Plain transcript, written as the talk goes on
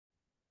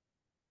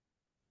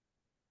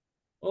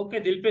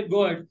Okay, Dilpreet,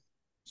 go ahead.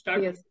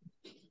 Start. Yes,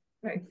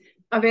 right.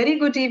 A very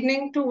good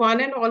evening to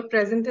one and all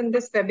present in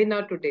this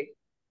webinar today.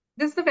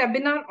 This is a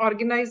webinar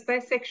organized by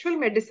Sexual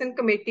Medicine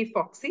Committee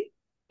FOGSI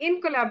in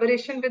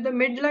collaboration with the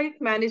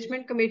Midlife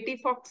Management Committee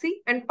FOGSI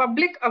and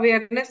Public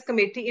Awareness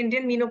Committee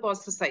Indian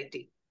Menopause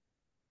Society.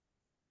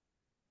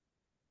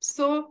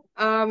 So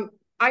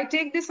I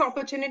take this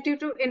opportunity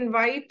to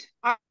invite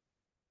our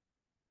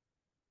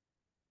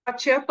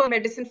chairperson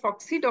Medicine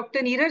FOGSI, Dr.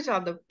 Neeraj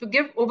Yadav, to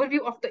give overview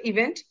of the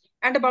event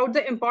and about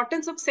the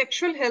importance of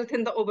sexual health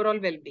in the overall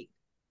well-being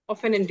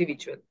of an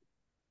individual.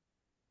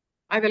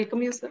 I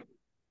welcome you, sir.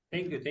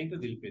 Thank you,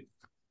 Dilpreet.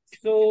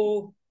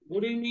 So,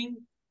 good evening,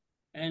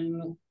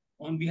 and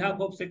on behalf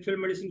of Sexual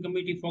Medicine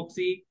Committee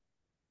FOGSI,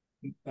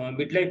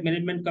 Midlife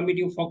Management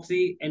Committee of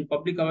FOGSI, and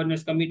Public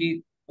Awareness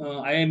Committee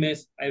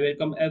IMS, I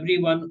welcome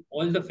everyone,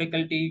 all the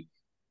faculty,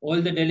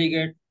 all the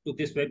delegates to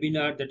this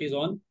webinar that is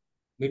on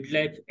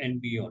midlife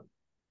and beyond.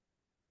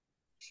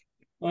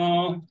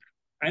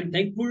 I'm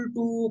thankful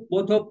to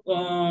both of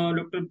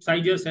Dr.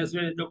 Saijas as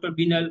well as Dr.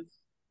 Binal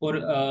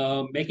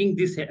for making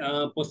this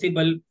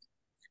possible.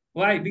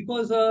 Why?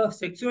 Because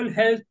sexual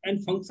health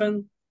and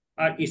function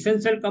are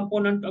essential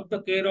component of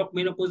the care of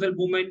menopausal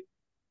women.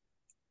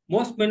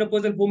 Most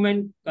menopausal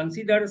women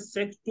consider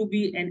sex to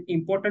be an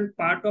important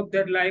part of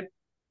their life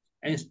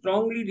and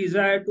strongly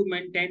desire to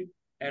maintain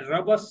a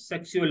robust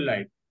sexual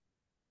life.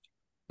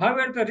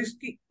 However, the risk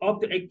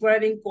of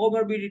acquiring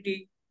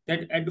comorbidity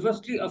that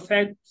adversely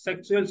affect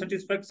sexual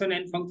satisfaction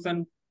and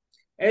function,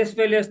 as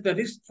well as the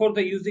risk for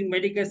the using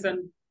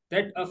medication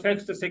that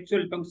affects the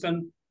sexual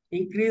function,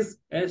 increase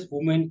as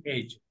women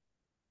age.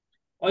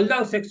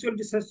 Although sexual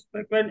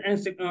dysfunction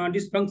and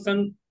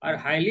dysfunction are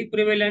highly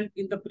prevalent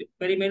in the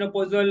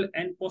perimenopausal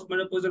and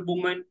postmenopausal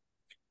women,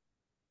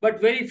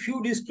 but very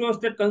few disclose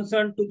their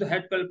concern to the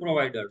healthcare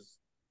providers.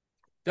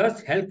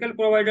 Thus, healthcare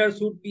providers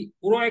should be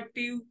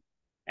proactive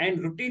and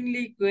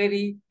routinely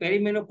query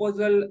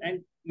perimenopausal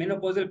and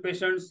menopausal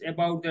patients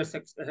about their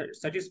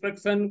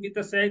satisfaction with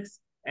the sex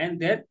and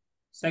their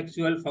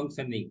sexual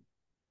functioning.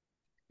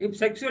 If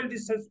sexual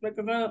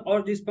dysfunction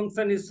or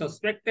dysfunction is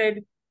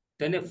suspected,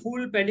 then a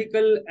full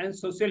medical and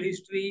social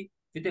history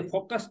with a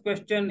focused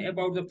question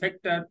about the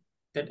factor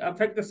that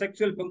affect the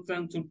sexual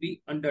function should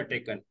be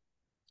undertaken.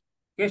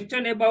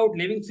 Question about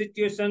living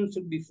situation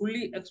should be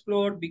fully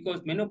explored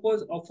because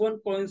menopause often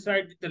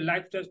coincides with the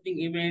life-threatening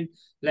event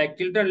like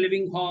children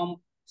leaving home,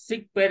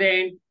 sick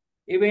parent,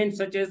 events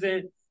such as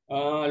a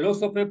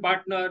loss of a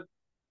partner,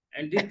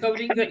 and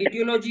discovering the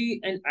etiology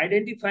and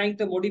identifying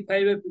the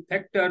modifiable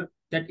factor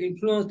that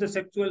influence the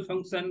sexual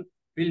function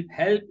will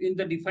help in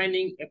the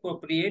defining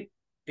appropriate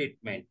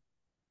treatment.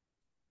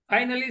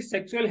 Finally,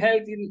 sexual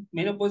health in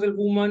menopausal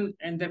women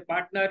and their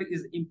partner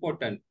is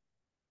important.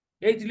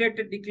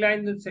 Age-related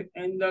decline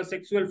in the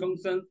sexual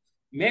function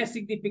may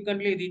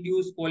significantly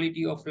reduce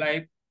quality of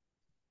life.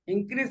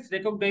 Increased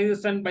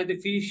recognition by the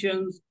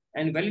physicians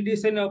and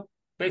validation of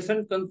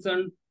patient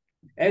concern,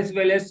 as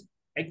well as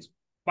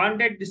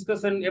expanded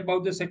discussion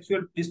about the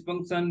sexual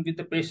dysfunction with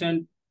the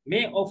patient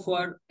may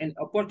offer an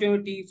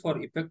opportunity for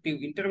effective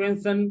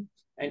intervention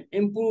and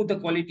improve the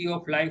quality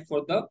of life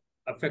for the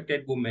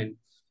affected women.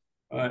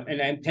 And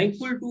I'm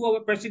thankful to our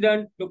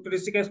President, Dr.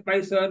 Rishikesh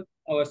Spicer,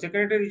 our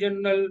Secretary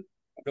General,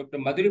 Dr.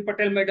 Madhuri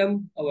Patel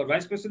Madam, our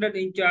Vice President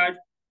in charge,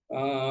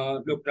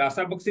 Dr.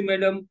 Asa Bakshi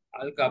Madam,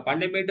 Alka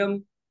Pandey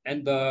Madam,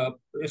 and the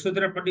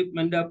Yashodhara Pradeep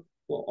Mandap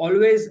for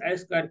always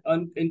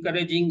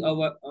encouraging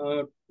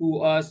to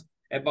us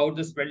about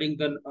the spreading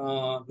the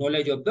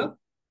knowledge of the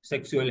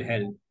sexual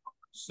health.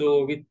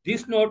 So with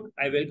this note,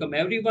 I welcome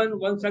everyone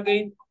once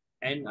again,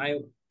 and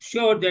I'm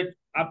sure that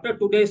after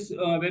today's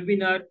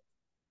webinar,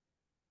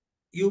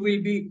 you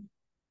will be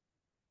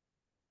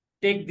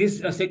take this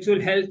sexual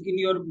health in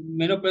your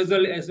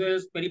menopausal as well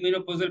as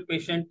perimenopausal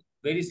patient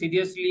very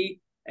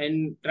seriously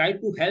and try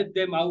to help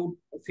them out,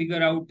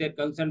 figure out their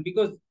concern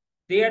because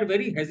they are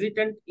very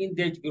hesitant in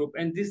that group.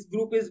 And this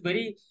group is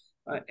very,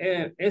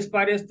 as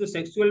far as the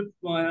sexual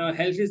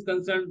health is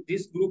concerned,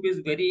 this group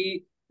is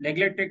very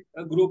neglected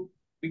group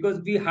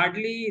because we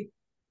hardly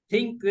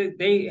think that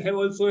they have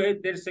also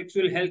their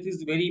sexual health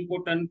is very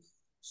important.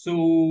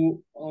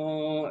 So,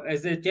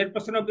 as a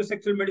chairperson of the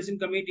Sexual Medicine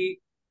Committee,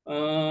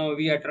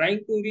 we are trying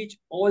to reach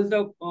all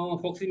the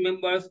FOGSI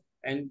members,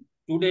 and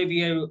today we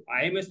have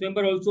IMS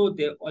member also.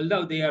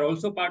 Although they are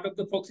also part of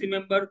the FOGSI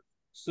member,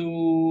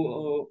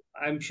 so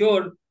I'm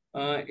sure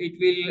it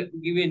will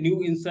give a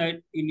new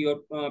insight in your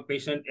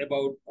patient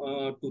about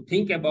to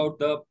think about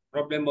the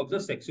problem of the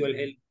sexual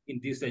health in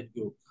this age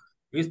group.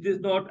 With this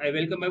note, I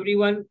welcome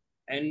everyone,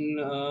 and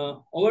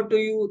over to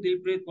you,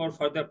 Dilpreet, for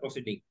further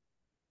proceeding.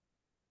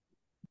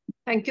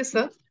 Thank you,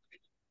 sir.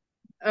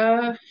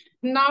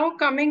 Now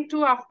coming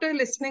to after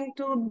listening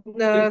to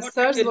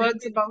sir's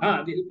words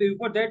about...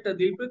 Before that,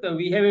 Dilpreet,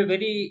 we have a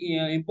very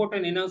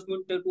important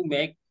announcement to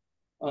make.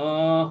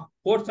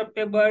 4th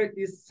September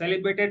is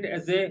celebrated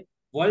as a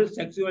World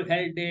Sexual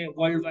Health Day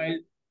worldwide,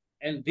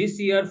 and this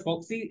year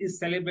FOGSI is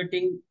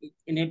celebrating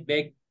in a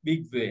big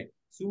way.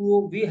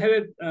 So we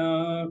have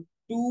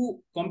two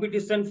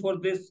competition for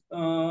this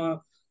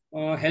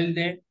health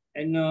day.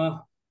 And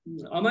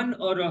Aman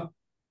or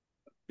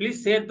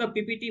please share the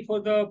PPT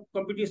for the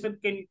competition.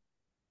 Can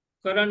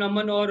Karan,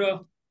 Aman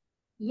or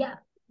yeah,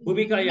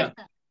 Bhumika? yes,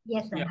 sir.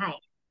 Yes, sir. Yeah. Hi.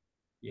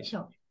 Yeah.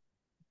 Sure.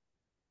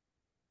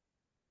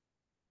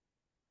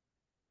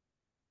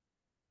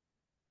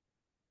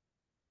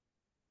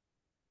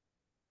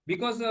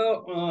 Because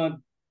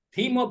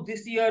theme of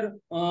this year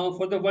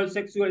for the World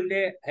Sexual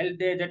Day Health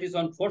Day, that is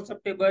on 4th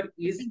September,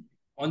 is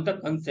on the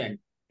consent,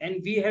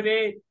 and we have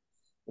a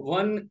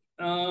one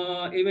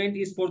event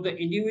is for the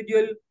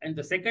individual, and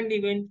the second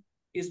event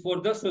is for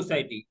the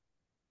society.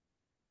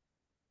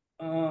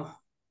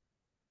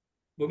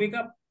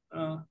 Bhumika,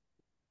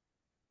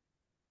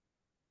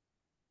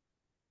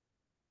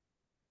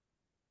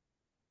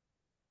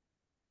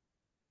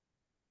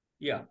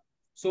 yeah.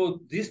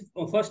 So this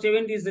first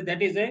event is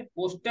that is a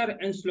poster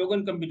and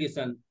slogan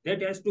competition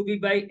that has to be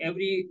by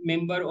every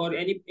member or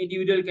any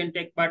individual can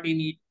take part in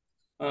it.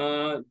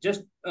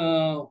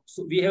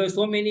 So we have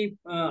so many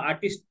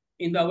artists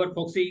in our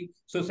FOGSI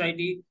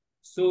society.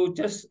 So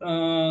just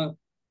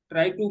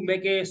try to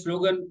make a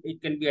slogan. It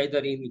can be either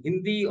in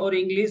Hindi or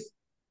English,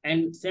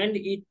 and send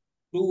it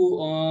to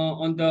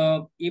on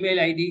the email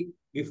ID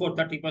before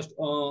 31st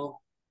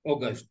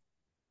August.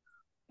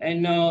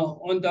 And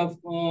on the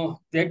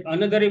that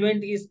another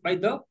event is by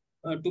the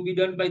to be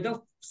done by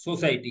the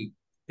society.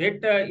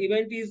 That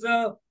event is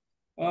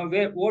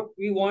where what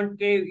we want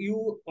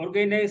you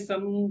organize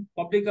some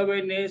public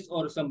awareness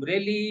or some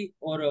rally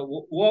or a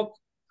walk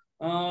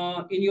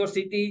in your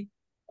city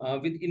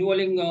with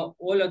involving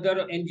all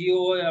other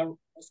NGO or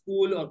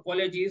school or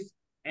colleges,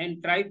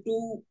 and try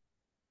to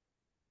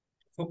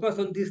focus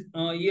on this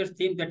year's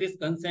theme, that is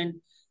consent,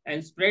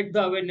 and spread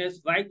the awareness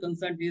why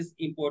consent is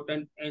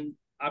important. And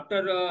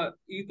after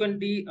you can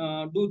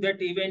do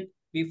that event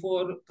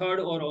before third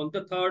or on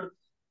the third,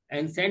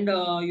 and send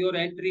your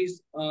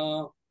entries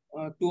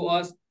to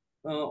us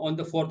on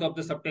the 4th of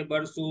the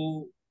September.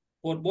 So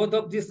for both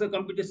of this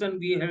competition,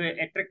 we have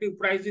attractive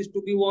prizes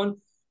to be won.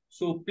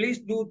 So please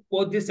do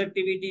both this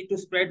activity to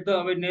spread the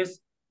awareness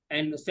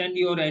and send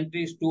your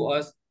entries to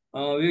us.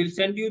 We will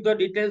send you the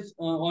details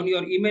on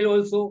your email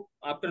also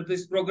after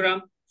this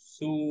program.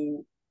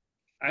 So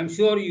I'm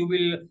sure you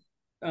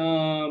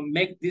will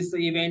make this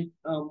event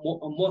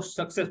most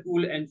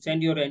successful and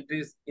send your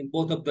entries in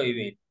both of the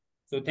events.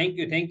 So thank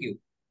you, thank you.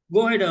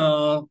 Go ahead,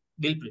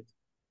 Dilpreet.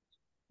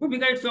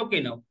 Bhumika, it's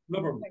okay now,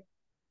 no problem.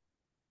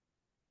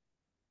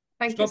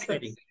 Thank Stop you, sir.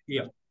 sharing.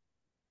 Yeah.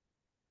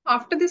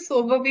 After this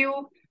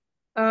overview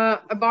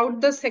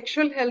about the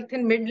sexual health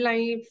in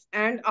midlife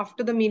and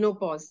after the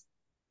menopause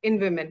in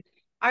women,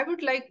 I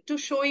would like to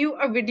show you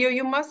a video.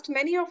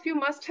 Many of you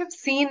must have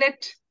seen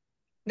it.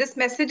 This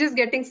message is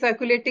getting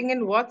circulating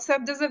in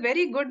WhatsApp. There's a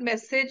very good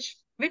message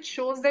which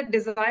shows that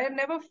desire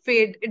never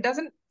fade. It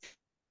doesn't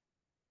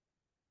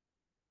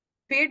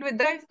fade with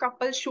the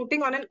couple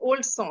shooting on an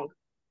old song.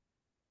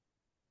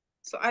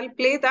 So I'll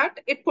play that.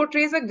 It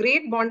portrays a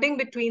great bonding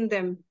between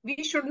them.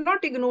 We should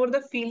not ignore the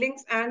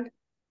feelings and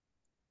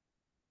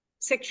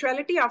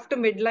sexuality after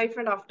midlife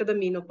and after the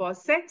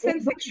menopause. Sex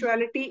and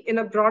sexuality in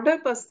a broader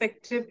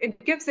perspective, it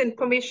gives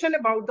information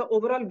about the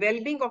overall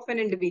well-being of an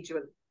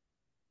individual.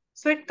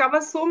 So it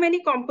covers so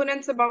many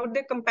components about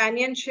their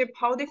companionship,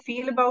 how they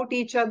feel about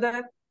each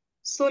other.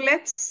 So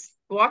let's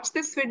watch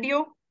this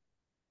video.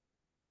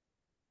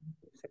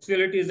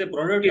 Sexuality is a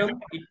broader term.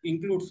 It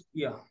includes,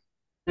 yeah.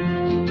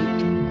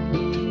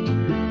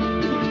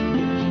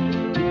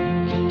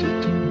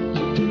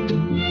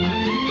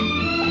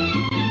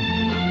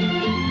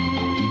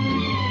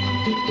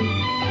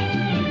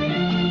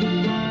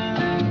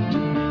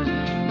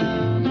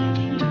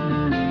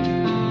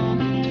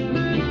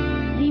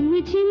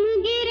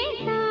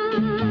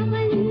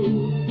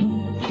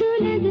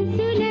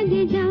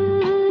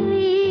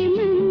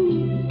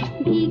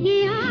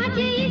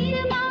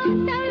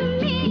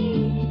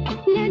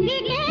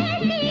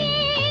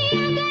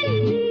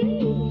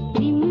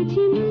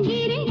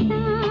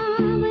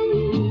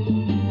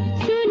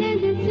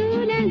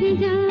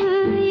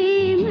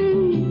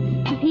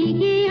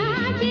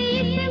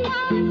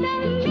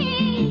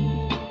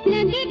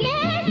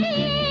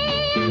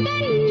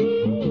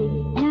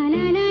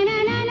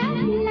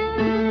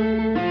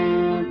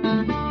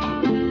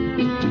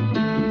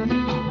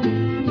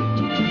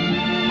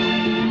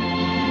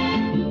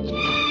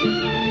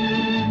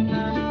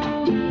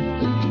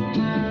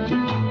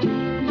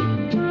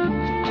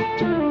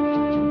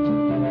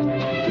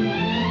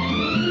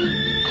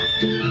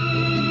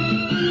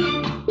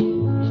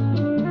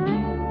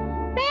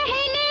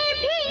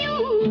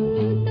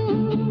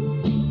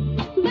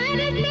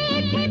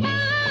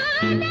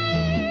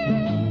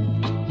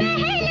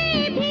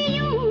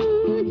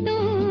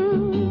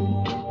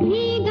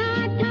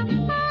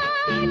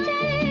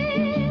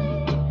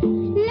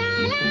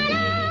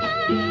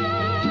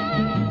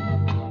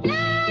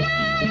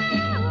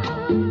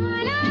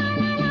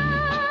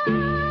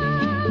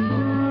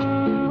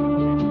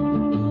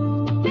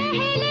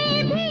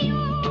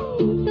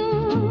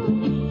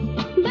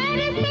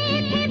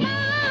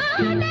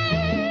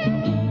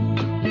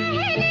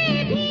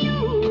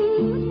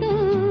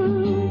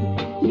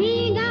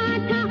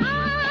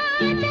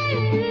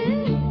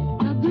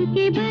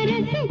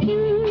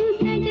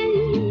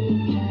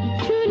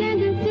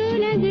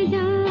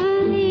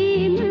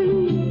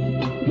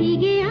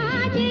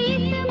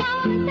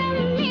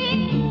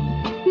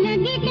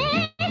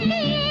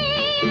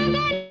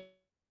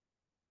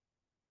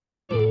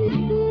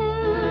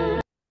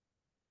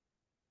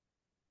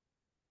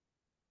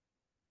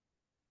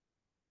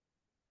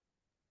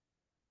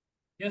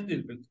 Yes,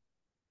 Dilpreet.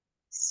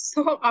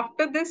 So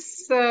after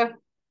this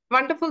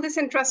this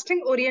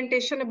interesting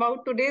orientation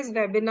about today's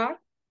webinar,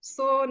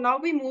 so now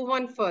we move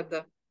on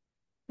further.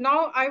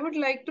 Now I would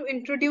like to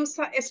introduce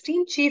our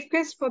esteemed chief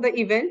guest for the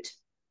event.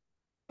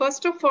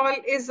 First of all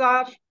is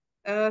our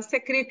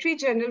Secretary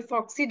General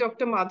FOGSI,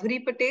 Dr.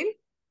 Madhuri Patel.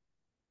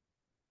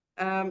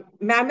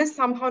 Ma'am is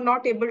somehow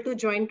not able to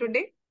join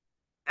today.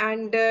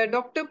 And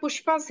Dr.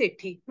 Pushpa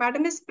Sethi.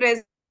 Madam is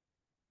president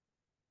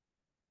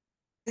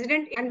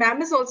and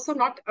ma'am is also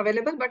not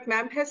available, but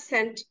ma'am has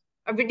sent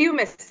a video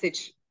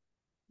message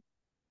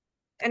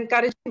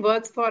encouraging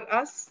words for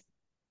us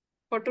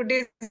for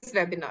today's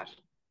webinar.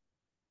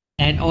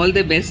 And all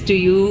the best to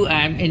you.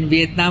 I'm in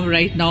Vietnam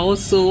right now,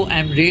 so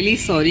I'm really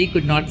sorry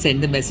could not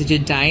send the message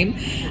in time.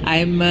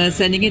 I'm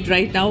sending it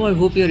right now. I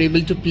hope you're able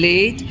to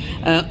play it.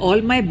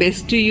 All my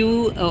best to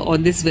you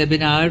on this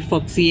webinar,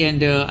 FOGSI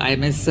and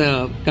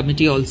IMS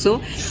committee also.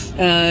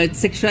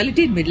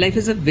 Sexuality in midlife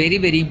is a very,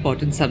 very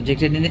important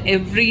subject, and in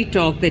every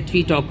talk that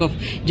we talk of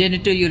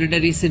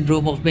genitourinary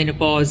syndrome of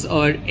menopause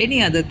or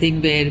any other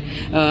thing where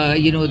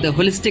the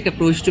holistic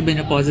approach to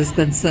menopause is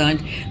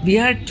concerned, we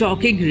are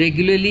talking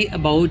regularly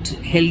about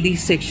healthy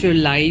sexual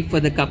life for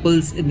the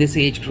couples in this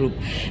age group,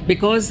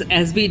 because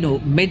as we know,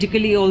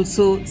 medically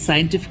also,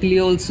 scientifically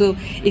also,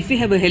 if we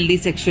have a healthy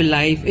sexual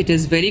life, it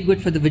is very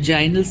good for the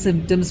vaginal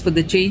symptoms, for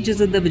the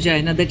changes in the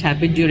vagina that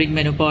happen during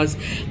menopause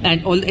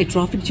and all the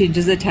atrophic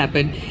changes that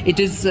happen. It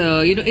is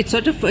it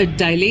sort of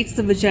dilates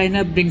the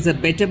vagina, brings a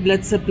better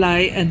blood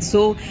supply, and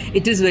so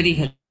it is very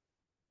healthy.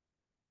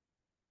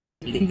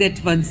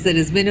 That once there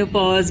is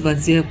menopause,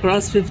 once you have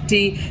crossed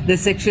 50, the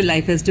sexual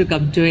life has to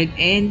come to an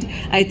end.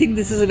 I think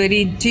this is a very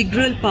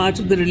integral part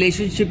of the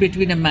relationship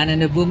between a man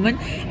and a woman,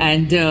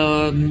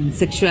 and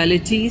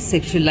sexuality,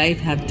 sexual life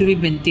have to be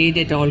maintained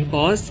at all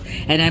costs.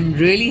 And I'm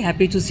really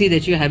happy to see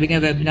that you're having a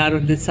webinar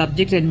on this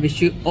subject, and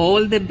wish you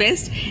all the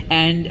best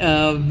and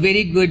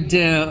very good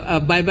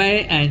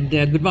bye-bye and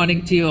good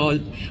morning to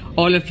you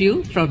all of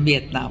you from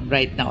Vietnam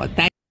right now.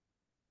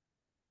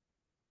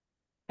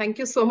 Thank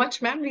you so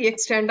much, ma'am. We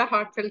extend a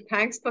heartfelt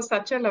thanks for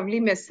such a lovely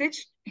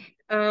message.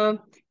 Now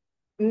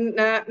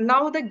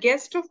the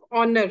guest of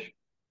honor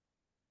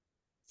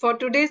for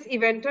today's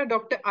event,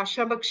 Dr.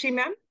 Asha Bakshi,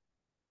 ma'am.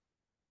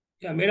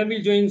 Yeah, Madam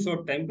will join in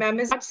short time. Ma'am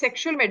is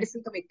Sexual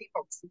Medicine Committee,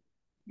 FOGSI.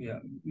 Yeah,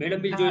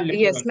 Madam will join later.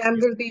 Yes, ma'am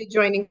will be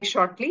joining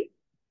shortly.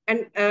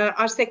 And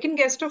our second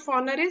guest of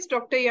honor is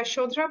Dr.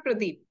 Yashodhara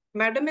Pradeep.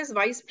 Madam is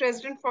Vice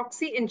President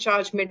FOGSI in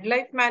charge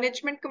Midlife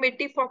Management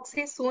Committee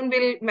FOGSI. Soon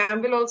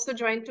ma'am will also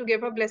join to give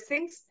her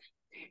blessings.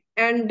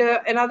 And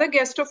another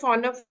guest of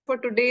honor for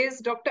today is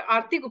Dr.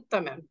 Aarti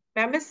Gupta, ma'am.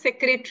 Ma'am is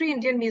Secretary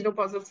Indian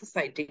Menopausal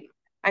Society.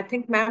 I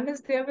think ma'am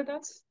is there with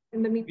us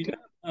in the meeting.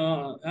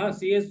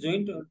 She has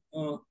joined.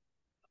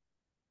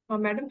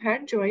 Madam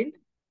had joined.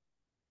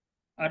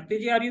 Aarti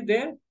ji, are you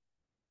there?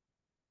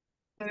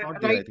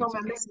 Right now,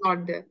 ma'am is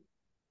not there.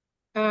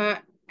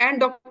 And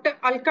Dr.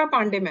 Alka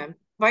Pandey, ma'am,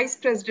 Vice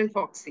President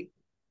FOGSI.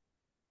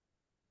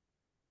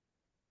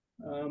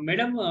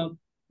 Madam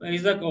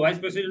is the Vice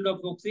President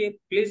of FOGSI.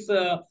 Please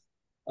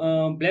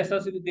bless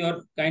us with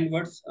your kind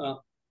words.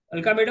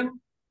 Alka, Madam,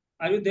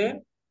 are you there?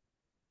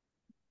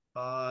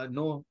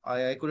 No,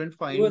 I couldn't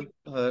find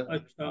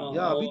her.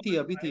 Yeah,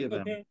 Abhi thi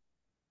ma'am.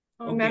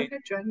 Ma'am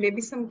had joined.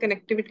 Maybe some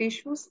connectivity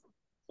issues.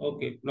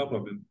 Okay, no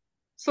problem.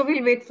 So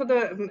we'll wait for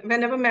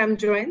whenever ma'am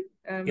join.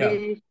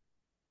 We'll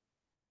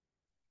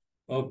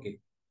okay.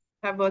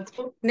 Have words.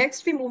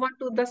 Next, we move on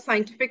to the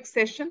scientific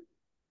session.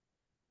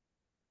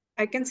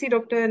 I can see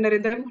Dr.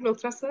 Narendra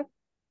Malhotra, sir.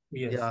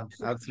 Yes. Yeah,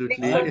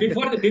 absolutely.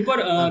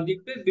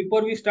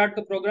 Before we start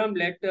the program,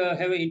 let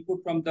have an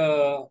input from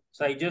the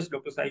Saijas,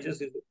 Dr.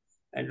 Saijas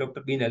and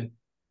Dr. Binal.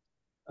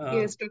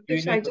 Yes, Dr.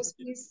 Saijas,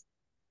 please.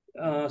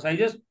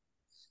 Saijas,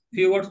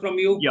 few words from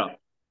you.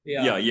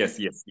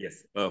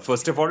 Yes.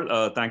 First of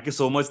all, thank you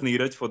so much,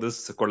 Neeraj, for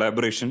this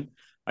collaboration.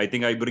 I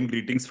think I bring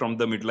greetings from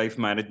the Midlife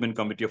Management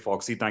Committee of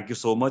FOGSI. Thank you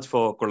so much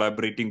for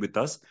collaborating with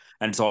us.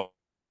 And so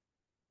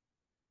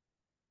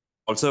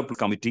also a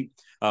committee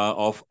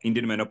of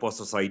Indian Menopause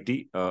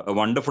Society, a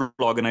wonderful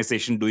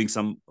organization doing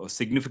some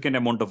significant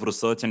amount of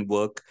research and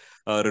work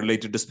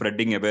related to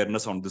spreading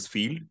awareness on this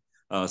field.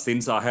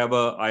 Since I have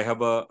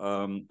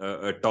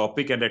a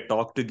topic and a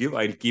talk to give,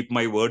 I'll keep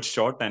my words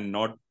short and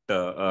not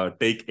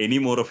take any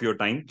more of your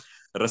time.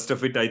 Rest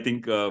of it, I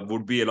think,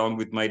 would be along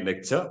with my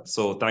lecture.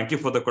 So thank you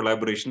for the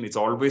collaboration. It's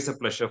always a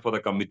pleasure for the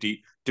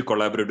committee to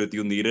collaborate with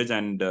you, Neeraj,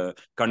 and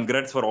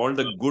congrats for all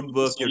the good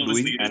work you're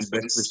doing and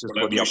best wishes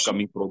for the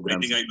upcoming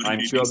programs.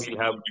 I'm sure we'll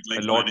have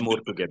a lot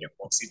more together.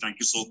 Thank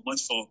you so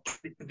much for...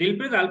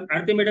 Dilpreet,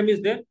 Aarti Madam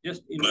is there.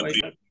 Just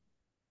invite her.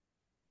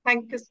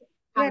 Thank you, sir.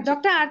 Yeah,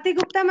 Dr. Aarti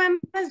Gupta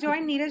ma'am has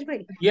joined Neeraj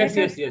bhai. Yes,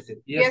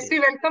 we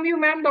welcome you,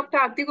 ma'am. Dr.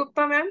 Aarti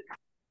Gupta ma'am,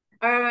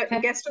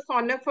 guest of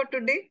honor for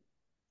today.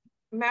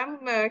 Ma'am,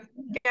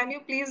 can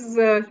you please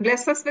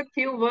bless us with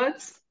few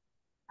words?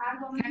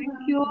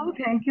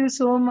 Thank you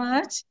so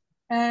much.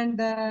 And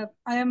I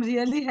am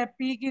really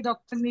happy that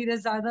Dr.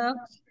 Neeraj Yadav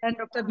and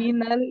Dr.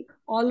 Beenal,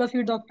 all of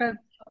you, Dr.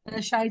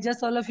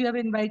 Shaijas, all of you have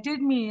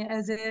invited me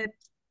as a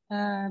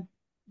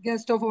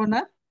guest of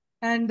honor.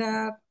 And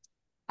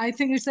I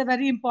think it's a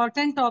very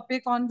important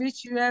topic on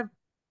which you have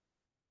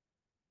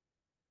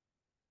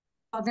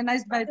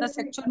organized by the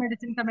Sexual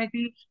Medicine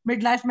Committee,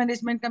 Midlife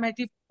Management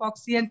Committee,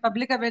 FOGSI, and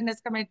Public Awareness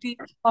Committee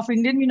of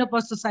Indian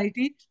Menopause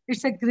Society.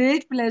 It's a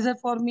great pleasure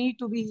for me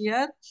to be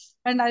here,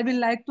 and I will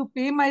like to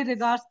pay my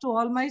regards to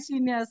all my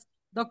seniors,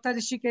 Dr.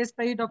 Rishikesh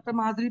Pai, Dr.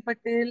 Madhuri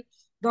Patel,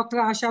 Dr.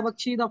 Asha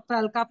Bakshi, Dr.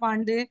 Alka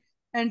Pandey,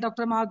 and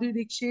Dr. Madhuri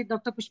Dikshit,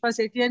 Dr. Pushpa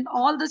Sethi, and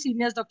all the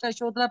seniors, Dr.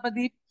 Ashodhara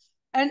Pradeep.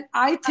 And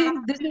I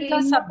think this is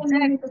a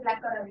subject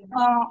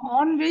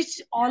on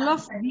which all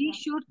of we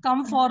should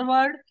come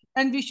forward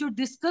and we should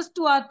discuss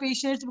to our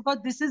patients, because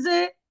this is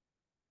a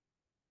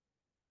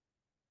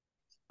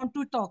want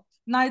to talk.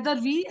 Neither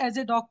we as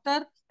a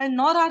doctor and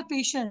nor our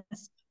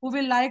patients who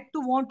will like to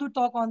want to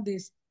talk on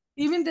this.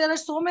 Even there are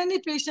so many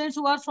patients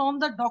who are from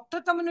the doctor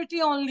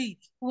community only,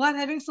 who are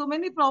having so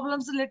many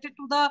problems related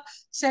to the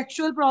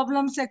sexual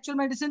problem, sexual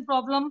medicine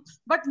problem,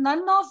 but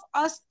none of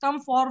us come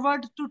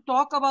forward to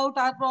talk about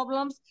our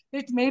problems.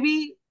 It may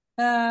be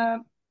uh,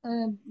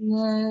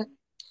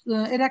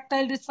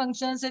 erectile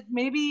dysfunctions, it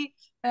may be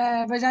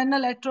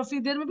vaginal atrophy.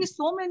 There may be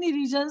so many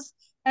reasons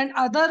and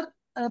other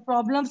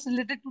problems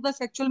related to the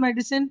sexual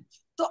medicine.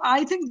 So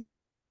I think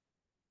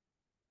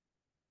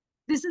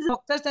this is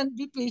doctors and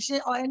the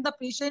patient and the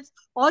patients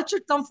all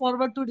should come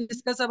forward to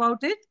discuss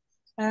about it.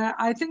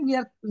 I think we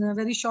are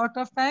very short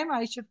of time.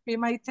 I should pay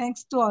my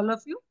thanks to all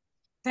of you.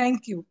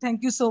 Thank you.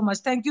 Thank you so much.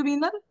 Thank you,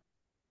 Beenal.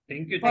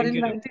 Thank you. For Thank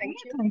you. inviting me.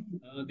 Thank you.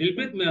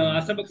 Dilpreet,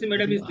 Asha Bakshi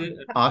madam is there.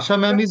 Asha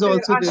ma'am is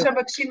also there. Asha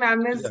Bakshi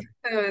ma'am is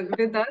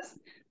with us.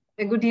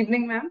 Good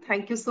evening, ma'am.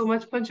 Thank you so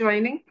much for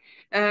joining.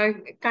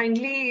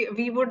 Kindly,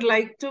 we would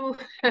like to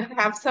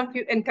have some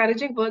few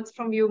encouraging words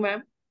from you,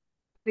 ma'am,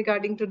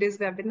 regarding today's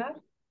webinar.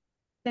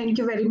 Thank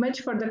you very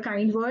much for the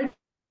kind words.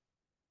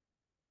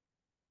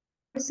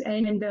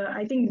 And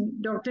I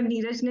think Dr.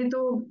 Neeraj ने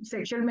तो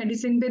sexual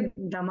medicine पे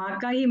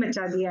धमाका ही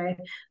मचा दिया है.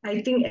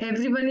 I think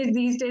everyone is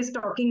these days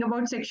talking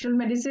about sexual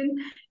medicine,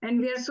 and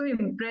we are so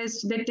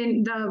impressed that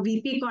in the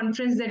VP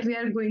conference that we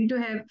are going to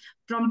have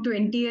from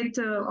 20th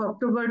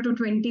October to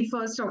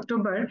 21st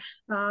October,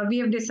 we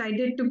have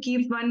decided to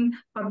keep one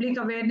public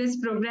awareness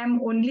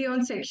program only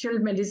on sexual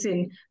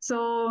medicine.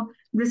 So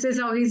this is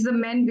how he's the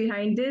man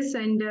behind this,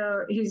 and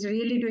he's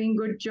really doing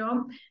good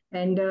job.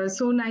 And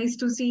so nice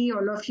to see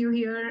all of you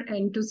here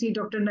and to see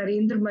Dr.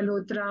 Narendra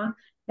Malhotra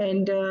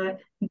and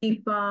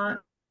Deepa.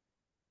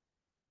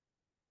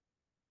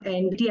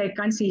 And I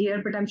can't see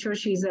here, but I'm sure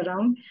she's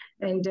around.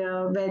 And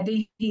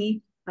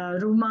Vaidehi,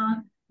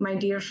 Ruma, my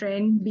dear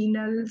friend,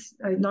 Beenal,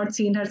 I've not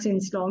seen her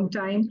since long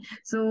time.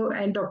 So,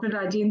 and Dr.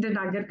 Rajendra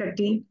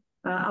Nagarkatti,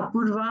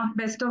 Apurva,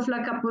 best of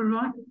luck,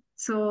 Apurva.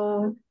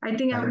 So I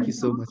think Thank you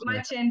so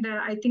much, and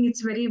I think it's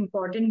very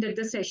important that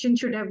the session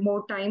should have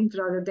more time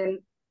rather than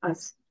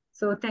us.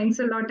 So thanks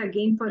a lot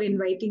again for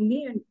inviting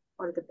me, and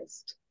all the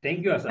best.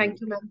 Thank you, Asha. Thank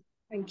you, ma'am.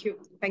 Thank you.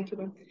 Thank you,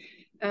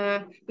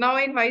 ma'am. Now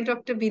I invite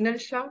Dr. Beenal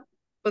Shah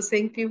for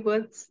saying few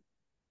words.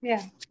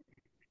 Yeah.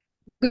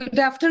 Good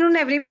afternoon,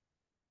 everybody.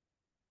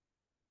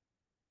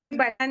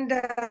 And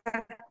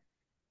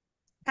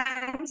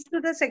thanks to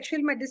the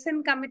Sexual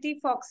Medicine Committee,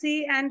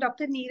 FOGSI, and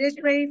Dr.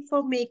 Neeraj Pai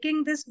for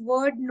making this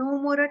word no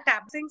more a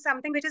taboo,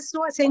 something which is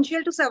so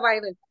essential to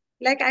survival.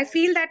 Like, I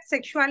feel that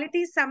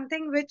sexuality is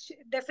something which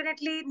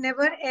definitely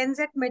never ends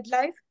at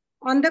midlife.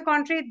 On the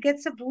contrary, it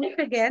gets a boost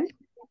again.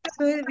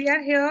 So we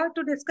are here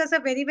to discuss a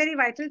very, very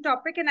vital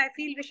topic, and I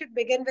feel we should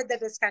begin with the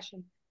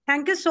discussion.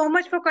 Thank you so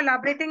much for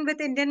collaborating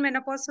with Indian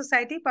Menopause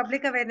Society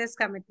Public Awareness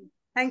Committee.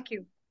 Thank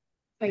you.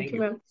 Thank you,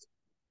 ma'am.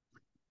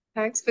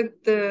 Thanks.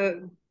 With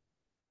the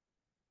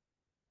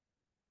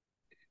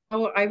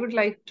now, I would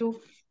like to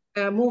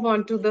move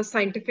on to the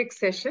scientific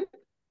session.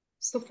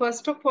 So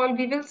first of all,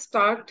 we will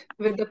start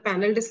with the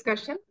panel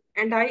discussion,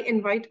 and I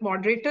invite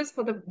moderators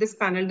for this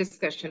panel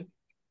discussion.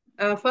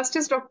 First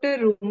is Dr.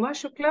 Ruma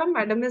Shukla.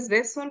 Madam is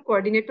West Zone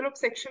Coordinator of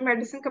Sexual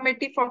Medicine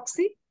Committee,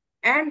 FOGSI,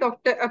 and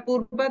Dr.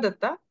 Apurva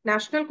Datta,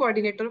 National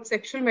Coordinator of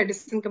Sexual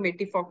Medicine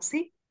Committee,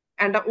 FOGSI,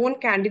 and our own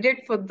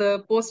candidate for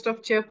the post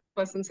of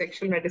Chairperson,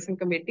 Sexual Medicine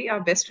Committee.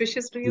 Our best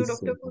wishes to you,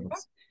 Dr. Apurva.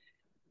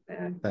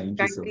 Thank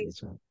you so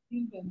much.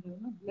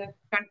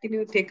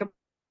 Continue, take up.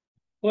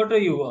 What are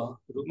you,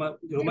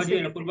 Rumaji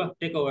and Apurva?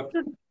 Take over.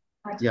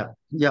 Yeah.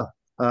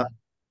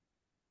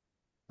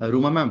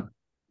 Ruma ma'am.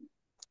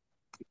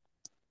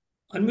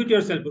 Unmute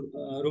yourself,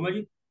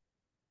 Rumaji.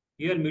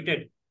 You are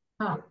muted.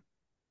 No,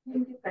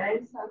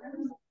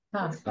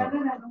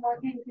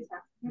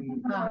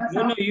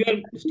 you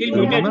are still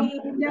muted.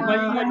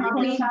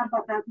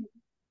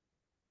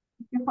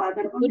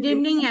 Good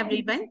evening,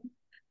 everyone.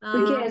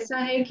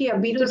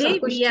 Today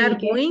we are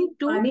going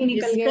to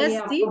discuss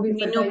the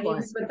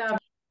menopause.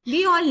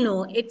 We all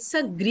know it's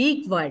a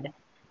Greek word,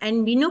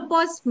 and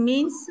menopause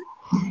means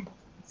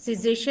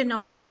cessation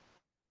of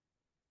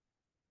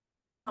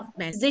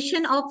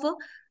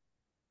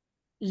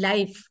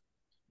life,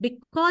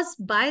 because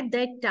by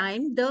that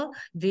time the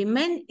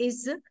women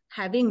is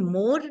having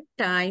more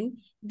time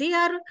they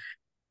are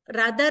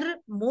rather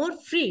more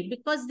free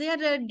because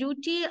their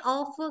duty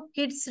of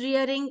kids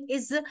rearing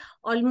is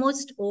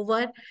almost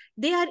over.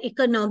 They are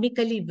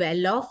economically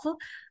well off,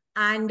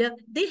 and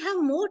they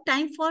have more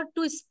time for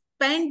to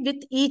spend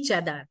with each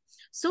other.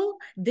 So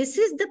this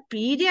is the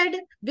period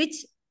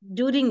which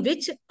during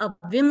which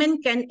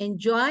women can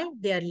enjoy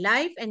their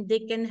life and they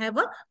can have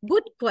a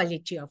good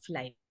quality of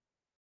life.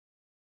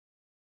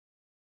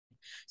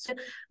 So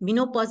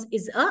menopause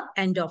is a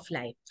end of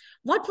life.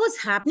 What was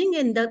happening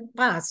in the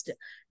past,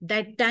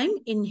 that time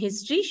in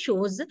history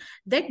shows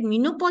that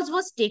menopause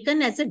was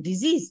taken as a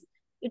disease.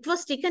 It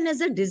was taken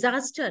as a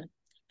disaster.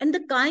 And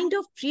the kind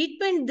of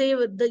treatment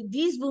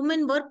these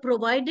women were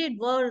provided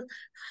were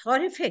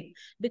horrific,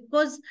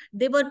 because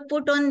they were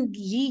put on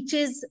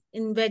leeches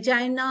in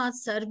vagina,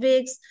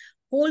 cervix,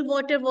 cold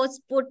water was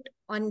put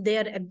on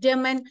their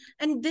abdomen,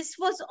 and this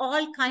was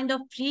all kind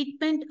of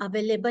treatment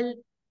available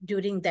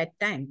during that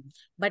time.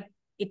 But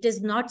it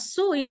is not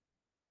so in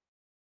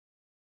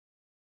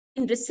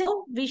research.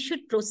 We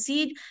should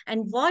proceed,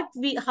 and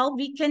how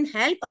we can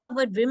help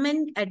our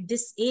women at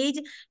this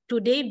age.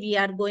 Today we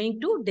are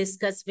going to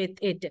discuss with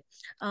it.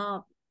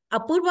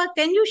 Apurva,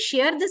 can you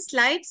share the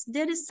slides?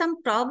 There is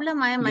some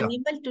problem. I am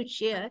unable to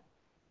share.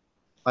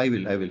 I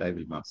will,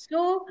 ma'am.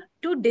 So,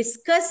 to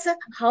discuss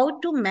how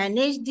to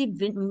manage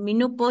the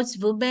menopause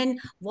women,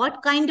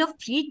 what kind of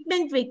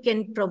treatment we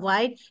can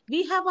provide,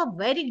 we have a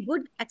very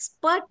good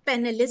expert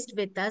panelist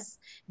with us.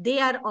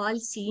 They are all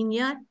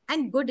senior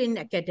and good in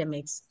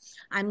academics.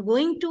 I'm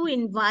going to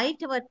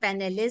invite our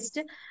panelist.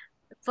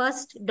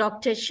 First,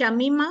 Dr.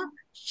 Shamima.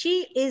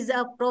 She is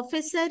a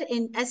professor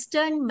in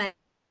Eastern Medicine.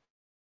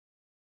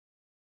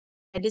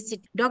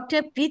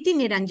 Dr. Preeti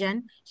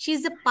Niranjan, she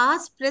is a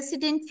past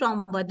president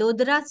from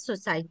Vadodara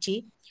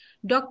Society.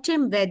 Dr.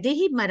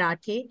 Vaidehi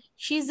Marathe,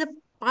 she is a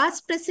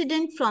past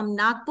president from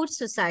Nagpur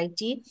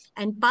Society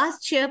and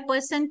past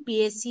chairperson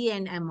PSC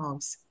and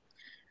AMOGS.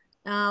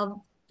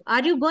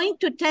 Are you going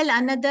to tell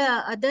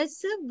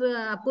others,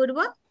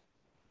 Apurva?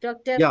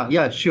 Dr.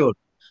 Yeah, sure.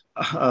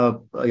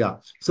 Yeah.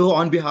 So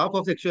on behalf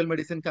of Sexual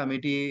Medicine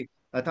Committee,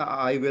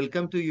 I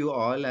welcome to you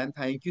all and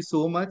thank you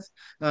so much.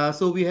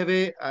 So we have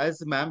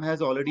as ma'am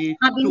has already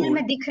told,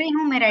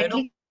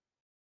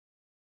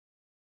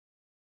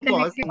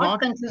 menopause,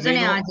 not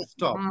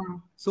stop.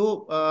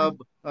 So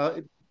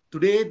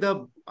today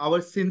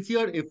our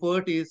sincere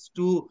effort is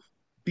to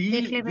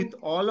deal with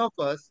all of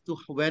us to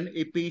when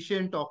a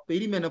patient of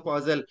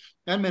perimenopausal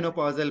and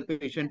menopausal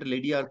patient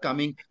lady are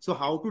coming. So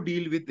how to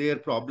deal with their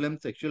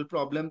problems, sexual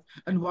problems,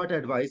 and what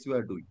advice you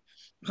are doing.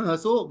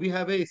 So we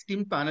have a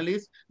esteemed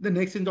panelist. The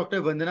next is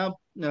Dr. Vandana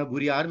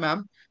Bhuriar,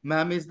 ma'am.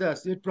 Ma'am is the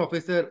associate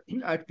professor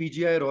at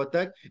PGI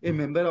Rohtak, a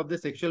member of the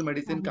Sexual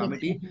Medicine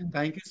Committee.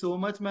 Thank you so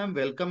much, ma'am.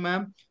 Welcome,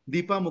 ma'am.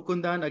 Deepa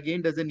Mukundan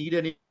again doesn't need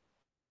any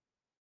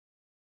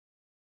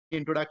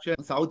introduction.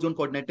 South Zone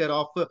coordinator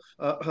of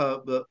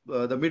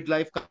the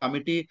midlife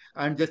committee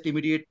and just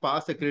immediate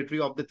past secretary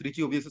of the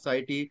Trichy Obese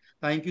Society.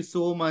 Thank you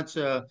so much,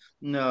 Dr.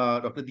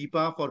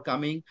 Deepa, for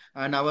coming.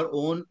 And our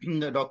own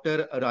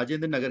Dr.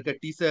 Rajendra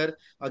Nagarkatti sir.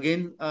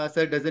 Again,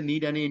 sir doesn't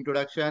need any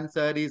introduction.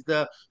 Sir is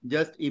the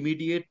just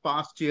immediate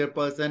past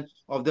chairperson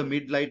of the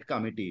midlife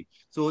committee.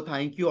 So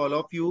thank you all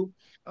of you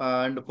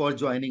and for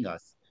joining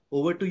us.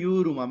 Over to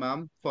you, Ruma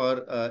ma'am,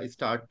 for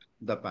start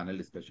the panel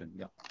discussion.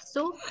 Yeah.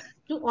 So,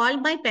 to all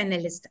my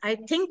panelists, I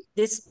think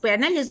this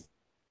panel is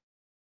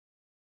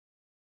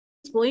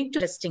going to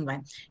be an interesting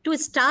one. To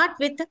start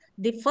with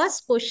the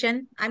first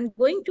question, I'm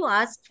going to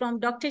ask from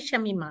Dr.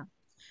 Shamima.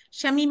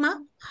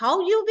 Shamima,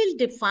 how you will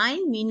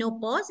define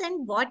menopause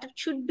and what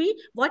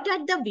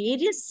are the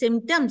various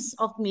symptoms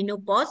of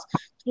menopause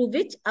through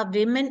which a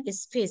woman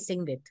is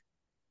facing with?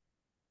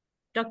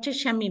 Dr.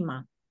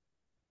 Shamima.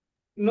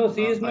 No,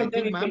 she is not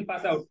there. We can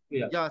pass out.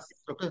 Yeah. Yes,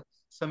 Dr.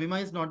 Shamima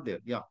is not there.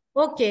 Yeah.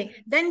 Okay,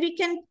 then we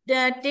can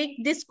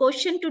take this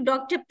question to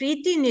Dr.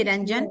 Preeti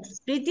Niranjan. Yes.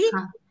 Preeti?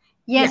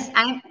 Yes,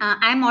 yeah.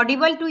 I'm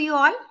audible to you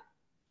all?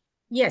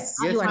 Yes,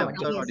 you are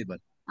audible.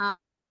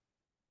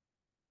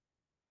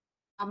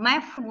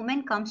 My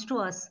woman comes to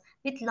us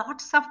with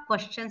lots of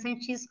questions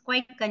and she's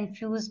quite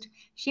confused.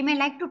 She may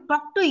like to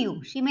talk to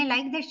you. She may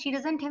like that she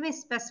doesn't have a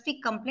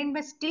specific complaint,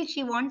 but still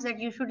she wants that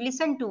you should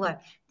listen to her.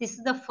 This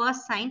is the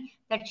first sign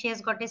that she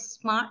has got a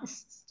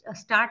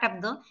start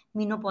of the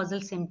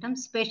menopausal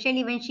symptoms,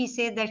 especially when she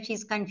says that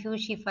she's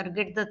confused, she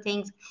forgets the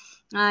things,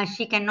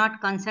 she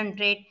cannot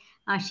concentrate.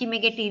 She may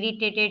get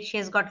irritated, she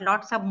has got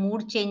lots of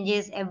mood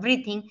changes,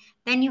 everything.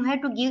 Then you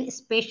have to give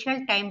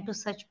special time to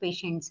such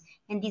patients.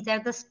 And these are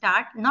the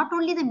start, not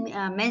only the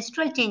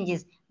menstrual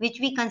changes, which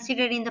we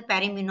consider in the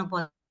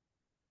perimenopausal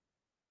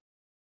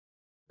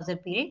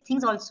period,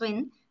 things also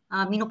in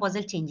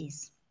menopausal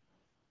changes.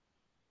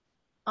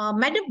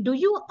 Madam, do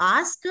you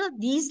ask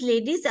these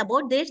ladies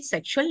about their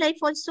sexual life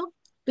also?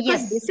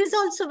 Because this is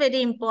also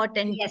very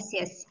important. Yes,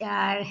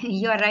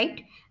 you are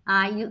right.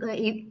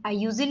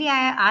 Usually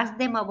I ask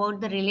them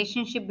about the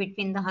relationship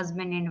between the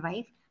husband and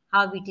wife,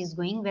 how it is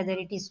going, whether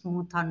it is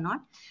smooth or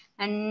not.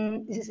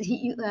 And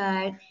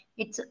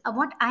it's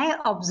what I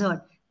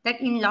observed, that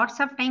in lots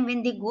of time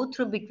when they go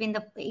through between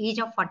the age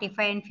of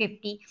 45 and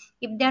 50,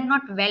 if they are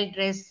not well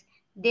dressed,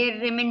 they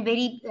remain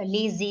very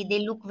lazy, they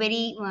look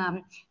very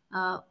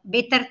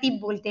बेतरतीब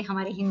बोलते हैं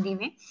हमारे हिंदी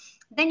में,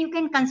 then you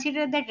can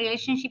consider that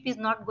relationship is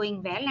not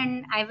going well,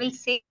 and I will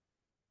say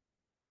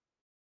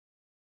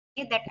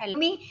that allow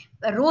me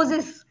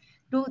roses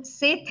to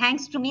say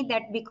thanks to me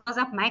that because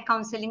of my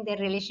counseling their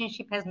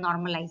relationship has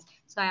normalized.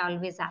 So I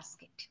always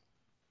ask it.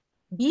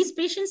 These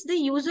patients, they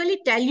usually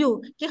tell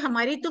you कि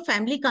हमारी तो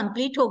family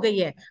complete हो गई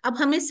है, अब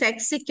हमें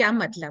sex से क्या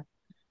मतलब?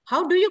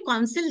 How do you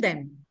counsel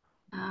them?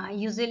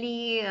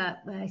 Usually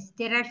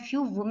there are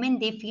few women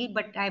they feel,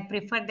 but I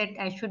prefer that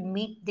I should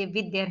meet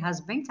with their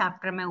husbands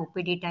after my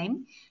OPD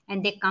time,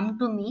 and they come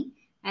to me,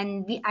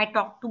 and I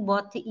talk to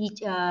both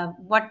each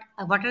what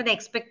are the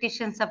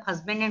expectations of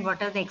husband and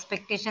what are the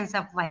expectations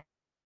of wife.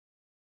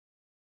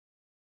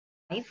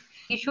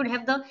 You should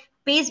have the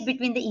pace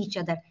between the each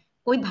other.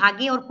 कोई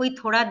भागे और कोई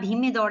थोड़ा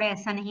धीमे दौड़े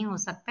ऐसा नहीं हो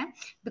सकता,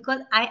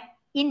 because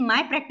in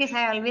my practice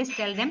I always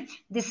tell them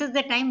this is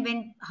the time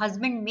when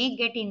husband may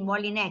get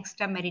involved in an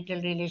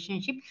extramarital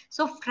relationship,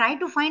 so try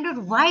to find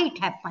out why it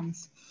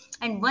happens,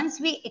 and once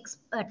we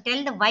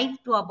tell the wife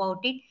to about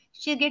it,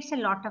 she gets a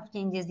lot of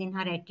changes in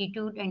her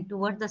attitude and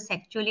towards the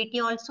sexuality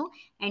also,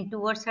 and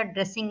towards her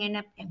dressing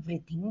and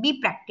everything. Be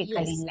practical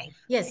in life.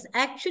 Yes,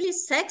 actually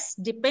sex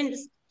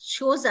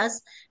shows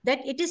us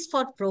that it is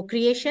for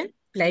procreation,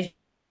 pleasure,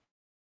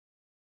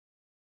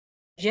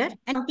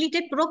 and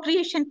completed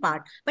procreation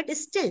part, but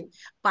still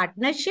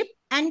partnership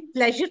and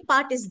pleasure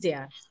part is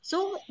there.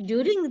 So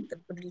during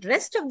the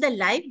rest of the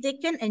life, they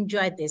can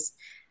enjoy this.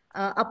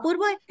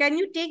 Apurva, can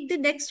you take the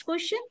next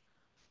question?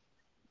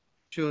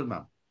 Sure,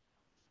 ma'am.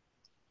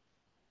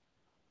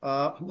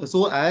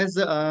 So as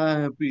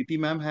Preeti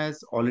ma'am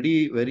has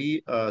already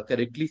very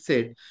correctly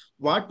said,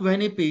 what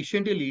when a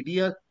patient, a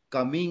lady are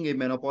coming, a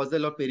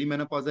menopausal or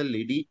perimenopausal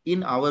lady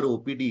in our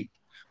OPD,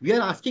 we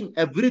are asking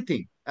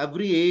everything,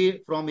 every A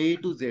from A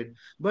to Z,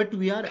 but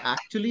we are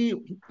actually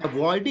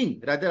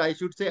avoiding, rather I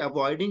should say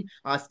avoiding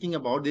asking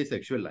about their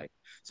sexual life.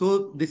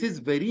 So this is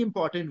very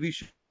important. We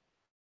should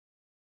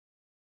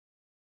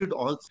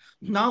also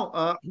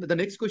now the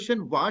next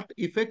question: what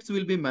effects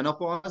will be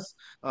menopause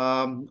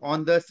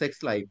on the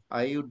sex life?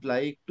 I would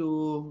like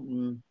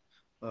to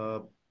uh,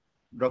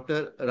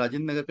 Dr.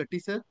 Rajendra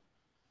Nagarkatti sir.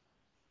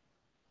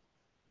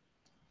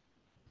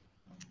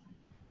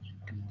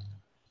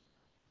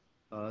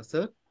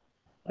 Sir,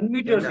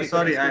 unmute can yourself.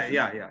 Sorry,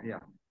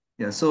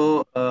 yeah.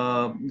 So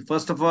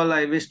first of all,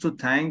 I wish to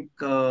thank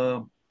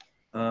all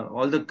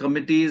the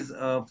committees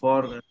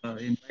for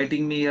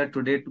inviting me here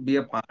today to be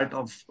a part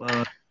of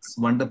this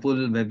wonderful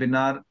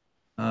webinar.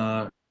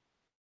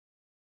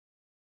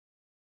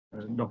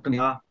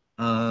 Dr.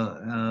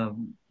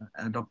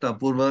 Dr.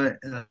 Apurva,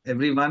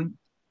 everyone.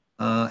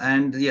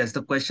 And yes,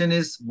 the question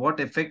is, what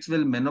effects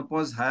will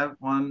menopause have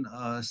on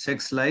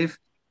sex life?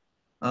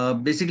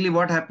 Basically,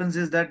 what happens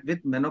is that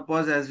with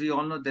menopause, as we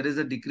all know, there is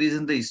a decrease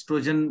in the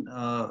estrogen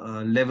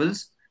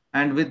levels,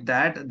 and with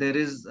that, there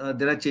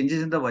are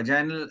changes in the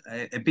vaginal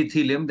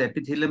epithelium. The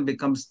epithelium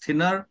becomes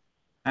thinner,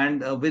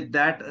 and with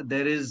that,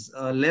 there is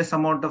less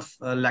amount of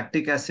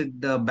lactic acid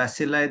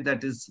bacilli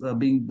that is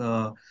being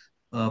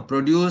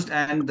produced,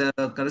 and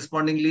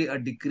correspondingly a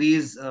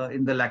decrease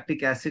in the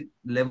lactic acid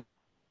levels,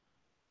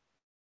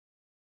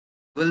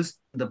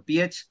 the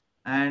pH,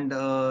 and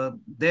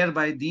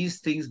thereby these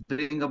things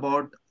bring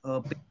about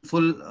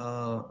painful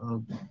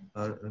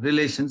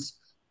relations,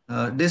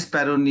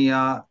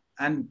 dyspareunia,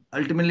 and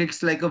ultimately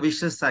it's like a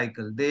vicious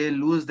cycle. They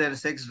lose their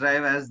sex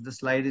drive, as the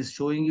slide is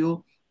showing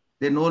you.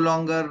 They no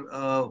longer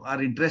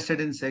are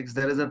interested in sex.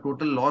 There is a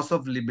total loss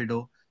of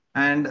libido,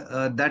 and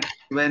that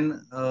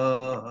when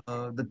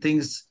the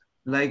things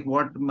like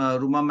what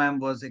Ruma ma'am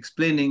was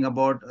explaining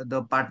about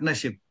the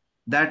partnership,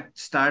 that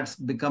starts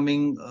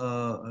becoming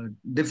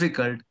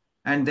difficult,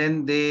 and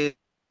then they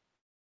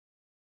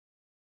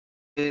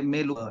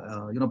may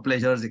look,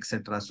 pleasures,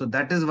 etc. So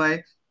that is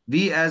why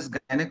we as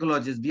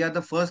gynecologists, we are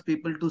the first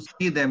people to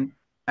see them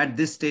at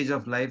this stage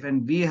of life,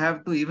 and we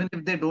have to, even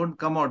if they don't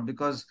come out,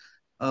 because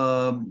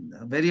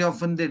very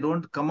often they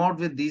don't come out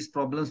with these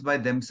problems by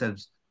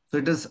themselves. So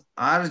it is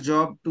our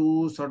job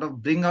to sort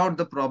of bring out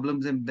the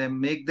problems in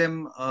them, make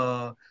them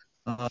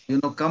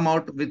come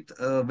out with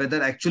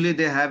whether actually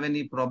they have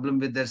any problem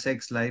with their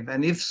sex life,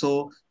 and if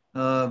so,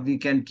 we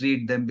can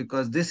treat them,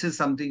 because this is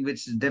something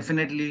which is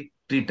definitely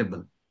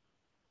treatable.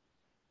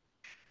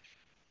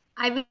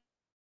 I will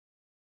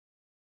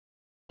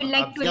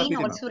like to explain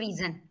also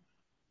reason.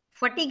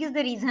 Fatigue is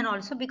the reason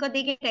also, because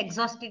they get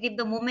exhausted. If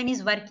the woman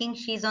is working,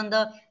 she's on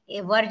the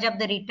verge of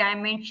the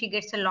retirement, she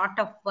gets a lot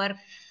of work,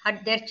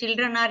 their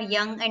children are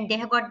young and they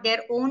have got their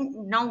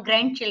own now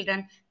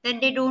grandchildren, then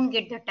they don't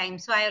get the time.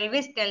 So I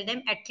always tell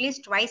them at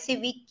least twice a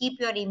week, keep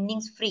your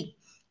evenings free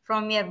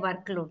from your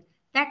workload.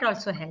 That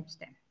also helps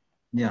them.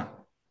 Yeah.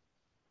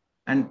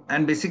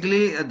 And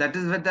basically that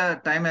is where the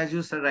time, as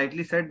you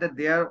rightly said, that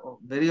they are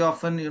very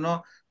often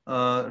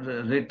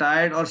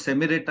retired or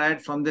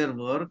semi-retired from their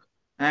work,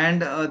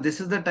 and this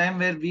is the time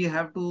where we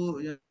have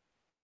to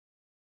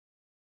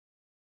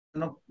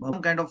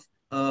some kind of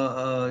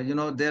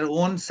their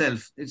own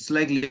self. It's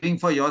like living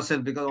for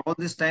yourself, because all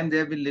this time they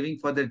have been living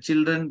for their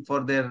children,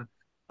 for their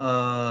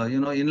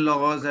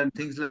in-laws and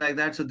things like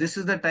that. So this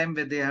is the time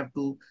where they have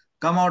to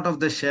come out of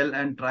the shell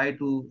and try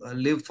to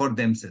live for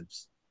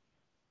themselves.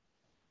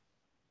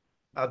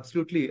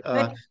 Absolutely,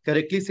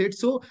 correctly said.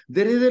 So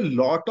there is a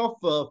lot of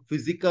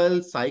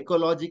physical,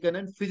 psychological,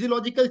 and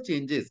physiological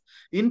changes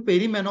in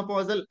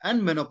perimenopausal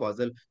and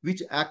menopausal,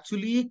 which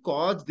actually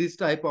cause this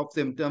type of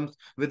symptoms,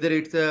 whether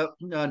it's a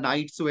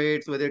night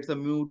sweats, whether it's a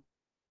mood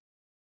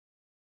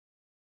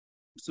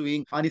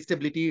swing,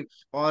 instability,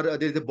 or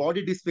there is a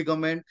body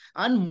disfigurement.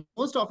 And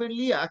most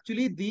oftenly,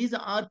 actually, these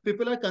are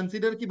people are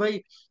considered कि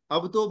भाई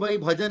अब तो भाई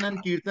भजन and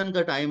कीर्तन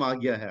का time आ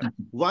गया है.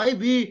 Why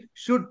we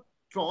should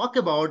talk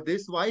about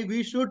this, why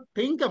we should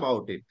think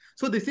about it.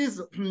 So this is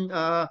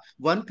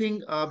one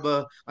thing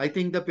I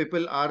think the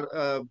people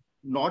are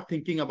not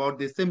thinking about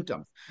these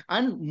symptoms.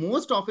 And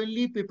most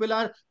oftenly, people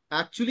are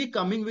actually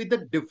coming with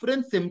the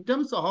different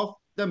symptoms of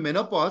the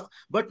menopause,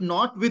 but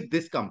not with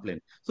this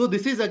complaint. So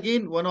this is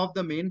again one of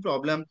the main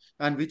problem,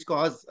 and which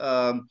cause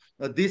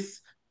this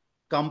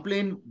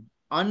complaint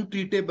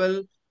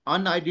untreatable,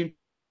 unidentified.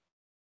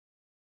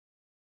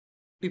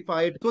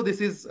 So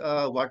this is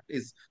what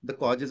is the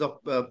causes of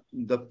the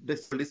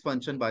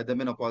dysfunction by the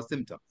menopause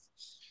symptoms.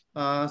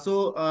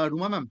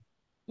 Ruma ma'am,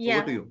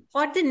 over to you.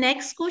 For the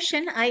next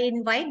question, I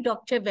invite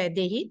Dr.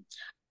 Vaidehi.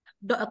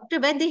 Dr.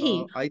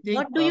 Vaidehi,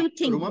 what do you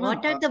think? Ruma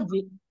what are the...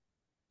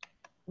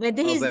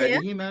 Vaidehi is there?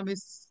 Vaidehi ma'am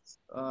is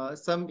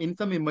some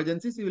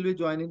emergencies, he will be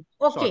joining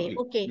Okay, shortly.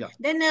 okay. Yeah.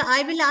 Then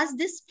I will ask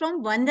this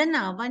from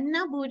Vandana.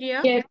 Vandana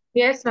Buria.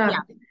 Yes, ma'am.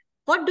 Yeah.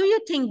 What do you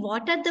think?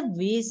 What are the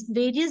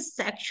various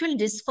sexual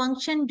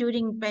dysfunction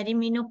during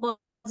perimenopausal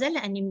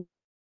and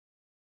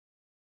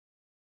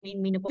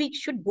menopause? We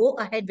should go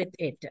ahead with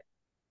it.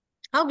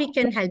 How we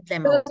can help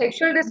them out? The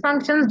sexual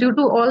dysfunctions due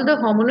to all the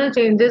hormonal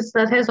changes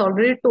that has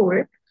already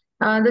told.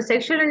 The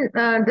sexual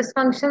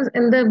dysfunctions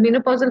in the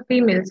menopausal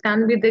females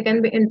can be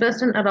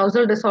interest and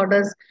arousal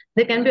disorders,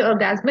 they can be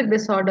orgasmic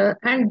disorder,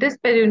 and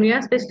dyspareunia,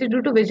 especially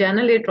due to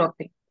vaginal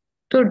atrophy.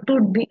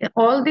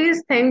 All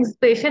these things,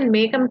 patient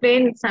may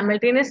complain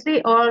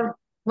simultaneously, or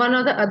one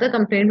or the other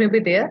complaint may be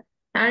there,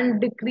 and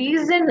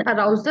decrease in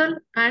arousal,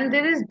 and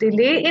there is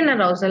delay in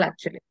arousal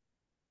actually.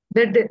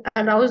 The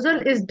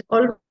arousal is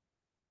always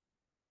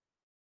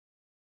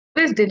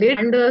delayed,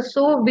 and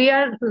so we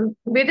are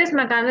various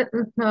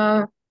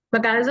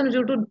mechanisms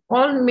due to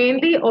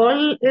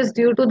all is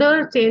due to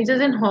the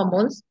changes in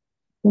hormones,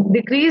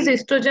 decreased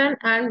estrogen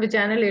and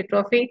vaginal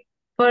atrophy.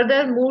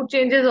 Further mood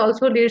changes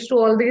also leads to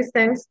all these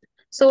things.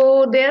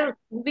 So there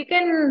we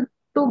can,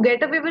 to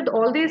get away with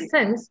all these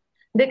things,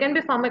 they can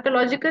be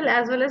pharmacological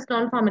as well as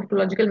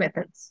non-pharmacological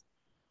methods.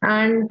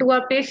 And to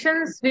our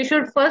patients, we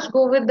should first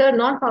go with the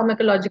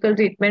non-pharmacological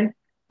treatment.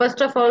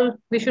 First of all,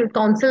 we should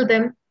counsel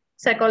them.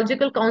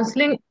 Psychological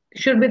counseling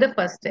should be the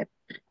first step.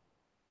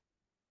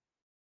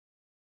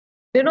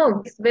 With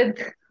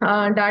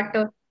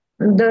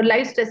the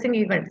life stressing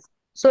events.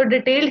 So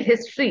detailed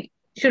history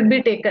should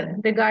be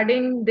taken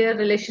regarding their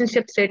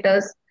relationship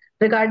status,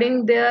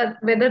 regarding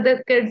whether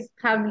the kids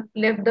have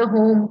left the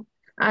home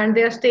and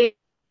they are staying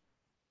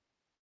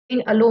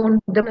alone,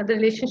 the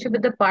relationship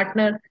with the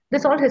partner.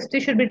 This all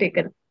history should be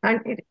taken, and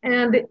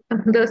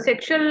the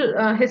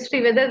sexual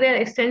history, whether there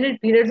are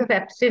extended periods of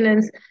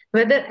abstinence,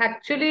 whether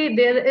actually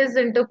there is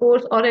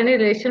intercourse or any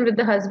relation with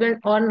the husband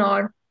or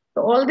not.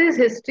 So all this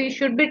history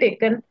should be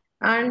taken,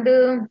 and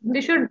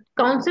we should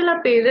counsel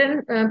our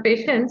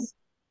patients.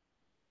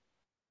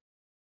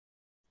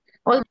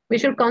 Also, we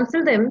should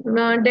counsel them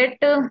that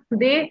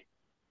they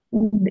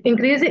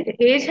increase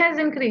age has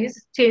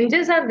increased,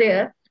 changes are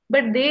there,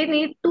 but they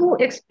need to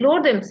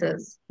explore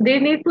themselves. They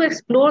need to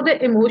explore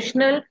the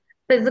emotional,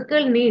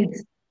 physical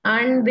needs,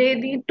 and they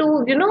need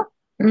to,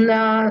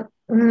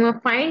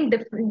 find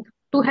different,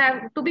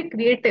 to be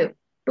creative,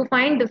 to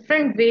find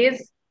different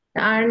ways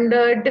and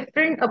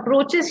different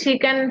approaches she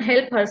can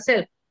help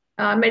herself.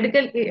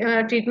 Medical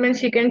treatment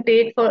she can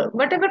take for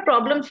whatever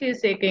problem she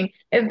is taking.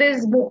 If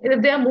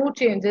there are mood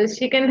changes,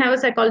 she can have a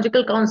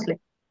psychological counseling.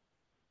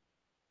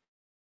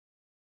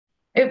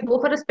 If go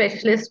for a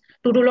specialist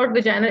to rule out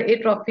vaginal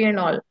atrophy and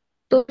all.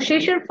 So she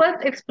should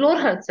first explore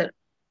herself.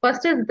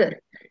 First is this.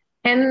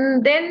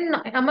 And then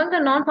among the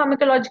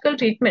non-pharmacological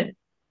treatment,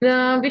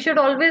 we should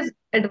always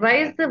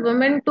advise the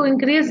women to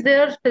increase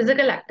their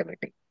physical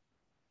activity.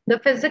 The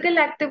physical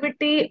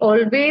activity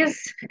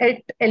always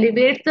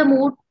elevates the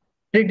mood,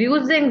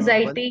 reduce the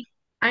anxiety,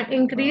 and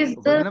increase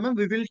the... Vandana ma'am,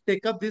 we will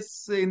take up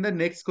this in the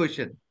next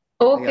question.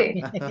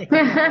 Okay.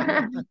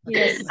 Yeah.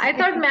 Yes. I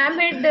thought ma'am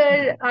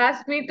had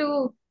asked me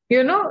to,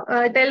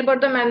 tell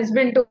about the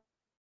management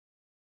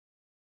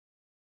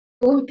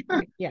too.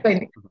 Yeah.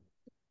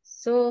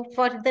 So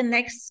for the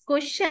next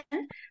question,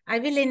 I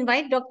will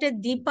invite Dr.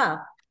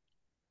 Deepa.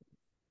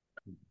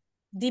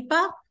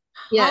 Deepa,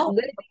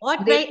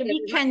 what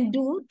we can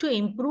do to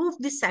improve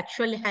the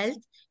sexual health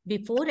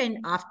before and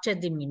after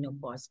the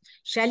menopause?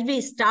 Shall we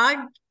start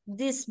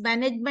this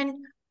management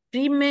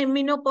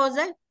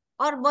pre-menopausal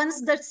or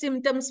once the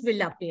symptoms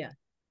will appear?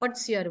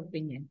 What's your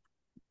opinion?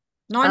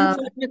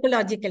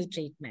 Non-pharmacological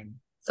treatment.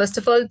 First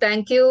of all,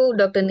 thank you,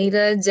 Dr.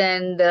 Neeraj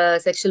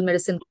and Sexual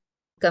Medicine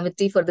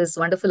Committee for this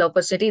wonderful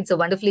opportunity. It's a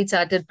wonderfully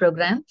charted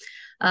program.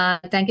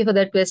 Thank you for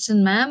that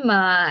question, ma'am.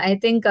 I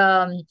think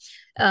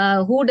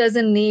who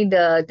doesn't need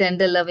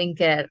tender, loving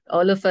care?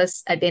 All of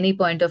us at any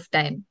point of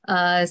time.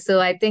 So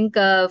I think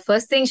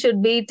first thing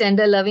should be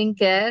tender, loving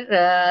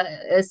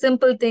care.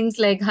 Simple things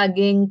like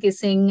hugging,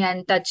 kissing,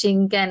 and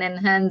touching can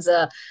enhance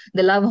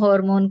the love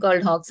hormone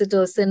called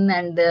oxytocin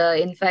and,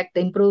 in fact,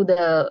 improve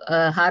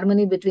the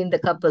harmony between the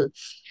couple.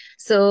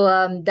 So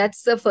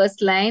that's the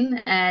first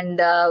line, and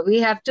we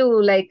have to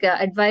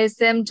advise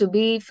them to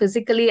be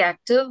physically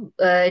active.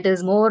 It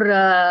is more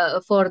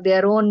for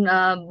their own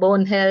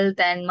bone health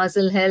and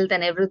muscle health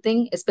and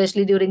everything,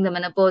 especially during the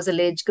menopausal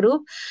age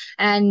group.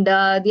 And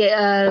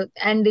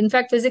and in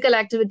fact, physical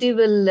activity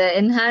will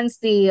enhance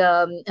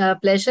the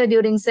pleasure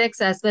during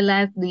sex as well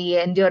as the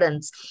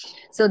endurance.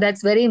 So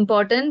that's very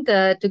important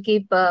to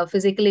keep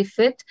physically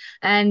fit.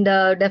 And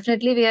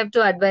definitely we have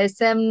to advise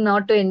them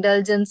not to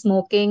indulge in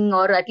smoking,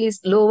 or at least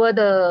lower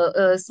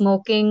the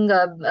smoking,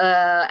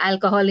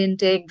 alcohol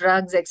intake,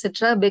 drugs,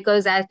 etc.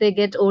 Because as they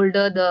get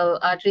older, the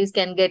arteries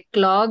can get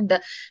clogged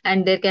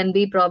and there can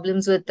be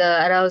problems with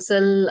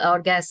arousal,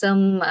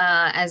 orgasm,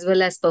 as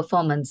well as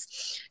performance.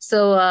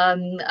 So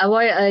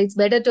it's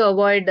better to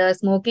avoid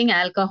smoking,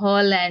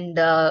 alcohol, and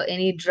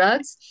any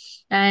drugs.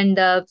 And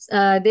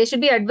they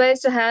should be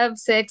advised to have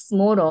sex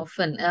more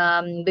often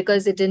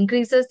because it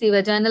increases the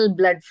vaginal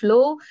blood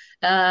flow,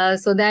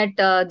 so that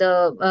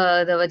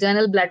the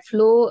vaginal blood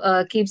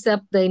flow keeps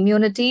up the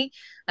immunity,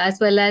 as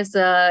well as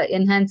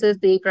enhances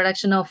the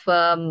production of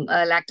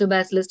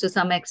lactobacillus to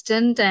some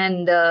extent,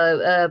 and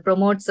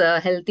promotes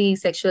healthy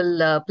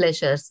sexual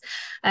pleasures.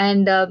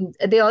 And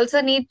they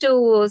also need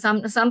to,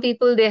 some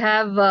people, they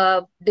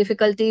have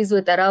difficulties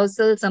with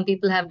arousal, some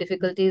people have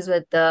difficulties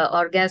with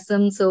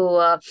orgasm.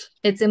 So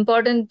it's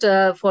important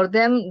for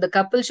them, the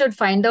couple should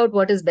find out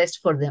what is best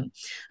for them.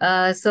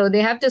 So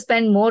they have to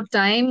spend more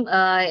time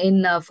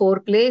in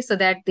foreplay, so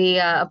that the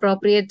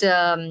appropriate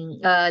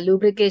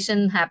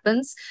lubrication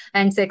happens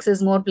and sex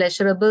is more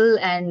pleasurable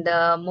and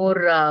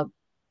more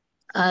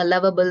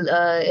lovable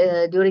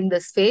during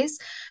this phase.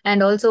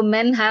 And also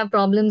men have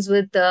problems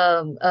with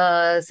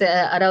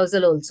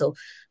arousal also,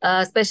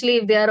 especially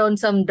if they are on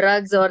some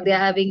drugs or they are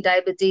having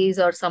diabetes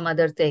or some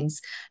other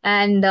things.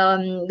 And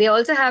they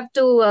also have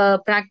to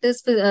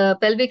practice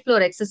pelvic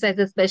floor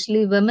exercises,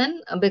 especially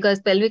women,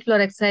 because pelvic floor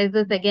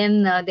exercises,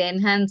 again, they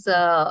enhance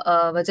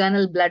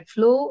vaginal blood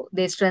flow,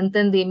 they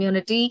strengthen the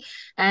immunity,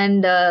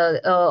 and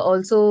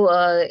also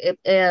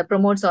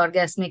promotes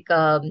orgasmic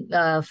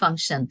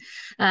function.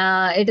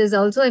 It is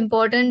also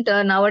important,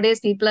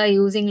 nowadays people are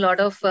using a lot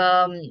of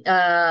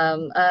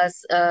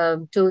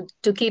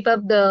to keep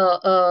up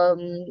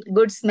the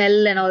good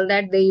smell and all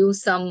that, they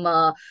use some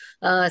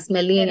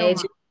smelling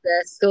agents.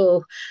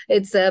 So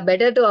it's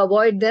better to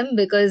avoid them,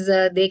 because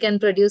they can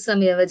produce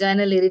some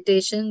vaginal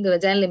irritation. The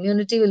vaginal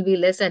immunity will be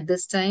less at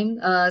this time.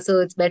 So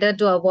it's better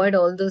to avoid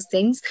all those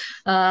things,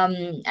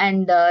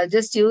 and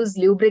just use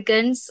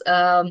lubricants.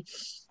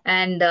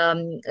 And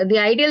the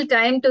ideal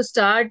time to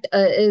start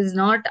is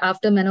not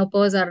after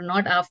menopause or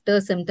not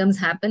after symptoms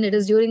happen. It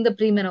is during the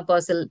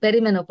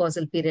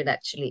perimenopausal period,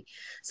 actually.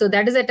 So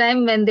that is a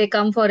time when they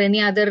come for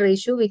any other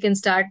issue, we can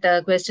start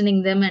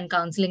questioning them and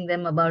counseling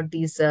them about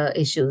these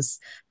issues.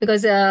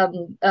 Because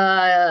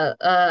after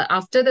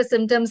the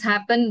symptoms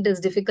happen, it is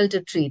difficult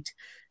to treat.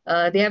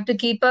 They have to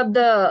keep up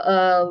the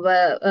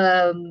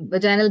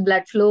vaginal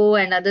blood flow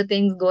and other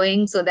things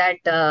going, so that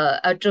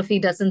atrophy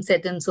doesn't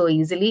set in so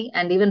easily.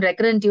 And even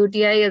recurrent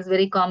UTI is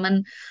very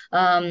common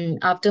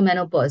after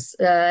menopause.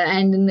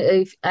 And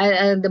if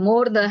the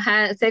more the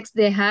sex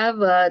they have,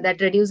 that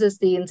reduces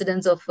the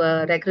incidence of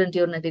recurrent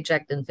urinary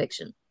tract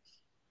infection.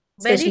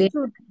 Very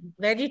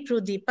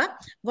true, Deepa.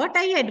 What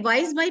I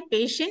advise my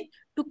patient,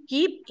 to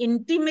keep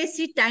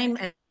intimacy time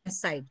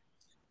aside.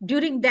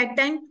 During that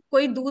time,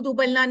 koi doodh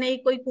ubalna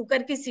nahi, koi cooker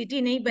ki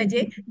seeti nahi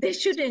baje. They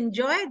should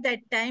enjoy that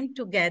time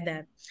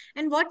together.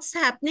 And what's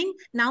happening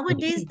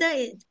nowadays,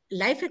 the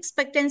life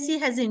expectancy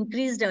has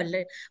increased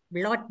a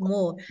lot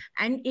more.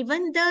 And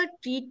even the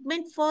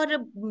treatment for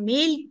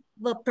male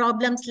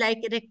problems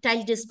like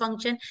erectile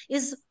dysfunction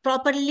is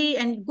properly,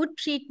 and good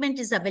treatment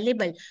is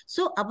available.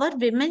 So our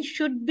women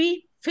should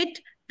be fit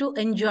to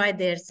enjoy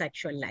their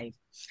sexual life.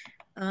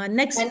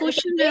 Next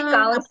question.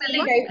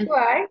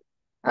 Counseling.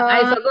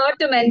 I forgot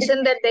to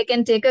mention that they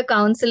can take a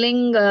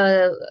counseling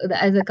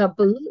as a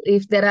couple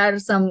if there are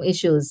some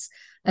issues.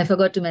 I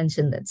forgot to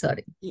mention that.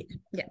 Sorry. Yeah.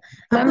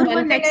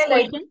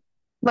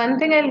 One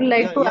thing I would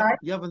like to add.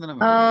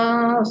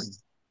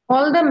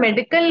 All the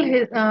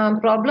medical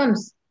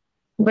problems,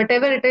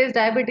 whatever it is,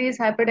 diabetes,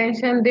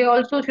 hypertension, they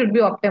also should be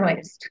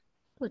optimized.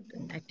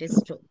 That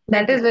is true.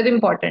 That is very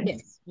important.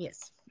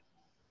 Yes.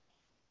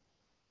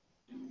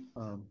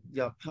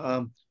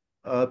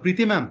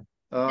 Preeti ma'am,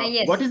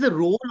 what is the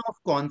role of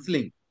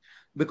counseling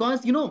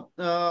Because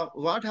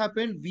what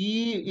happened,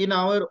 we in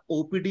our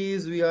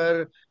OPDs we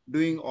are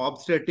doing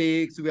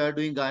obstetrics, we are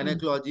doing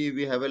gynecology,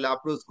 we have a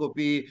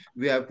laparoscopy,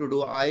 we have to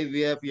do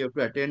IVF, we have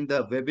to attend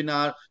the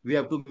webinar, we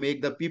have to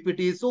make the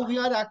PPTs. So we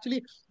are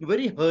actually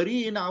very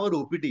hurry in our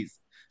OPDs.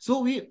 So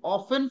we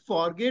often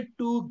forget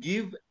to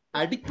give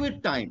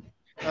adequate time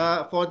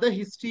for the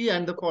history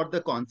and for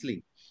the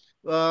counseling.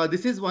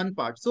 This is one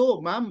part.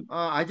 So, ma'am,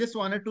 I just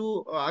wanted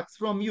to ask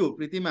from you,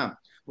 Preeti ma'am,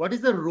 what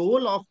is the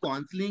role of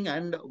counseling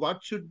and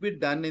what should be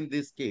done in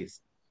this case,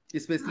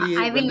 especially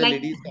I when will the like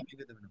lady is coming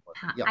with the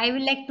menopause? Yeah. I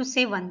will like to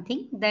say one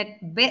thing that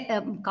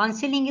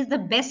counseling is the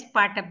best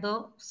part of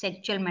the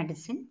sexual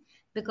medicine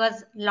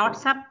because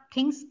lots of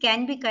things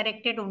can be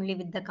corrected only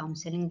with the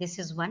counseling. This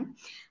is one.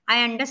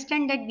 I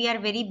understand that we are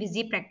very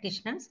busy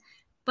practitioners,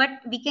 but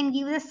we can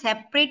give a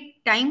separate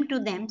time to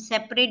them,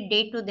 separate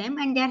day to them,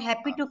 and they are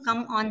happy to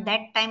come on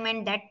that time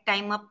and that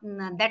time of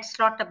that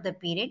slot of the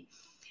period.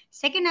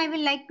 Second, I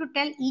will like to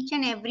tell each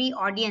and every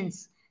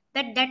audience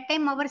that that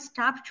time our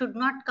staff should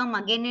not come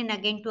again and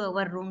again to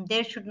our room.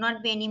 There should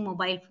not be any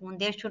mobile phone.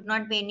 There should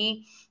not be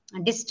any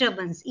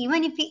disturbance.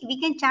 Even if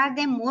we can charge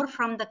them more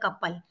from the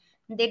couple,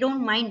 they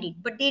don't mind it,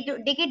 but they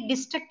get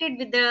distracted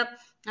with the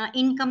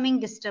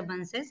incoming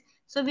disturbances.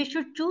 So we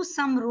should choose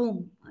some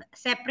room,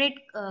 separate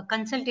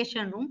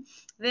consultation room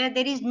where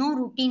there is no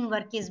routine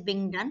work is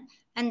being done,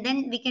 and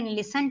then we can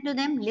listen to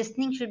them.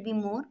 Listening should be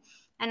more,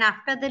 and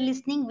after the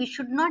listening we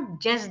should not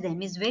judge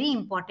them is very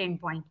important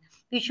point.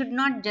 We should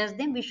not judge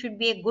them, we should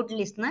be a good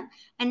listener,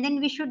 and then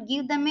we should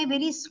give them a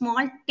very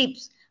small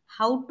tips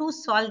how to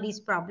solve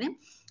this problem.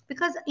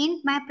 Because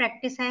in my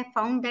practice I have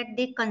found that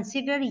they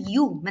consider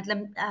you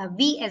matlab,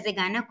 we as a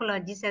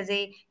gynecologist, as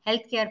a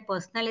healthcare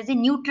personnel, as a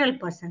neutral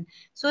person,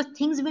 so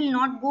things will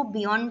not go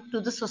beyond to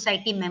the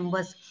society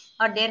members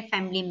or their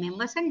family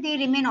members, and they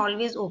remain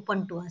always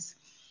open to us.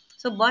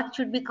 So both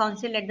should be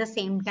counseled at the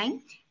same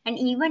time. And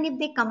even if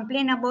they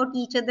complain about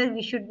each other,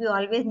 we should be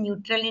always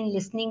neutral in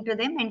listening to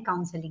them and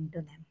counseling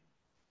to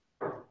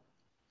them.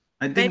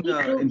 I think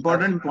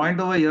important point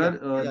over here,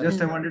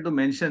 just I wanted to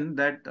mention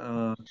that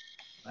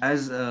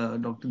as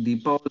Dr.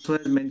 Deepa also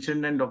has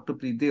mentioned and Dr.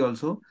 Preeti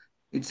also,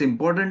 it's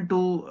important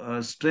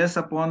to stress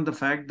upon the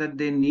fact that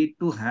they need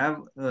to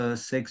have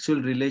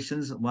sexual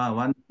relations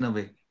once in a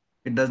way.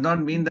 It does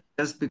not mean that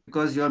just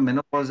because you're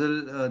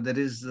menopausal, there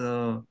is,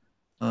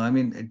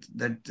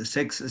 that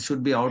sex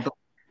should be out of.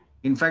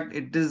 In fact,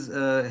 it is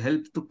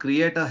helps to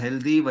create a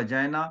healthy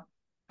vagina.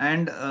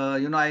 And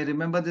I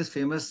remember this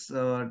famous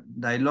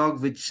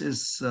dialogue, which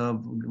is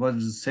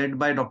was said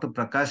by Dr.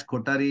 Prakash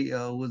Kotari,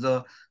 who was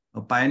a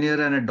pioneer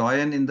and a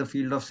doyen in the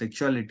field of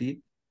sexuality.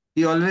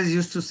 He always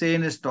used to say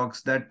in his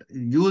talks that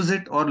use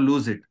it or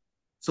lose it.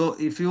 So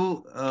if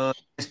you,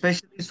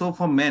 especially so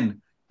for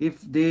men, if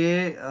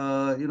they,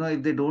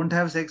 if they don't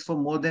have sex for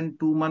more than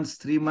 2 months,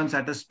 3 months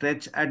at a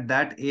stretch at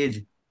that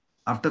age,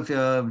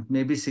 after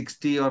maybe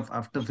 60 or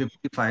after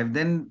 55,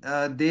 then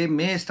they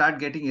may start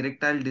getting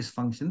erectile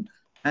dysfunction.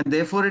 And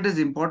therefore, it is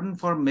important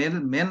for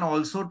men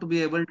also to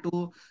be able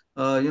to,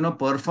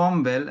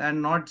 perform well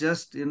and not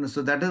just,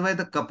 so that is why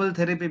the couple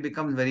therapy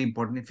becomes very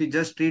important. If you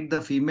just treat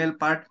the female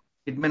part,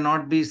 it may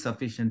not be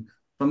sufficient.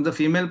 From the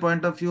female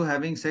point of view,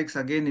 having sex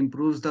again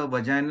improves the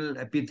vaginal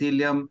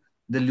epithelium,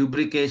 the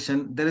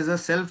lubrication. There is a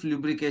self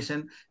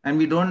lubrication, and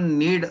we don't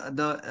need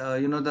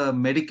the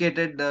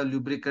medicated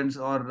lubricants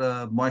or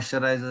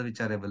moisturizer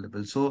which are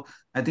available. So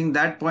I think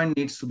that point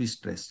needs to be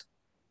stressed.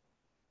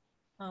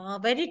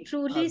 Very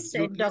truly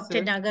said,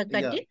 Dr. Nagakatti.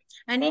 Yeah.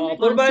 And in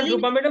Purba and counseling,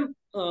 Rupa madam,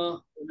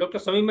 Dr.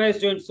 Samima has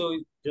joined, so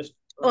just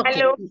okay.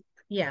 Hello.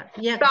 Yeah.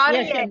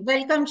 Sorry,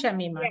 Welcome,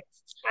 Shamima.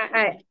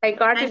 I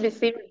got to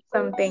receive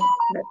something.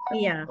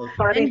 Yeah.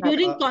 Sorry, And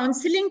during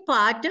counseling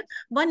part,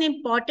 one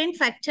important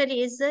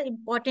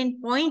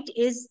point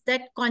is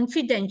that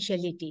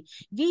confidentiality.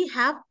 We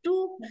have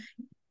to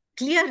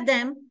clear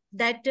them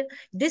that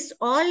this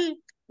all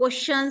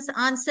questions,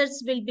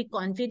 answers will be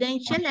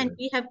confidential, and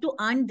we have to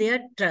earn their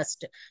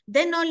trust.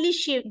 Then only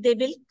they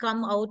will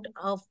come out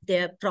of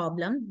their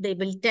problem. They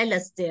will tell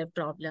us their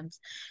problems.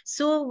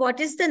 So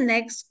what is the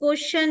next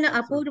question,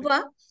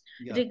 Apurva?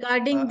 Yeah,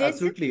 regarding this?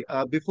 Absolutely.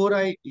 Before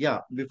I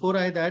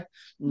that,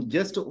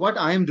 just what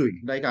I am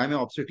doing, like I'm an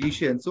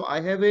obstetrician, so I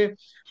have a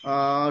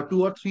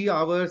 2 or 3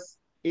 hours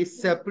a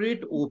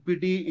separate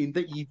OPD in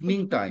the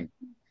evening time.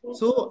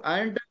 So,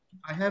 and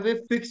I have a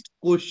fixed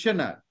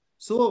questionnaire.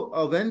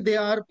 So when they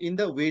are in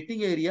the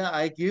waiting area,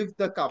 I give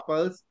the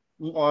couples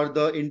or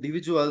the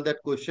individual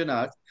that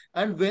questionnaires.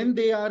 And when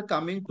they are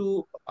coming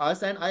to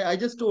us, and I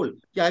just told,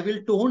 I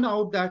will tone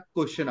out that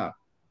questionnaire.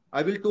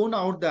 I will tone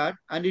out that,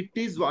 and it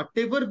is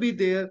whatever be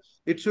there,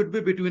 it should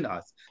be between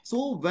us.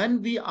 So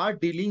when we are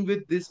dealing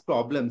with this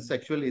problem,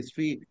 sexual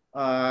history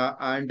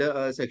and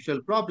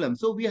sexual problem,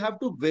 so we have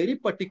to very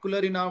particular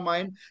in our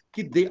mind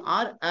that they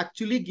are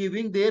actually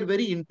giving their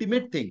very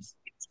intimate things.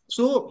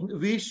 So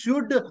we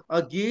should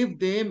give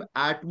them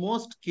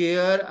utmost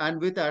care and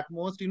with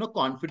utmost,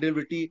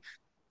 confidentiality.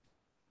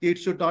 It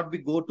should not be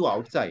go to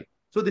outside.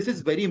 So this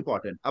is very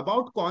important.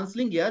 About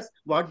counseling, yes,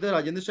 what the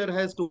Rajendra sir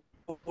has told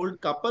told,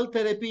 couple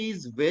therapy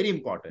is very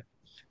important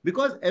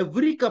because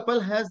every couple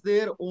has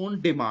their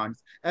own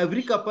demands.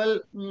 Every couple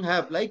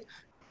have, like,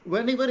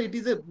 whenever it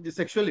is a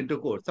sexual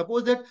intercourse,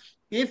 suppose that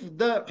if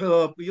the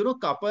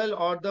couple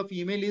or the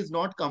female is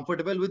not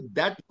comfortable with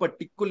that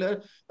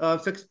particular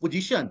sex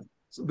position,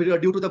 so,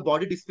 due to the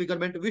body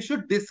disfigurement, we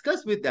should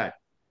discuss with that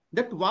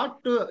what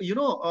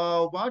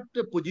what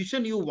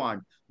position you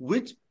want,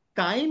 which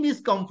time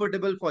is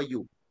comfortable for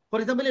you. For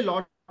example, a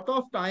lot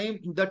of time,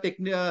 the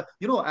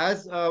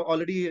as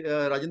already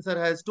Rajan sir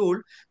has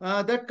told,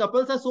 that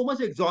couples are so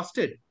much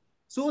exhausted,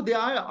 so they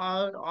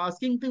are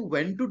asking to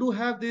when to do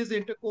have this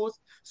intercourse.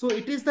 So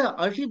it is the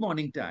early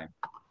morning time,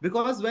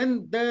 because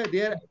when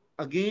they are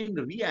again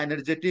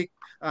re-energetic,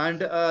 and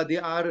they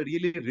are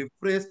really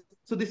refreshed.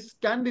 So this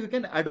can be, we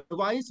can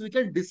advise, we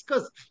can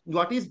discuss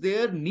what is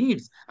their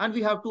needs, and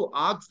we have to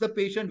ask the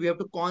patient, we have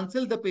to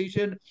counsel the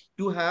patient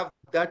to have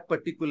that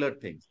particular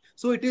things.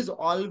 So it is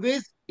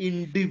always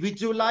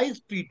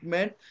individualized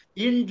treatment,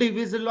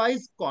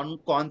 individualized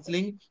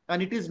counseling,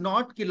 and it is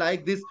not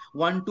like this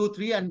 1 2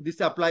 3 and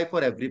this apply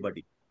for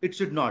everybody. It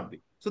should not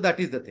be. So that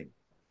is the thing.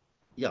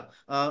 Yeah.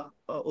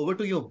 Over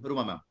to you,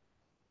 Ruma ma'am.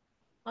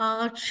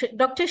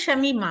 Dr.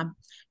 Shamima,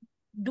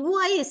 do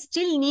I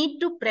still need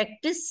to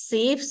practice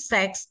safe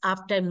sex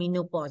after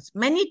menopause?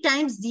 Many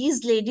times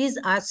these ladies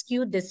ask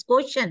you this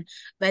question,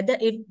 whether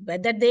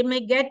they may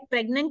get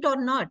pregnant or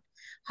not.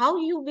 How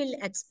you will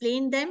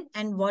explain them,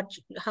 and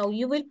how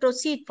you will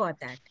proceed for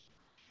that?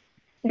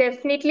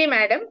 Definitely,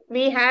 madam.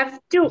 We have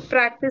to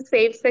practice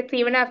safe sex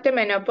even after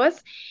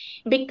menopause,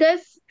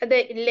 because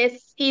the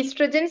less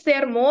estrogens, they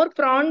are more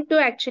prone to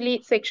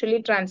actually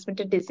sexually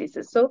transmitted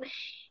diseases. So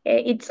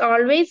it's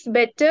always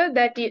better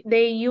that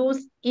they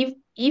use,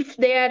 if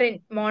they are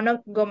in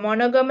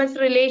monogamous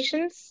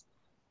relations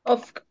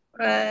of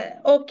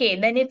okay,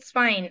 then it's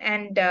fine,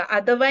 and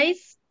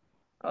otherwise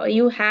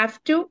you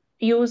have to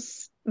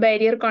use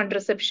barrier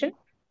contraception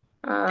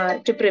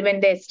to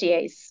prevent the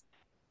STIs.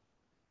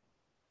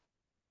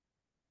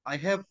 I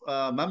have,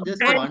 ma'am,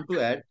 just want to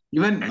add.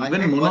 Even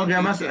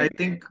monogamous, I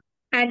think.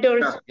 And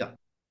also, yeah.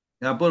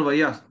 Yeah, Purva,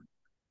 yeah.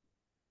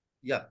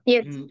 Yeah.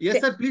 Yes.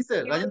 Yes, sir. Please,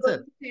 sir. Rajan,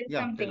 sir.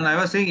 Yeah. And I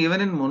was saying,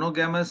 even in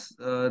monogamous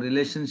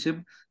relationship,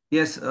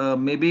 yes,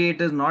 maybe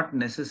it is not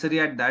necessary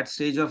at that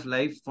stage of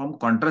life from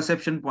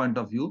contraception point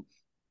of view,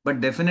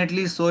 but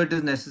definitely so it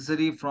is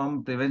necessary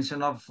from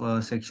prevention of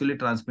sexually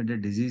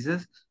transmitted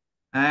diseases.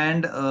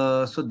 And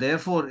so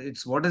therefore,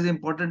 it's what is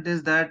important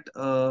is that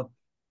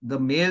the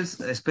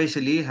males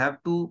especially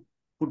have to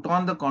put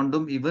on the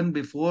condom even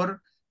before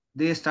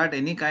they start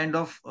any kind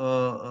of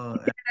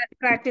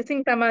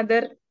practicing some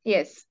other,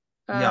 yes.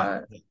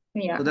 Yeah.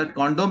 So that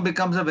condom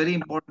becomes a very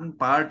important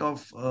part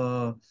of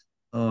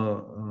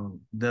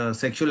the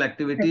sexual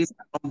activity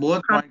from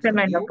both points of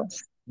view.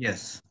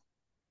 Yes.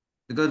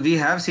 Because we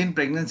have seen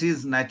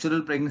pregnancies,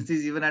 natural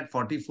pregnancies, even at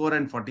 44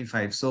 and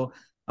 45. So,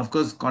 of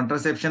course,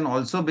 contraception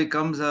also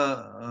becomes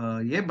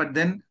but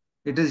then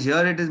it is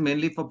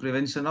mainly for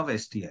prevention of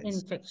STIs.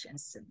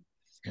 Infections.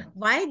 Yeah.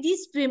 Why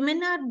these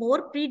women are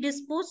more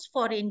predisposed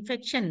for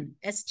infection,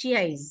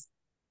 STIs?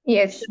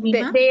 Yes,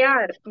 they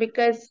are,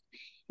 because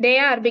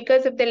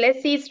of the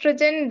less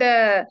estrogen,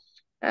 the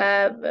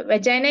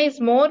vagina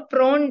is more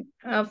prone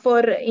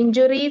for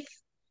injuries,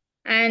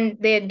 and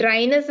the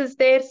dryness is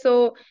there.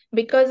 So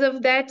because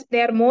of that,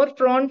 they are more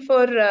prone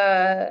for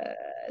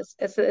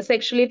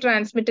sexually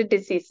transmitted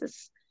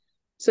diseases.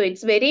 So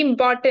it's very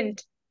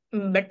important.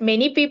 But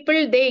many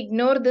people, they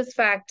ignore this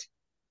fact.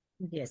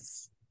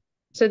 Yes.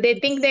 So they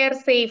think they are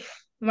safe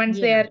once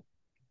they are.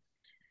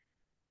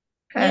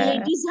 ये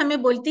ladies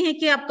हमें बोलती हैं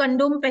कि आप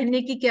condom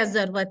पहनने की क्या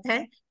जरूरत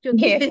है,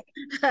 क्योंकि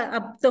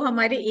अब तो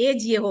हमारी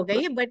एज ये हो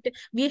गई है, but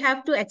we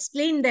have to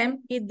explain them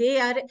कि they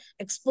are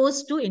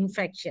exposed to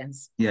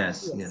infections.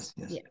 Yes.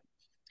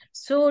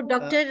 So,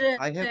 Dr.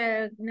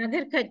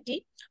 Nagar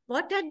Katti,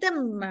 what are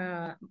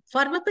the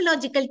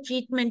pharmacological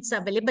treatments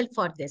available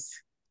for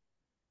this?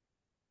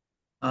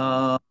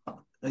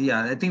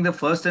 Yeah, I think the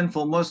first and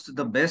foremost,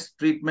 the best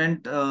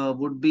treatment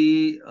would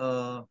be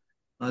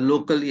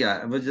local. Yeah,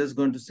 I was just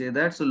going to say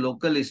that. So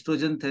local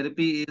estrogen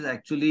therapy is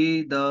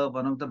actually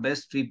one of the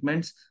best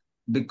treatments,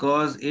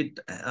 because it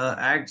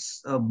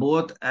acts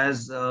both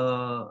as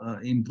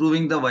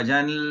improving the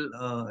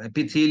vaginal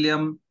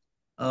epithelium.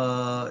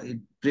 It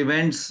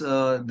prevents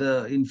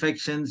the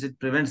infections. It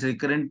prevents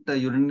recurrent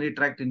urinary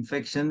tract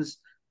infections.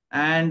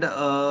 And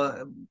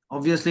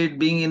obviously, it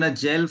being in a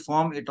gel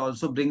form, it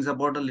also brings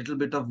about a little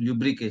bit of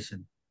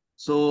lubrication.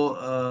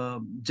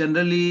 So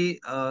generally,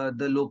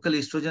 the local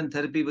estrogen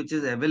therapy which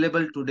is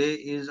available today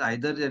is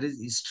either there is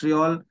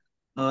estriol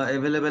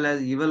available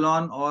as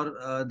Evalon,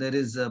 or there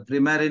is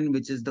Primarin,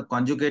 which is the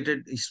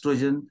conjugated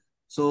estrogen.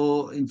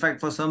 So in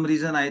fact, for some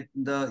reason,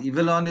 the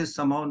Evalon is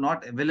somehow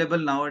not available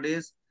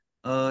nowadays.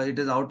 It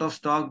is out of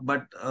stock,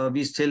 but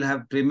we still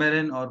have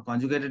Primarin or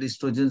conjugated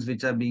estrogens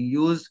which are being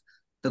used.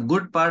 The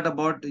good part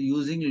about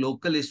using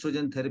local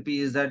estrogen therapy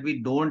is that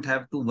we don't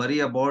have to worry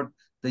about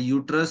the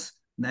uterus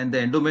and the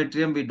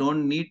endometrium, we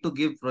don't need to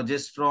give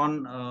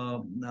progesterone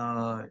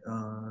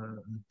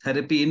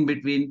therapy in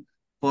between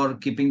for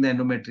keeping the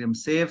endometrium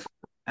safe.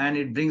 And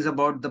it brings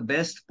about the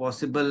best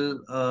possible,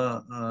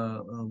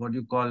 what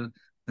you call,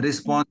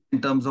 response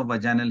in terms of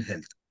vaginal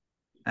health.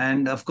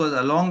 And of course,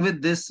 along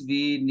with this,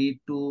 we need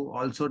to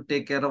also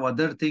take care of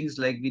other things,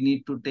 like we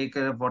need to take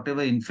care of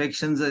whatever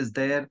infections is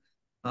there,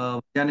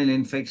 vaginal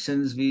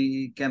infections.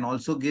 We can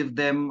also give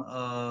them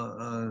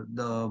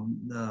the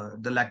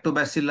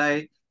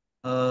lactobacilli,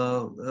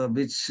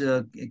 which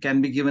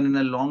can be given in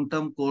a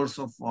long-term course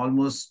of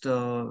almost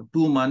 2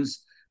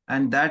 months.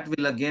 And that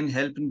will again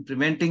help in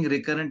preventing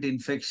recurrent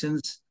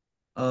infections.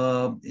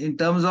 In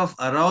terms of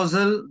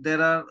arousal,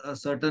 there are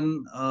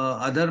certain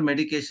other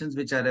medications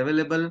which are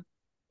available.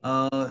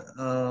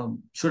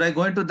 Should I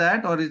go into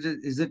that, or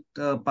is it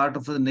part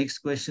of the next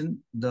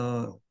question?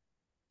 The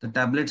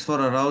tablets for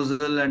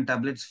arousal and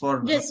tablets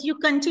for yes, you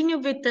continue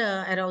with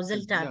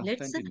arousal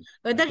tablets.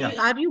 Whether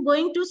Yeah. are you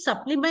going to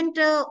supplement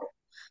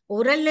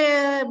oral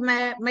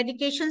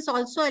medications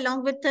also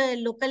along with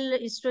local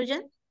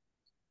estrogen?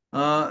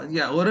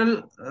 Yeah,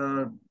 oral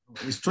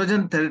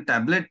estrogen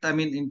tablet. I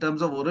mean, in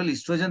terms of oral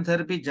estrogen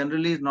therapy,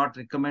 generally is not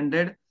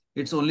recommended.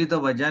 It's only the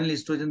vaginal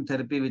estrogen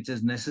therapy which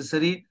is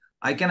necessary.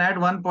 I can add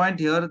one point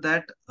here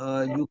that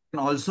you can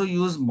also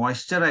use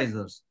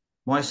moisturizers.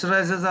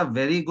 Moisturizers are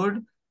very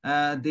good.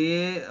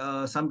 They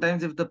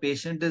sometimes, if the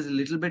patient is a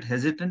little bit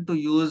hesitant to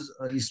use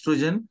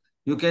estrogen,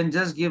 you can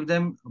just give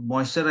them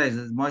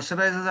moisturizers.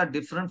 Moisturizers are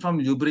different from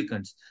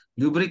lubricants.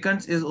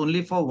 Lubricants is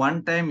only for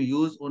one-time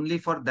use, only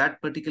for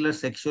that particular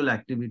sexual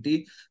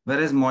activity,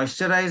 whereas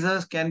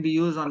moisturizers can be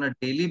used on a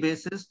daily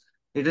basis.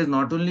 It is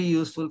not only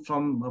useful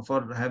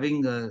for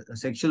having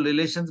sexual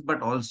relations,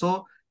 but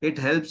also it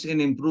helps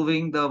in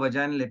improving the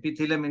vaginal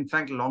epithelium. In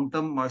fact,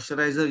 long-term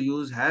moisturizer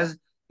use has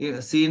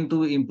seen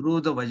to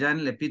improve the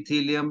vaginal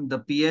epithelium, the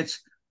pH,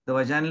 the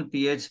vaginal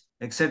pH,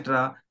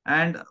 etc.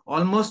 And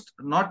almost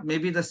not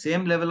maybe the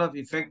same level of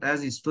effect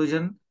as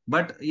estrogen,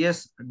 but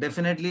yes,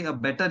 definitely a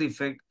better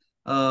effect.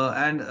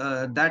 And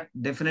that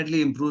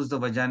definitely improves the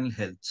vaginal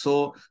health.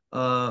 So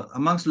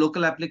amongst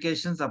local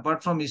applications,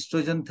 apart from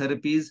estrogen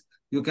therapies,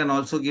 you can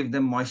also give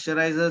them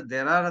moisturizers.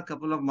 There are a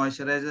couple of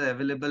moisturizers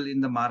available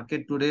in the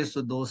market today,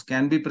 so those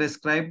can be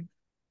prescribed.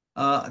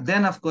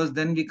 Then, of course,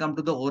 then we come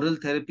to the oral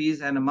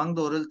therapies. And among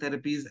the oral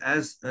therapies,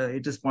 as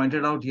it is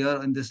pointed out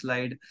here in this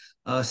slide,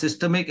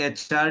 systemic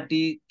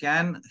HRT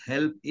can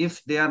help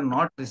if they are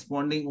not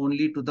responding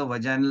only to the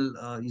vaginal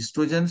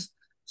estrogens.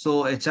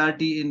 So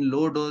HRT in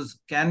low dose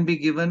can be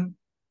given.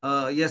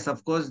 Yes,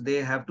 of course,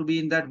 they have to be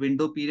in that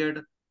window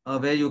period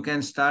where you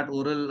can start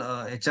oral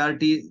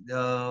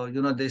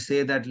HRT. They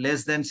say that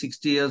less than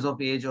 60 years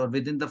of age or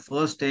within the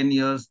first 10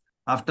 years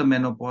after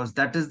menopause,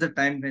 that is the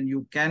time when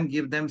you can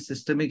give them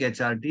systemic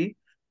HRT.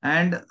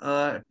 And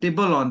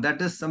Tibolon,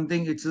 that is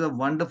something, it's a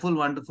wonderful,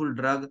 wonderful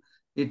drug.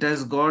 It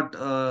has got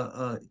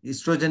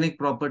estrogenic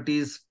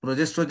properties,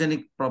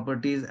 progesterogenic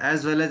properties,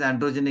 as well as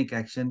androgenic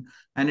action.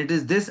 And it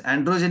is this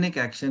androgenic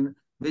action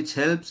which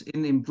helps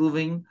in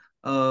improving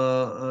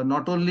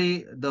not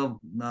only the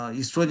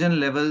estrogen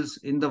levels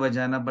in the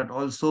vagina, but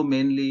also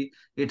mainly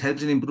it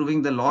helps in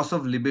improving the loss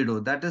of libido.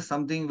 That is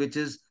something which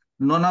is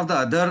none of the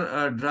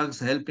other drugs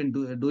help in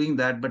doing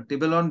that, but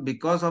Tibolon,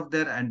 because of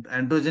their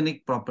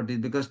androgenic properties,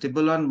 because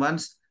Tibolon,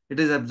 once it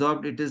is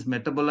absorbed, it is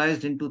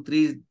metabolized into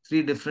three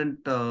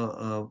different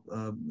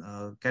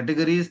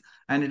categories,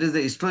 and it is the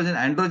estrogen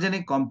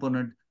androgenic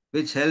component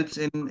which helps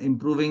in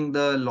improving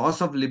the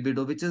loss of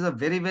libido, which is a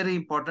very, very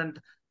important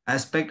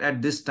aspect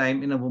at this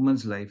time in a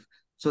woman's life.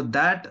 So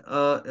that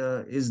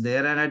is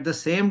there, and at the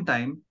same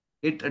time,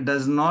 it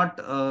does not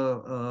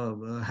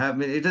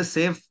it is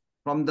safe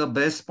from the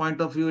breast point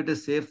of view, it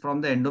is safe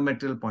from the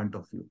endometrial point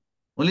of view.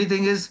 Only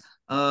thing is,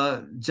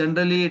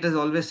 generally, it is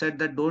always said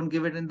that don't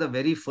give it in the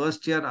very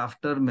first year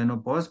after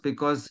menopause,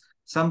 because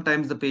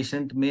sometimes the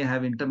patient may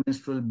have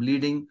intermenstrual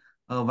bleeding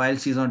while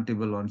she's on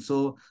Tibolon.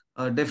 So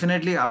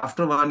definitely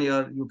after 1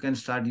 year, you can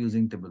start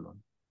using Tibolon.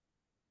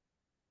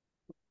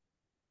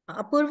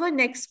 Apurva,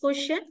 next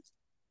question.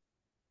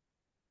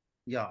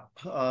 Yeah.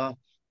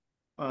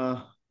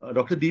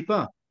 Dr.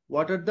 Deepa,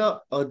 what are the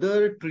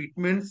other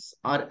treatments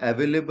are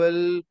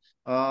available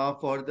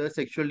for the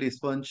sexual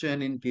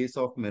dysfunction in case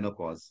of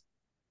menopause?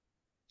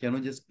 Can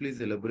you just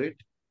please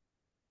elaborate?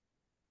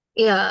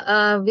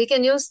 Yeah, we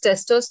can use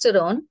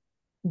testosterone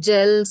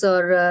gels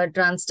or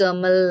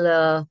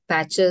transdermal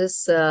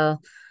patches.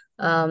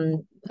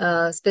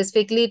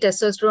 Specifically,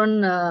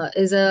 testosterone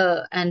is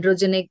a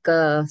androgenic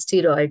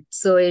steroid,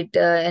 so it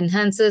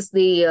enhances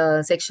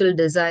the sexual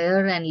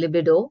desire and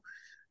libido.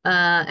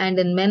 And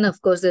in men,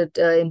 of course, it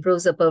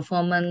improves the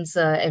performance,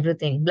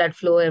 everything, blood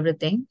flow,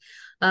 everything.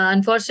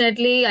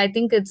 Unfortunately, I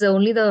think it's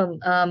only the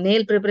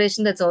male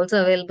preparation that's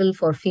also available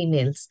for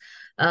females.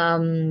 There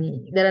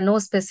are no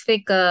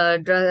specific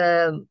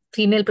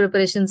female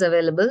preparations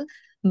available,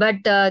 but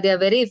they are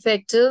very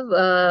effective.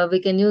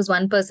 We can use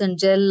 1%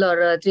 gel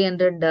or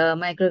 300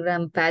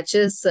 microgram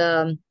patches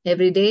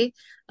every day.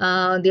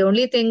 The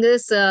only thing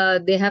is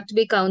they have to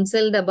be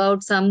counseled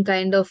about some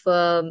kind of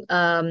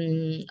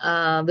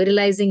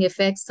virilizing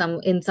effects.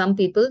 In some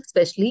people,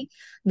 especially,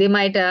 they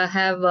might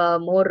have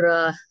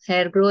more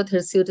hair growth,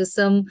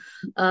 hirsutism,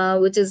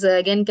 which is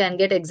again can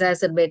get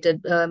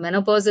exacerbated.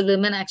 Menopausal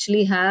women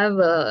actually have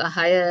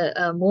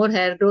more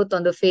hair growth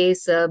on the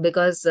face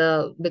because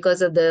of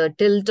the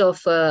tilt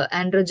of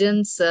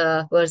androgens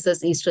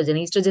versus estrogen.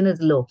 Estrogen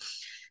is low.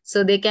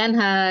 So they can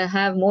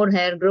have more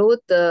hair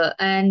growth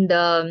and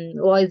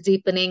voice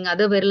deepening,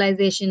 other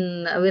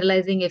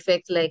virilizing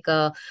effects like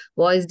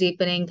voice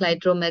deepening,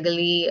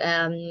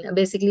 clitoromegaly,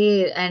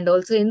 basically, and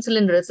also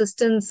insulin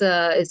resistance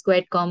is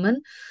quite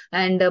common.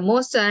 And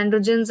most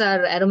androgens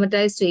are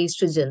aromatized to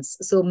estrogens.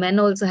 So men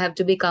also have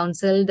to be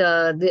counseled.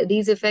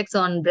 These effects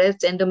on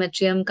breast,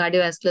 endometrium,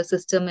 cardiovascular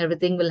system,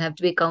 everything will have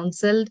to be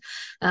counseled.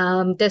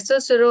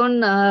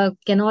 Testosterone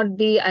cannot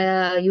be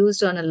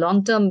used on a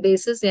long-term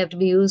basis. They have to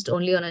be used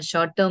only on a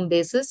short-term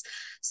basis.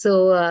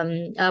 So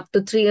up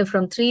to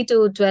from 3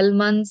 to 12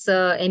 months,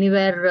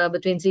 anywhere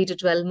between 3 to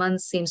 12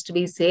 months seems to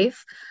be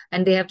safe,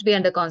 and they have to be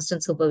under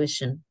constant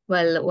supervision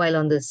while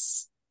on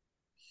this.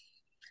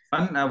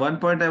 One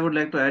point I would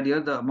like to add here,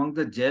 among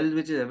the gel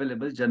which is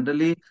available,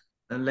 generally,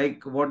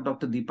 like what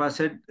Dr. Deepa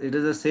said, it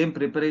is the same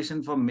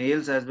preparation for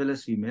males as well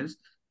as females.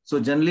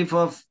 So generally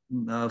for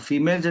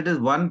females, it is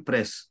one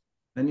press.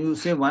 When you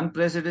say one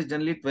press, it is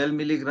generally 12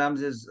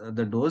 milligrams is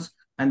the dose,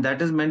 and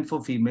that is meant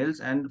for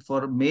females. And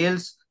for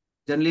males,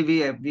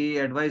 generally we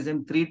advise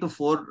them 3 to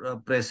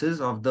 4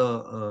 presses of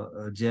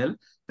the gel.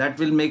 That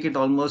will make it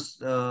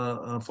almost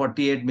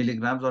 48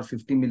 milligrams or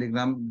 50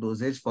 milligram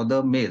dosage for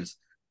the males.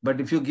 But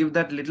if you give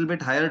that little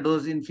bit higher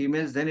dose in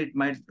females, then it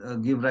might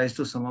give rise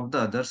to some of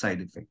the other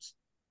side effects.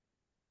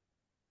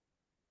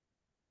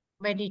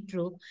 Very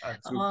true.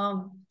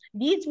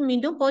 These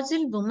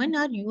menopausal women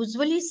are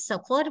usually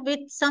suffer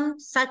with some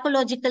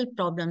psychological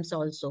problems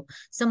also.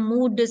 Some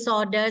mood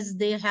disorders,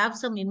 they have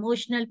some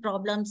emotional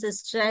problems,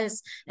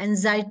 stress,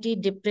 anxiety,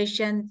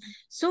 depression.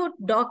 So,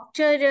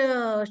 Dr.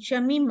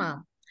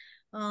 Shamima,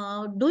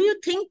 do you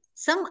think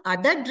some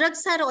other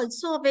drugs are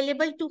also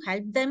available to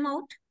help them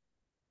out?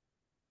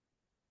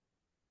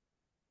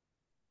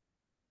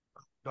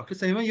 Dr.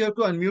 Shamima, you have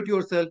to unmute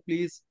yourself,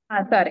 please.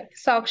 Sorry.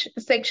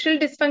 Sexual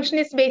dysfunction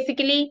is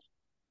basically,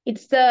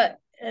 it's the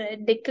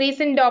decrease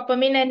in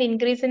dopamine and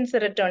increase in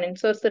serotonin.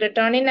 So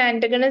serotonin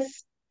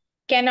antagonists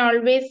can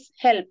always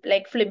help,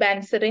 like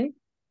flibanserin.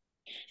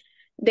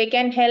 They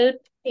can help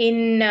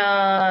in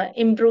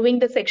improving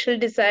the sexual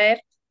desire.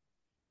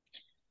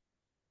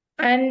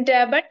 And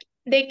but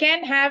they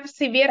can have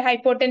severe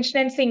hypotension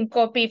and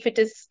syncope if it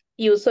is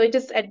used. So it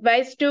is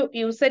advised to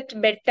use at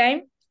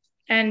bedtime.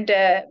 And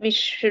we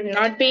should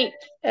be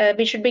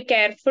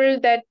careful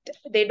that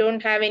they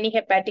don't have any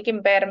hepatic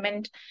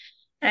impairment.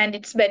 And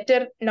it's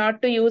better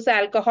not to use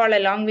alcohol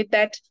along with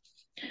that,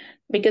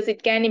 because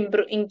it can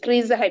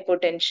increase the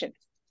hypotension.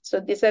 So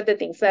these are the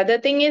things. The other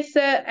thing is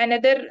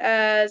another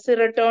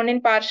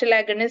serotonin partial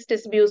agonist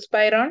is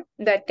buspirone.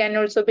 That can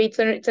also be, it's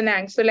an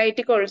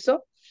anxiolytic also.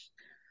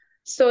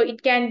 So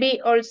it can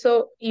be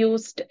also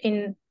used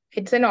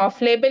it's an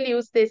off-label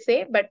use, they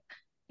say, but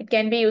it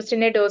can be used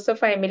in a dose of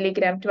 5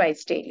 milligram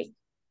twice daily.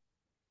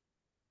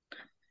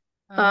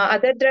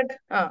 Other drug,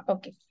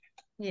 okay.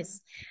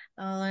 Yes.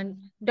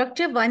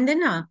 Dr.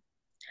 Vandana,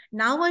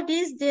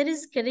 nowadays there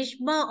is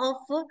charisma of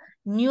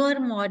newer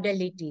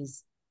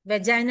modalities,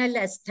 vaginal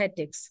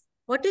aesthetics.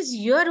 What is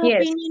your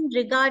opinion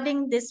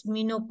regarding this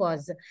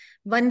menopause?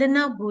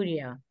 Vandana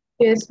Buria.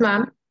 Yes,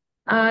 ma'am.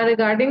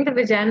 Regarding the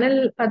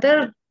vaginal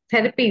other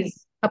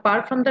therapies,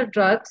 apart from the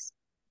drugs,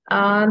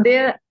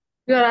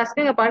 you are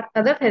asking about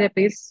other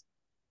therapies.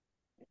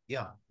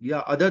 Yeah,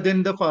 other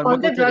than the pharmacotherapy. All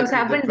the drugs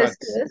have been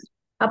discussed.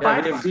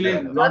 Apart from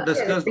the not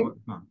discussed.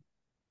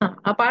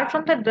 Apart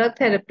from the drug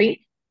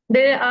therapy,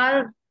 there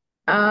are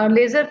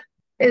laser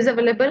is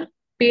available.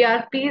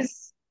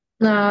 PRPs.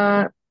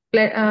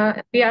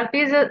 PRP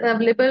is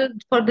available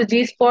for the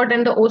G spot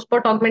and the O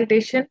spot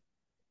augmentation,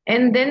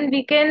 and then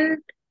we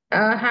can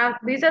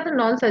have, these are the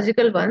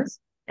non-surgical ones,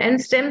 and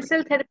stem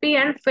cell therapy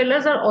and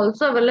fillers are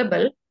also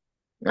available.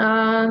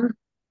 All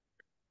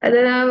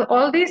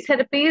these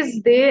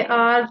therapies, they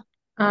are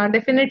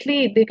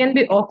definitely, they can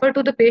be offered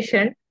to the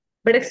patient,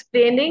 but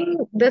explaining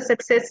the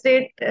success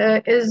rate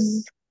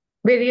is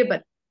variable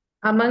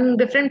among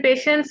different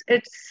patients.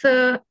 It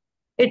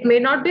may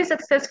not be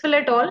successful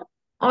at all,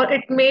 or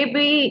it may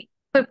be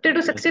 50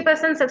 to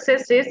 60%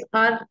 success rates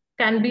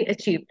can be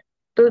achieved.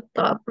 So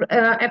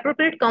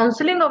appropriate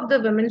counseling of the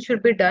women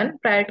should be done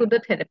prior to the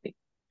therapy,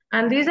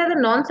 and these are the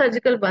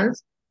non-surgical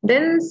ones.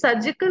 Then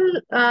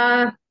surgical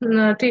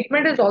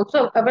treatment is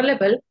also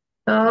available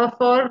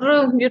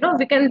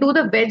we can do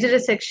the wedge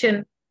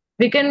resection.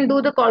 We can do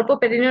the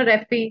colpoperineal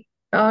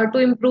to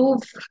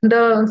improve so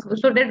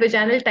that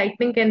vaginal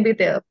tightening can be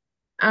there.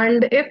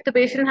 And if the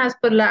patient has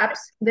prolapse,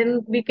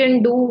 then we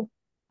can do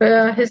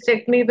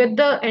hysterectomy with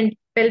the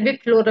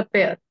pelvic floor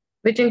repair,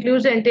 which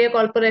includes the anterior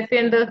colporrhaphy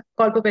and the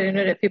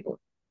colpoperineal both.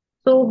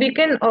 So we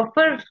can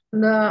offer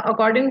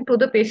according to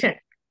the patient.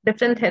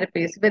 different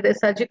therapies, whether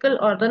surgical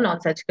or the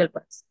non-surgical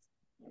ones.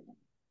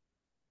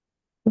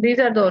 These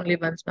are the only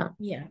ones, ma'am.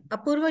 Yeah.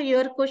 Apurva,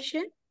 your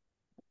question?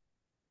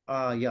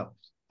 Yeah.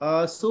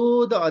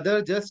 So the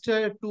other, just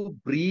to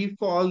brief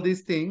all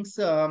these things,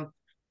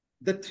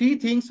 the three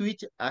things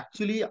which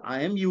actually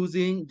I am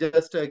using,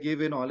 just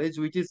give a knowledge,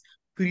 which is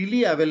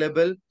freely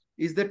available,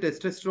 is the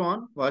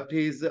testosterone, what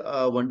is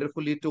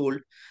wonderfully told.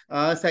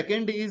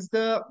 Second is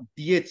the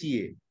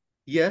DHEA.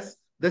 Yes,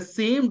 the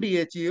same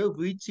DHEA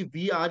which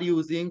we are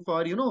using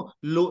for,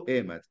 low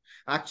AMH.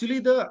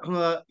 Actually,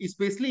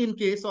 especially in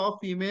case of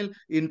female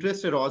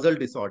interest arousal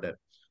disorder,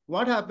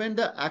 what happened,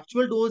 the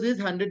actual dose is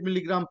 100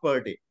 milligram per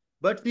day,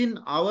 but in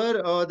our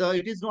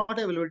it is not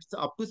available. It's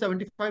up to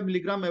 75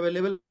 milligram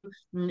available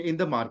in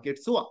the market.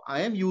 So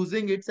I am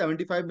using it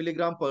 75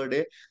 milligram per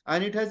day,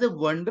 and it has a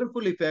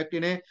wonderful effect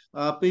in a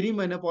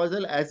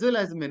perimenopausal as well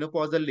as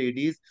menopausal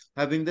ladies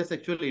having the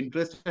sexual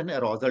interest and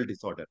arousal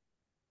disorder.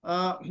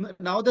 uh,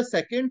 Now the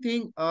second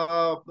thing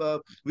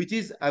which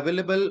is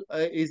available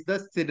is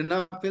the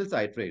sildenafil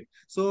citrate.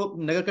 So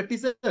Nagarkatti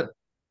sir,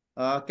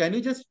 can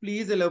you just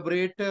please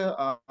elaborate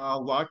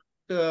what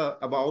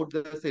about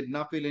the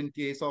sildenafil in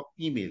case of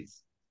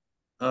females?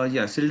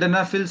 Yeah,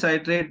 sildenafil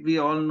citrate, we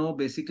all know,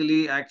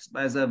 basically acts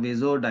as a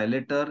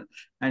vasodilator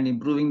and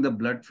improving the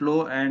blood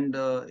flow. And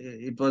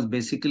it was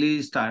basically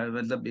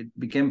it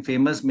became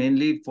famous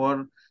mainly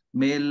for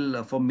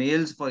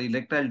males for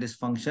erectile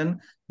dysfunction.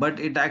 But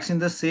it acts in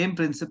the same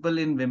principle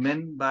in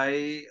women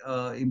by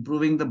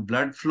improving the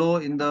blood flow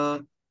in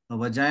the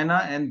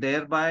vagina, and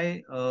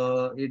thereby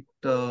it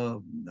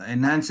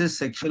enhances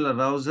sexual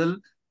arousal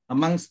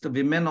amongst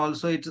women.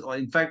 Also, it's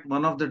in fact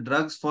one of the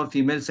drugs for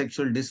female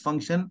sexual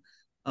dysfunction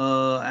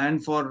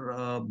and for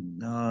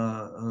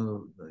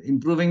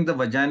improving the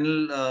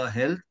vaginal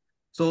health.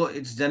 So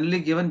it's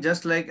generally given,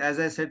 just like as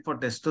I said, for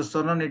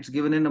testosterone, it's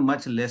given in a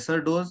much lesser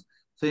dose.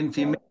 So in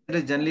female, it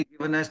is generally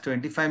given as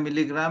 25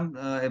 milligram,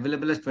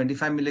 available as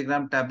 25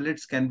 milligram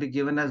tablets, can be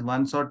given as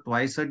once or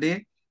twice a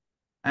day.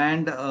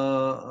 And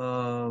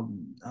of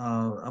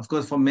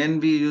course, for men,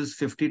 we use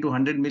 50 to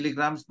 100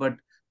 milligrams, but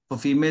for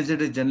females,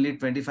 it is generally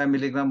 25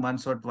 milligram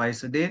once or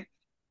twice a day.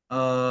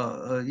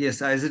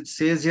 Yes, as it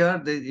says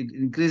here, it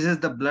increases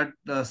the blood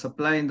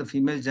supply in the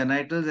female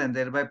genitals and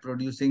thereby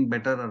producing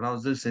better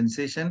arousal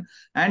sensation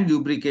and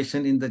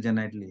lubrication in the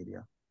genital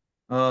area.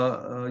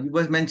 You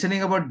was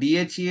mentioning about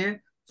DHEA.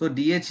 So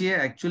DHEA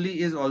actually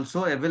is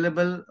also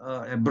available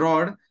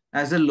abroad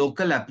as a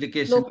local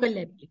application. Local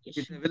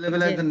application. It's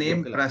available as the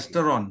name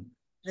Prasteron.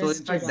 So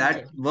in fact,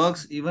 that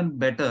works even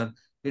better.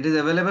 It is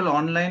available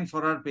online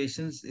for our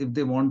patients if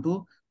they want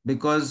to,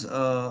 because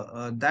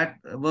that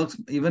works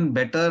even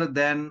better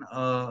than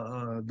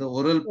the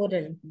oral.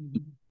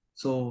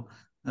 So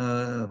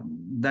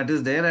that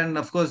is there. And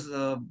of course,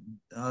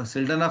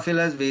 sildenafil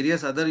has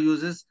various other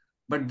uses,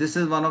 but this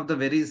is one of the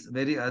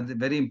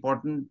very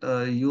important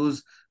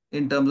use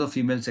in terms of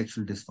female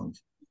sexual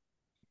dysfunction.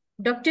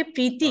 Dr.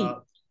 Preeti,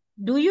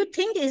 do you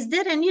think, is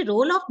there any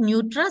role of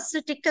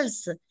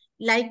nutraceuticals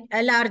like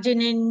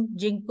L-arginine,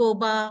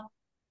 ginkgoba,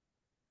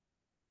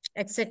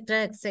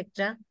 etc.,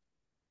 etc.?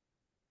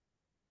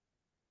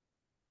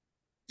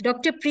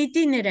 Dr.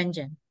 Preeti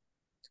Niranjan.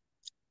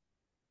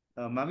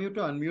 Ma'am, you have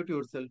to unmute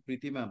yourself,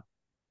 Preeti ma'am.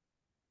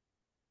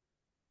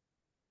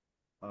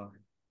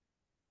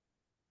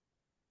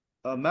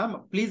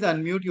 Ma'am, please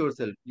unmute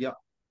yourself. Yeah.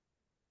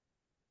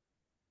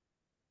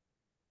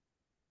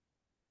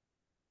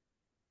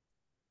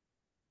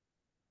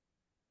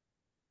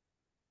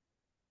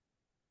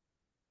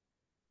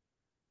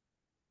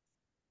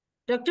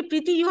 Dr.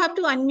 Preeti, you have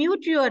to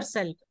unmute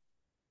yourself.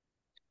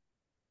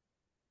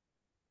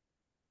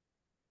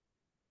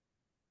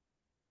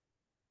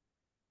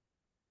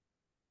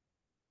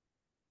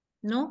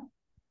 No?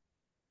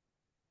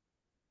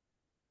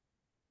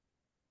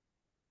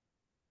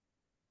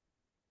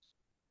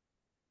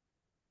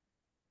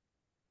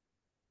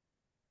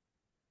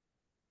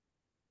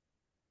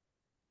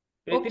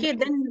 Okay,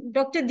 then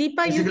Dr.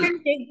 Deepa, you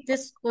can take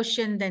this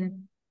question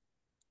then.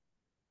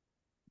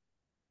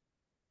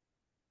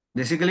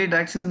 Basically, it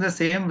acts in the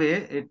same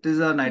way. It is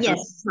a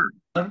nitrous.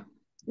 Yes.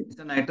 It's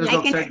a nitrous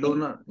oxide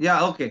donor.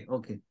 Yeah, okay.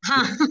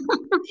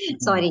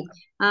 Sorry.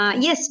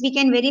 Yes, we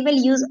can very well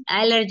use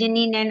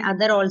L-arginine and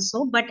other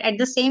also, but at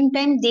the same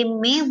time, they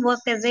may work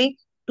as a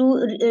to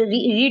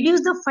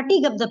reduce the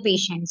fatigue of the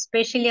patient,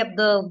 especially of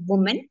the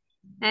woman.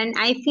 And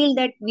I feel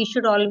that we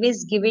should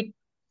always give it,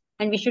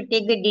 and we should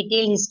take the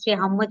detailed history,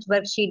 how much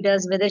work she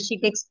does, whether she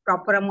takes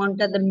proper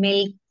amount of the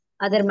milk,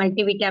 other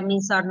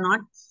multivitamins or not,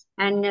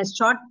 and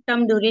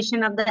short-term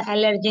duration of the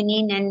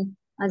L-arginine and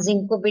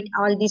zincobit,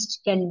 all these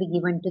can be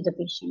given to the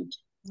patient.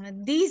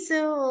 These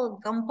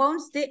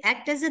compounds, they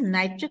act as a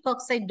nitric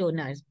oxide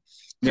donors.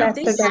 Yeah.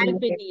 So they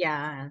help in,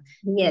 yeah.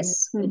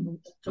 Yes.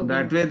 So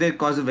that way they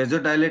cause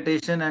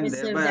vasodilatation, and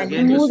thereby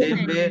again Mood the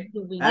same way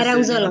as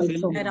arousal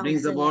sildenafil, also. it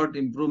brings about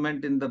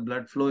improvement in the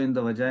blood flow in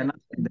the vagina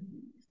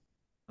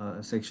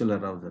and sexual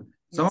arousal.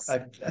 Some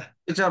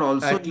which are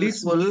also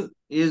useful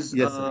is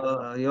Yes,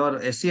 your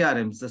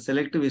SERMs, the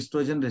selective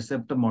estrogen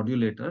receptor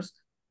modulators.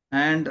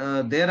 And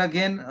there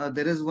again,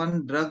 there is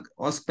one drug,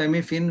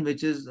 ospemifene,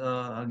 which is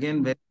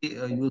again very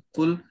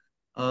useful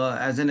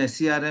as an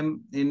SCRM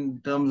in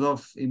terms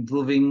of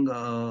improving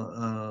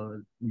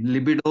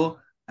libido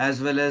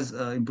as well as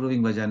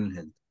improving vaginal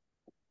health.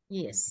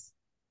 Yes.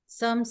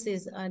 SERMs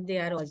is they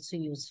are also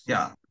useful.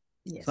 Yeah.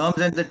 Yes. SERMs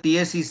and the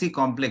TACC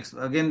complex.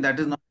 Again, that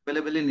is not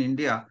available in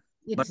India.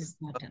 It but is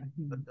not.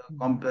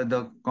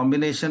 the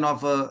combination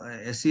of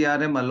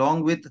SCRM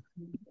along with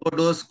low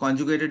dose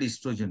conjugated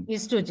estrogen.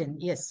 Estrogen,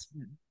 yes.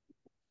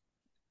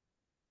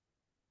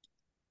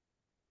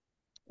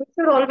 We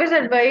should always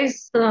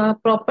advise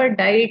proper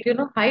diet,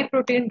 high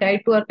protein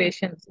diet to our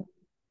patients.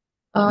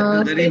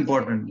 That is very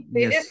important.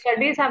 Various Yes.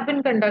 studies have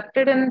been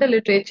conducted in the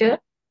literature,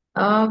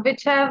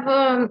 which have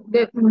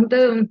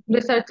the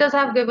researchers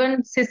have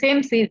given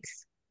sesame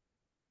seeds,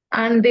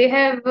 and they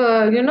have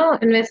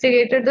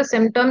investigated the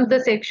symptoms, the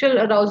sexual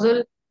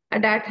arousal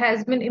that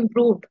has been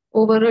improved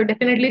over a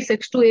definitely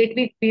 6 to 8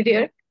 week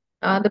period.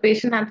 The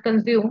patient has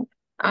consumed,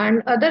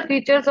 and other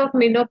features of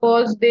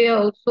menopause they are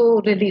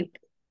also relieved.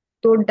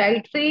 So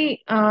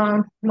dietary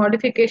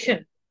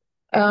modification,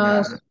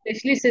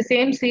 especially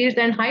sesame seeds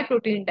and high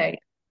protein diet.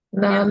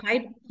 Yeah,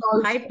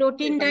 high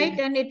protein diet,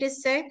 and it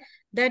is said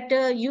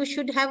that you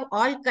should have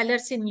all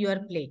colors in your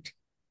plate.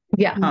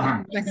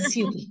 Yeah.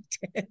 Consume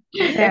it.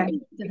 Yeah.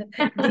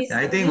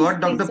 I think what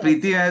Dr.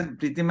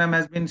 Preeti ma'am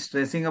has been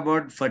stressing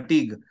about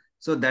fatigue.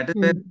 So that is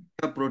where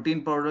the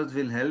protein powders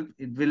will help.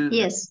 It will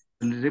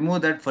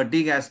remove that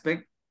fatigue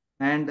aspect,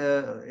 and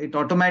it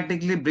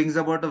automatically brings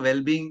about a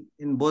well-being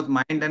in both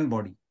mind and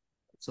body.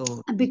 So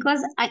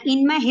because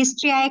in my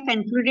history, I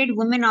concluded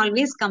women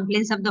always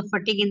complains of the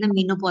fatigue in the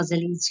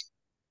menopausal age.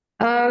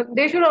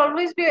 They should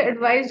always be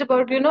advised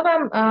about,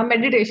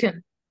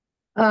 meditation.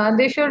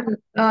 They should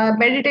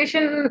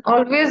meditation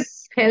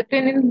always help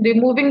in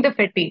removing the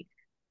fatigue.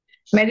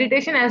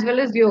 Meditation as well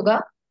as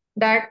yoga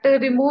that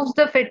removes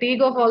the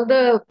fatigue of all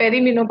the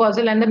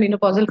perimenopausal and the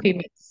menopausal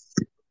females.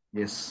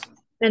 Yes.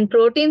 And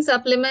protein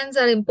supplements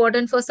are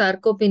important for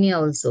sarcopenia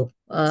also,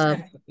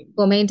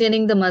 for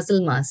maintaining the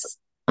muscle mass.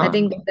 I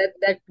think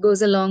that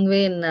goes a long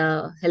way in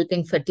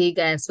helping fatigue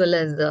as well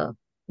as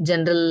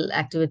general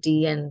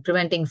activity and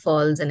preventing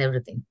falls and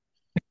everything.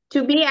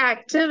 To be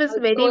active is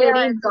very,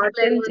 very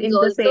important in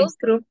the age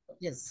group.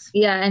 Yes.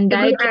 Yeah, and to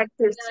diet be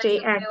active, stay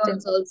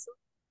active. Also.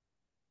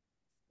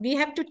 We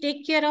have to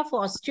take care of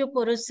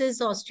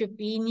osteoporosis,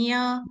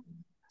 osteopenia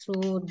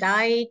through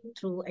diet,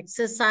 through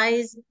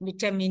exercise,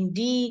 vitamin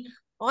D.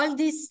 All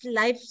these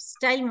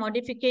lifestyle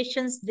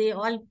modifications, they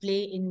all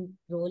play in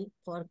role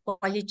for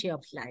quality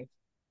of life.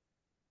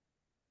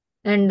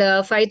 And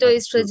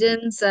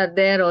phytoestrogens are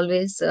there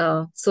always,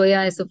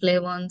 soya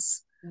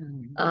isoflavones,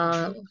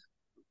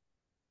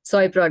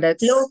 soy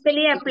products.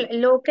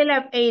 Local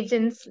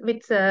agents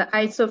with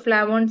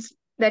isoflavones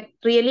that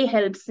really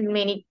helps in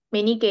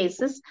many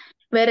cases,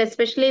 where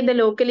especially the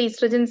local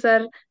estrogens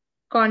are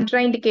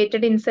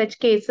contraindicated. In such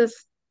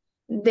cases,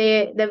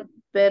 the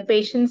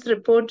patients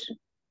report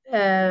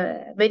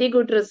very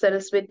good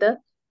results with the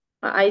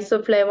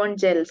isoflavone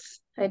gels.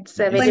 It's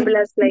available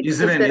as like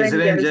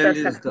Glycerin gel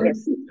is yes.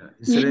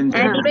 Glycerin And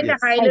gel, even the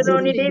yes.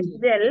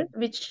 hyaluronidase gel,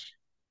 which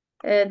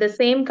the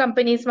same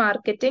company is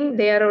marketing,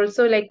 they are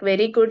also like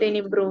very good in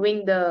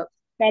improving the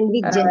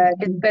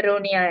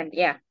dyspareunia and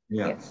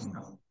yes.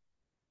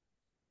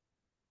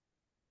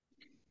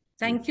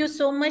 Thank you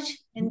so much.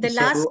 In the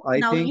last,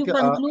 now you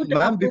conclude.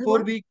 Ma'am,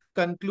 before we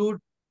conclude,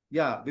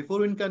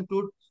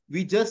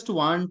 we just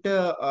want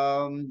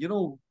a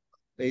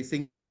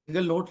single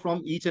note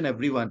from each and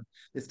everyone,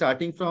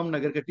 starting from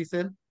Nagarkatti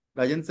sir,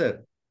 Rajan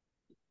sir.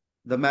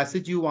 The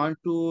message you want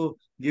to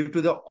give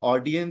to the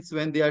audience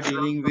when they are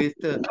dealing with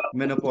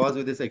menopause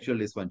with the sexual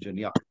dysfunction.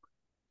 Yeah.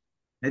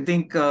 I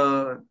think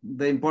the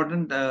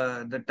important,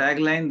 the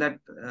tagline that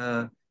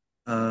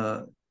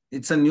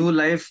it's a new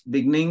life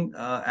beginning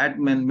at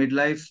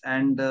midlife,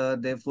 and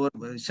therefore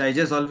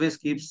Shaijas always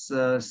keeps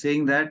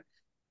saying that.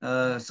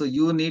 So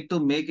you need to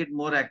make it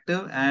more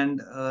active,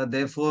 and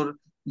therefore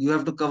you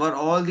have to cover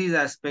all these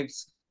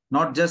aspects,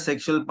 not just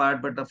sexual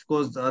part, but of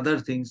course the other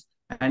things,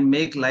 and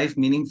make life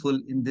meaningful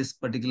in this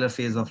particular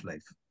phase of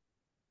life.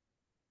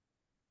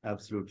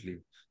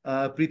 Absolutely.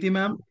 Preeti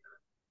ma'am?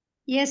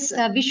 Yes,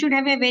 we should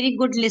have a very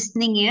good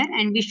listening ear,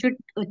 and we should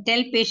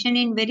tell patient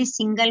in very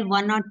single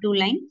 1 or 2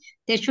 line.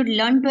 They should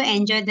learn to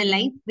enjoy the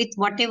life with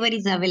whatever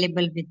is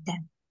available with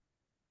them.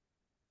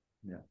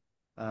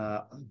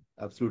 Yeah,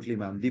 absolutely,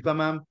 ma'am. Deepa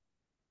ma'am?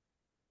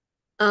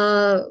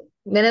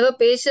 Whenever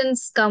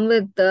patients come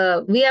with,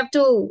 we have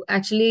to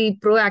actually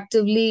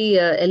proactively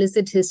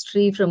elicit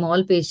history from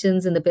all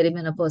patients in the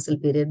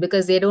perimenopausal period,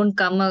 because they don't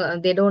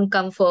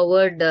come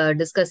forward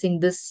discussing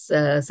this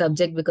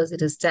subject because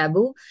it is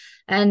taboo.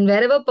 And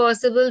wherever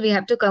possible, we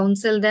have to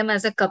counsel them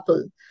as a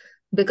couple,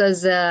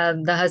 because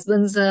the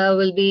husbands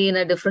will be in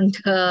a different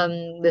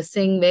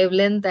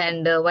wavelength,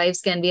 and wives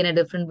can be in a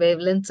different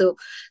wavelength. So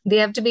they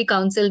have to be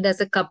counseled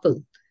as a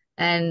couple,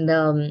 and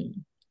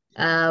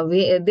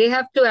they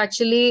have to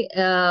actually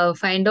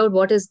find out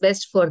what is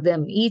best for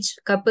them. Each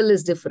couple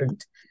is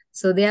different.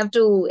 So they have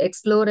to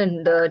explore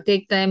and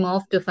take time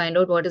off to find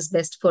out what is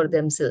best for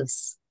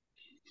themselves.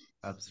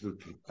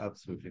 Absolutely,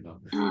 absolutely,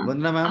 ma'am.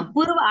 Vandana, ma'am.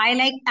 Apurva,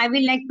 I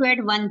will like to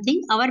add one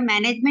thing. Our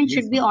management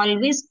should be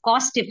always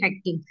cost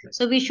effective.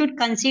 So we should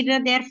consider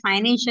their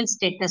financial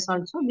status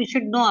also. We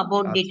should know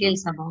about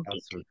details about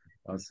it.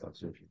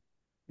 Absolutely.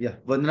 Yeah,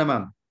 Vandana,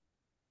 ma'am.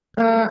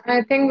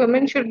 I think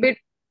women should be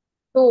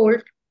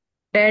told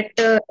that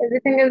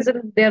everything is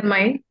in their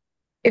mind.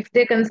 If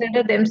they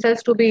consider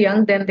themselves to be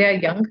young, then they are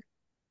young,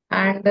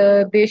 and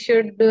they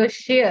should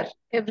share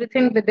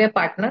everything with their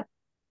partner,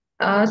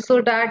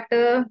 so that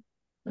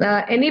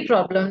any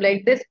problem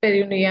like this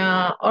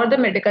dyspareunia or the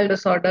medical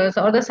disorders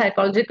or the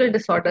psychological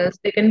disorders,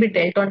 they can be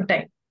dealt on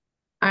time,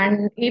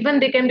 and even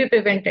they can be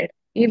prevented.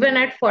 Even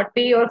at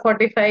 40 or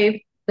 45,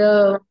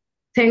 the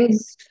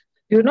things,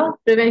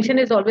 prevention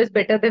is always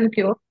better than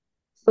cure.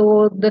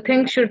 So the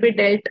things should be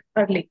dealt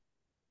early.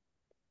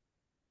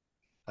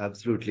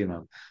 Absolutely,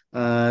 ma'am.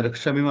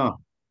 Shami, ma'am.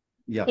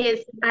 Yeah.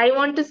 Yes, I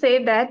want to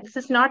say that this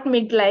is not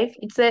midlife.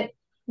 It's a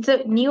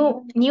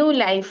new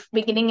life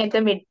beginning at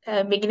the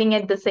beginning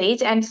at this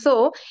age. And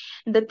so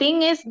the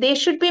thing is, they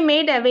should be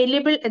made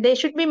available. They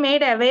should be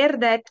made aware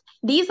that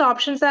these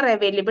options are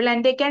available,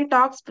 and they can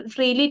talk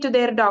freely to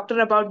their doctor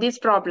about these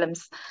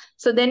problems.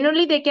 So then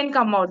only they can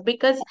come out,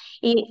 because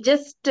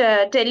just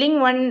telling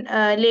one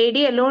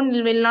lady alone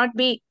will not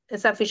be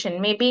sufficient.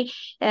 Maybe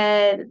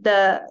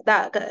the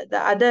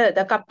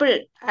couple,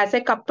 as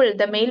a couple,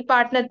 the male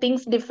partner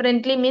thinks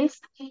differently, means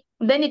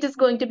then it is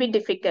going to be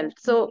difficult.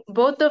 So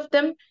both of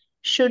them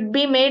should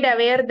be made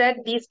aware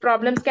that these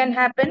problems can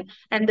happen,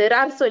 and there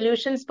are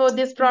solutions for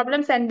these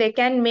problems, and they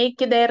can make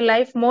their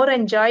life more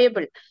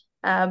enjoyable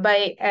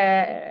by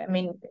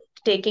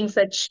taking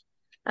such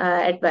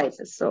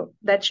advices. So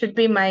that should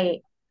be my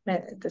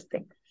this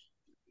thing.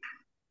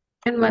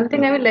 And one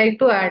thing I would like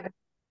to add,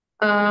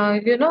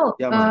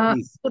 Yeah,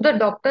 to the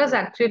doctors,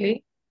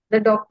 actually, the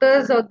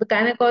doctors or the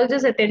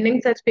gynecologists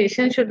attending such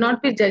patients should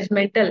not be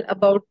judgmental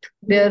about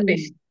their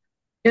patient.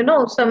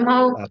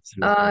 Somehow,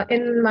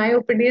 in my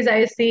OPDs,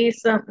 I see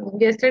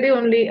yesterday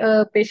only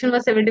a patient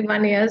was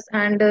 71 years,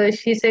 and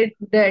she said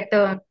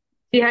that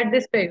she had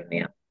this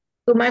dyspareunia.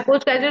 So my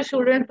postgraduate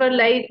students were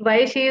like,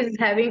 why she is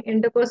having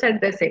intercourse at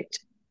this age?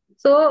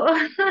 So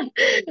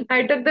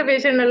I took the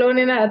patient alone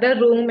in another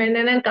room, and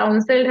then I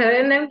counseled her,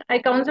 and then I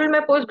counseled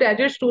my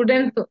postgraduate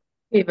students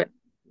even.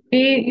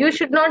 You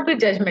should not be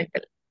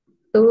judgmental.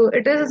 So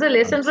it is a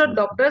lesson for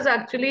doctors,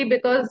 actually,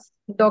 because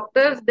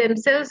doctors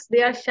themselves,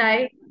 they are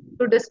shy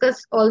to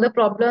discuss all the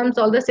problems,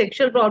 all the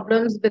sexual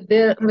problems with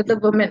the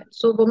women.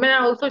 So women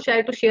are also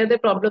shy to share their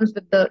problems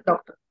with the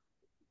doctor.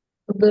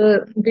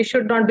 We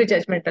should not be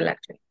judgmental,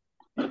 actually.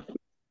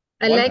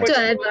 I'd like to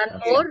add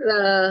one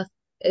more.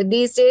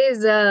 These days,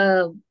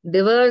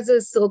 divorce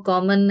is so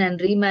common and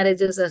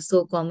remarriages are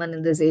so common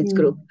in this age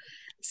group.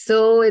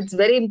 So it's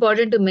very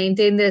important to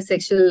maintain their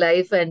sexual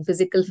life and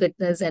physical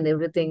fitness and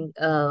everything.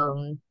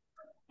 Like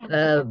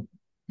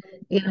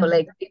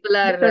people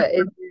are,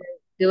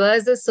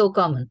 divorce is so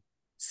common.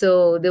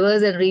 So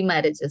divorce and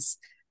remarriages.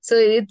 So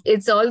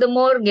it's all the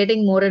more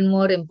getting more and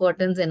more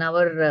importance in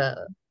our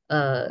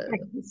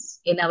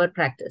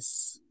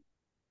practice.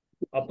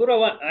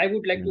 Apurva, I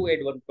would like to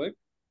add one point.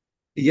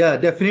 Yeah,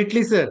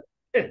 definitely, sir.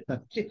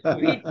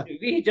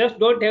 we just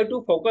don't have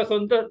to focus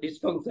on the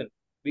dysfunction,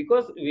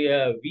 because we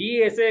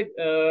as a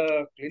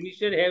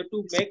clinician have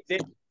to make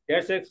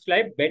their sex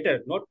life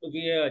better. Not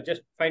we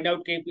just find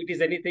out if it is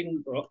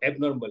anything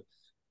abnormal,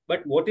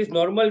 but what is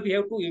normal we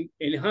have to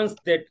enhance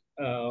that.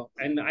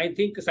 And I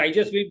think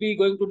Saijas will be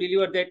going to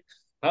deliver that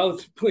how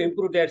to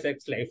improve their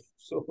sex life.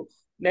 So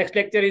next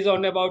lecture is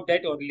on about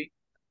that only.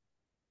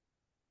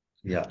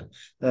 Yeah.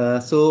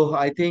 So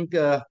I think,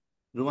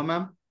 Ruma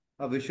ma'am,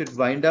 we should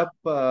wind up.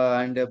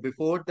 And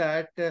before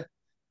that,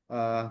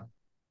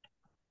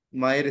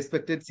 my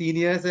respected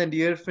seniors and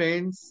dear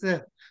friends,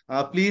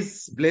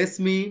 please bless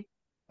me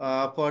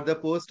for the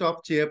post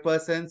of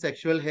Chairperson,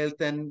 Sexual Health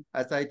and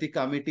Society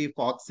Committee,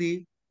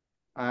 FOGSI.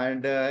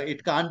 And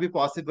it can't be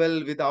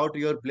possible without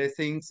your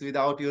blessings,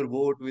 without your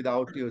vote,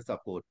 without your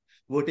support.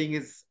 Voting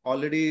is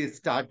already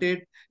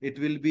started. It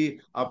will be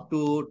up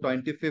to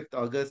 25th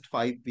August,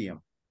 5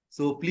 p.m.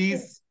 So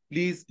please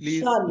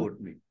support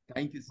me.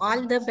 Thank you so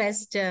all much. the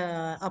best,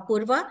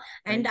 Apurva.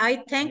 And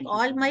I thank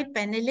all my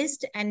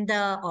panelists and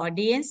the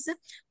audience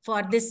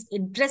for this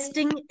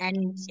interesting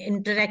and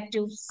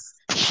interactive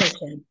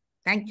session.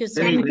 Thank you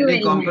so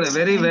much.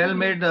 Very well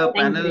made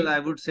panel, I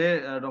would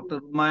say, Dr.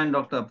 Ruma and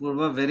Dr.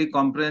 Apurva, very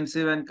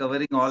comprehensive and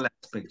covering all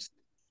aspects.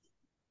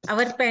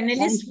 Our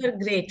panelists were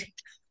great.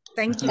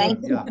 Thank you.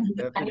 Yeah,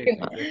 definitely.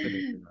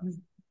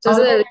 It was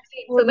a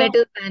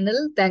informative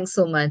panel. Thanks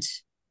so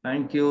much.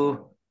 Thank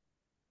you.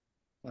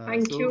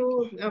 Thank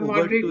you,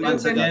 moderators.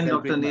 Once again,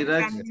 Dr.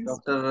 Neeraj,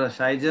 Dr.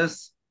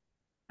 Saijas,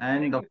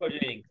 and Dr.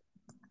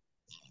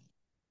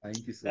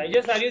 Thank you, sir.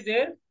 Saijas, are you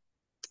there?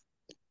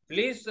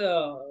 Please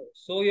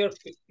show your...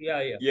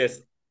 Yeah.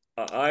 Yes,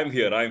 I'm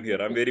here.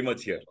 I'm very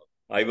much here.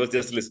 I was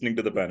just listening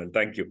to the panel.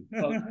 Thank you.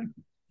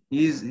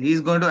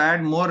 He's going to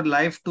add more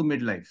life to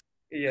midlife.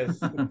 Yes.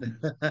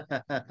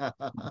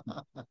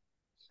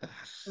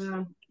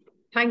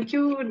 Thank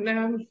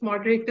you,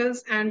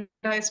 moderators and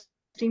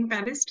esteemed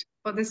panelists,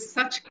 for this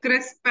such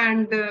crisp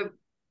and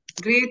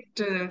great,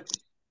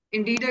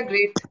 indeed a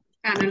great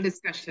panel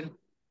discussion.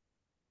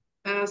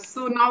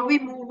 So now we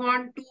move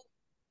on to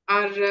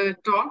our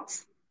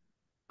talks.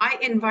 I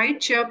invite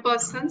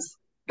chairpersons,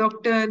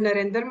 Dr.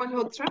 Narendra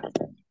Malhotra.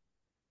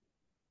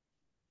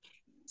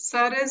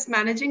 Sir is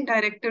Managing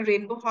Director,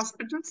 Rainbow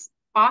Hospitals,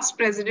 past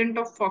President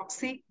of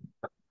FOGSI,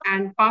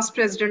 and past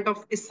President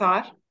of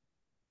ISAR.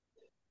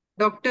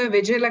 Dr.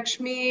 Vijay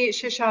Lakshmi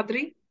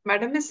Sheshadri,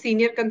 Madam is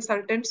Senior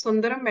Consultant,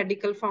 Sundaram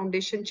Medical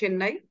Foundation,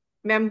 Chennai,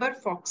 Member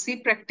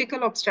FOGSI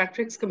Practical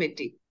Obstetrics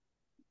Committee.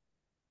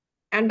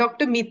 And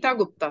Dr. Meeta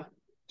Gupta,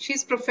 she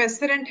is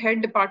Professor and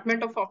Head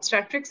Department of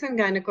Obstetrics and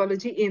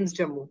Gynecology, AIIMS,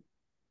 Jammu.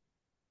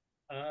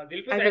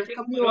 Dilpreet, I think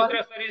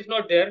Malhotra sir is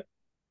not there.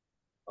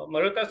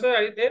 Malhotra sir,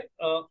 are you there?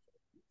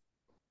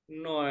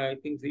 No, I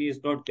think he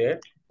is not there.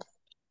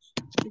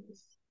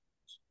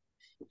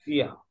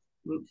 Yeah.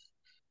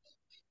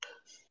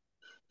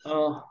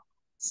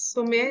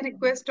 So may I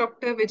request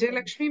Dr. Vijay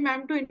Lakshmi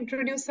ma'am to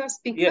introduce our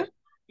speaker?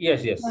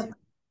 Yes.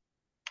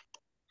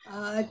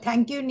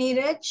 Thank you,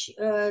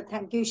 Neeraj.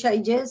 Thank you,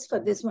 Shaijas, for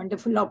this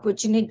wonderful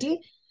opportunity.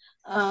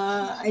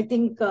 I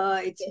think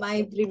it's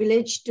my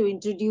privilege to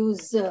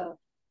introduce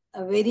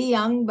a very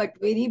young but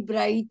very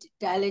bright,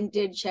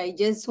 talented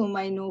Shaijas, whom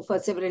I know for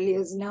several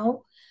years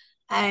now.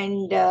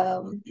 And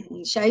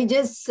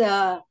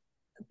Shaijas,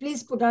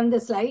 please put on the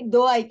slide,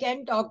 though I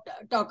can talk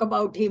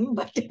about him,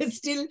 but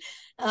still,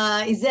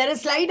 is there a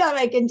slide or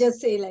I can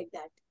just say like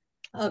that?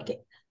 Okay.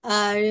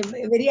 A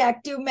very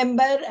active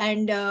member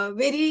and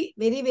very,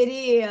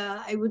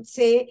 I would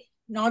say,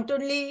 not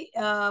only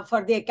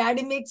for the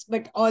academics,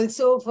 but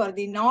also for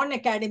the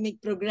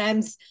non-academic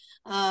programs.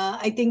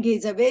 I think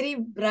he's a very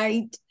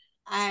bright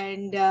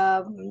and,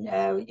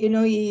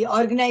 he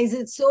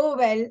organizes so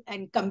well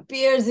and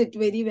compares it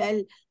very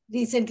well.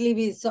 Recently,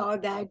 we saw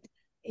that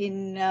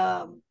in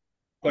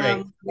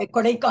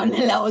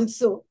Kodaikanal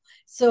also.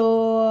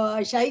 So,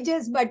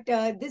 Shaijas, but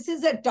this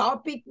is a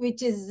topic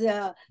which is,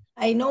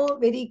 I know,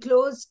 very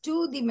close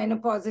to the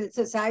Menopausal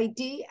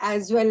Society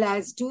as well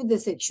as to the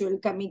Sexual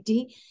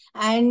Committee.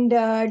 And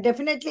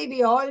definitely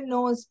we all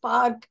know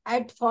spark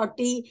at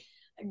 40.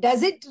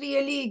 Does it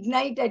really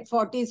ignite at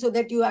 40 so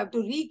that you have to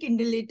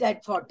rekindle it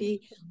at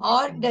 40,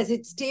 or does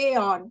it stay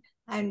on?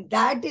 And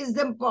that is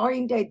the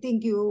point I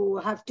think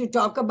you have to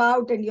talk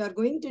about, and you are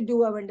going to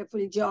do a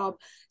wonderful job.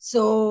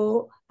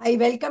 So I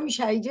welcome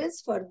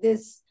Shaijas for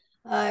this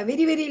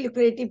very, very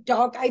lucrative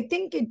talk. I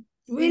think it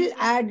will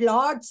add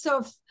lots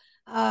of,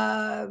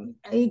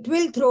 it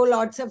will throw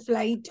lots of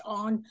light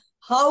on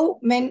how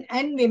men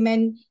and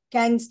women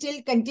can still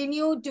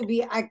continue to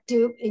be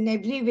active in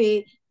every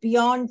way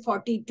beyond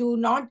 42,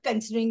 not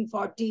considering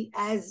 40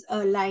 as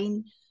a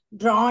line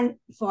drawn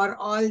for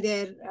all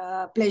their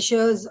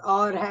pleasures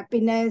or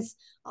happiness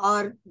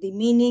or the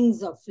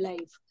meanings of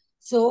life.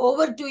 So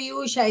over to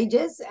you,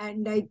 Shaijas,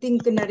 and I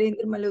think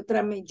Narendra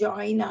Malhotra may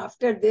join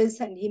after this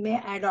and he may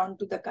add on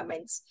to the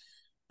comments.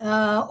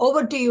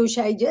 Over to you,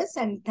 Shaijas,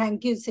 and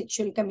thank you,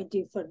 Sexual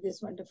Committee, for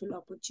this wonderful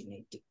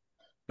opportunity.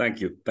 Thank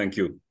you.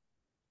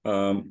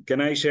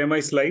 Can I share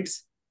my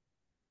slides?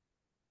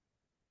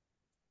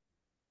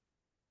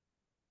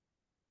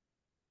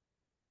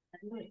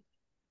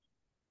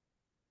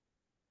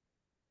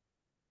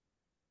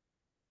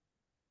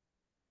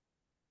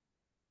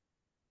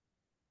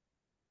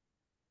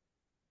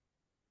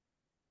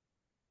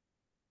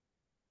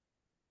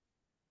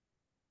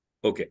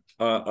 Okay.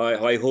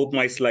 I hope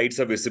my slides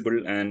are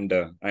visible and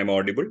I'm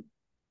audible.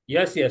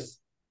 Yes.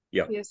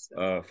 Yeah. Yes.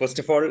 First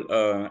of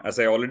all, as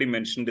I already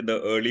mentioned in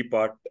the early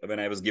part when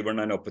I was given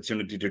an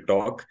opportunity to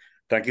talk,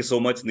 thank you so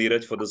much,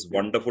 Neeraj, for this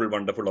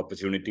wonderful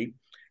opportunity.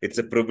 It's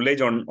a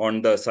privilege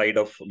on the side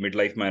of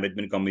Midlife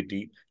Management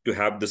Committee to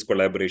have this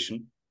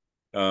collaboration.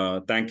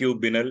 Thank you,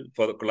 Binal,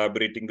 for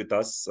collaborating with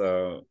us.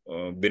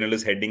 Binal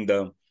is heading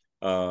the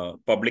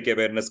Public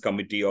Awareness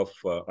Committee of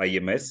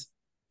IMS.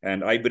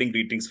 And I bring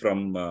greetings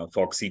from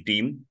FOGSI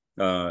team,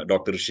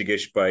 Dr.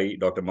 Rishikesh Pai,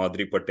 Dr.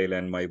 Madhuri Patel,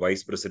 and my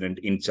Vice President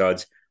in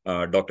charge,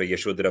 Dr.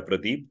 Yashodhara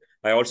Pradeep.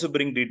 I also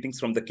bring greetings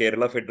from the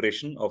Kerala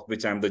Federation, of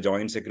which I am the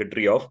Joint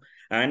Secretary of,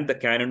 and the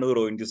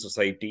Cananur ONG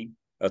Society,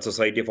 a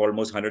society of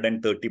almost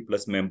 130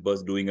 plus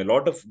members doing a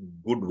lot of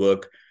good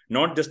work,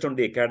 not just on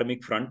the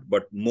academic front,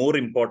 but more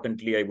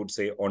importantly, I would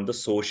say on the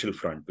social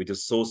front, which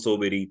is so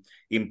very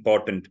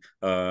important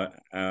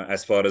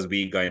as far as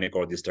we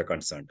gynecologists are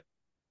concerned.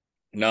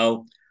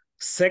 Now,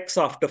 sex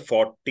after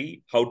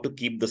 40, how to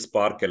keep the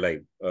spark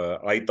alive.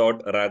 I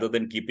thought rather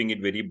than keeping it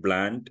very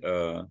bland,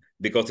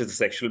 because it's a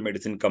sexual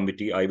medicine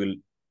committee, I will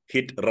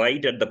hit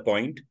right at the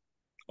point,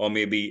 or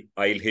maybe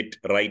I'll hit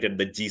right at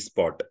the G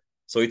spot.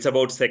 So it's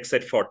about sex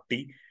at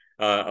 40,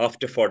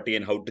 after 40,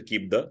 and how to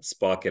keep the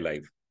spark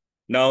alive.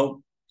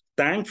 Now,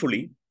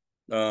 thankfully,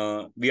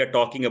 we are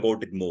talking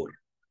about it more.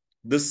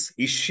 This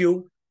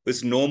issue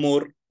is no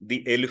more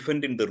the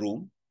elephant in the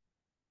room.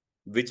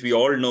 which we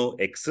all know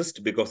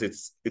exist because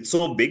it's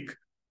so big,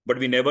 but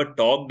we never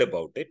talked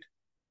about it.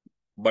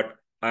 But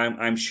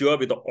I'm sure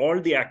with all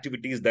the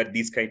activities that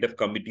these kind of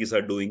committees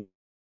are doing,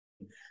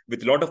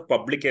 with a lot of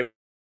public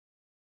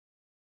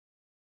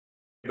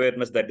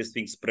awareness that is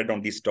being spread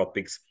on these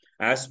topics,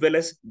 as well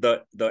as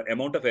the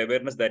amount of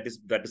awareness that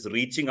is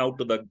reaching out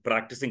to the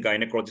practicing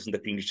gynecologists and the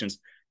clinicians,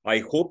 I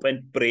hope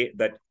and pray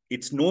that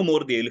it's no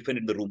more the elephant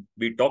in the room.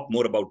 We talk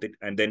more about it,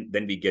 and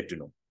then we get to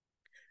know.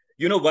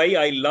 You know why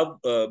I love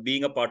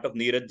being a part of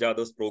Neeraj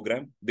Jadhav's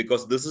program?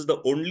 Because this is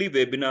the only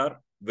webinar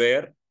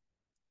where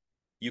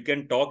you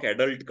can talk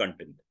adult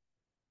content.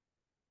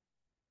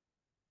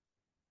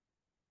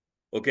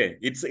 Okay,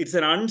 it's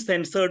an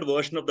uncensored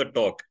version of the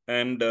talk,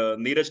 and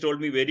Neeraj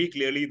told me very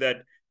clearly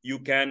that you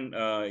can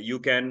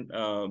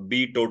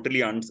be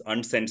totally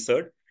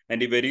uncensored,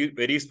 and he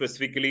very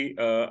specifically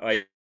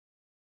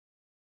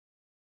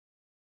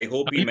I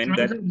hope he meant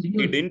that he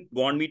didn't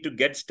want me to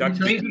get stuck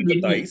between the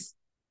thighs,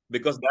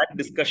 because that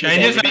discussion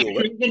is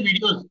already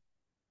over.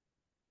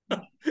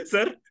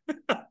 Sir.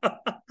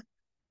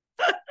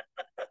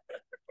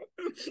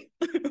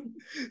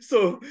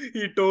 So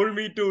he told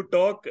me to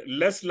talk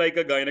less like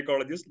a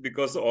gynecologist,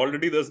 because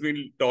already there's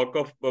been talk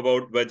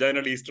about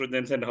vaginal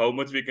estrogens and how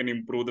much we can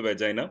improve the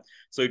vagina.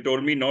 So he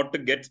told me not to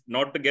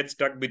get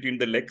stuck between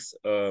the legs,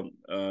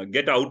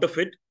 get out of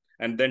it,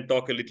 and then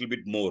talk a little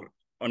bit more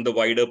on the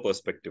wider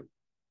perspective.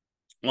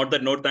 On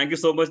that note, thank you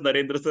so much,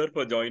 Narendra sir,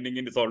 for joining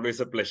in. It's always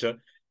a pleasure.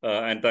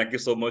 And thank you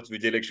so much,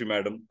 Vijayalakshmi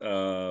madam,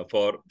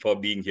 for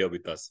being here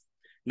with us.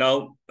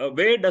 Now,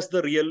 where does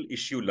the real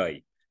issue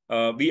lie?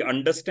 We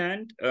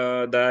understand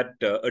that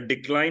a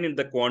decline in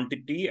the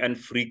quantity and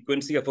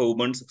frequency of a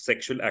woman's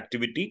sexual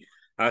activity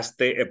as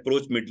they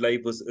approach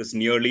midlife is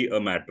nearly a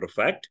matter of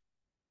fact.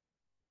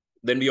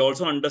 Then we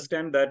also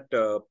understand that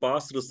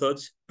past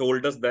research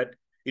told us that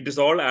it is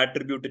all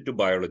attributed to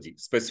biology,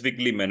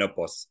 specifically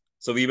menopause.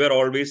 So we were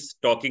always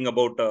talking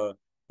about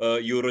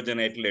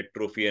urogenital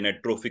atrophy and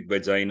atrophic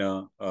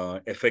vagina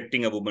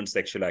affecting a woman's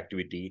sexual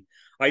activity.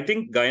 I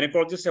think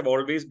gynecologists have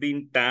always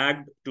been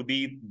tagged to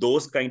be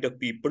those kind of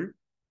people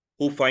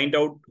who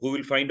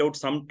will find out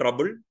some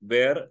trouble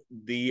where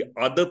the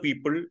other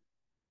people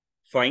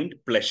find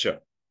pleasure.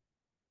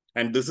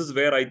 And this is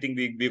where I think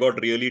we got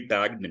really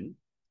tagged in.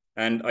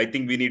 And I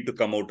think we need to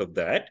come out of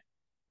that.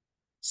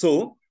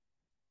 So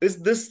is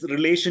this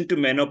relation to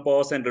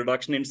menopause and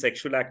reduction in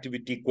sexual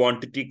activity,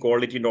 quantity,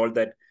 quality, and all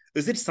that,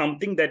 is it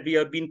something that we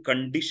have been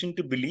conditioned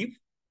to believe?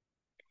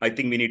 I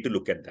think we need to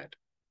look at that.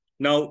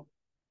 Now,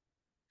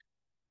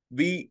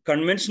 we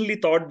conventionally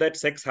thought that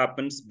sex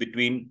happens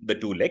between the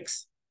two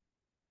legs.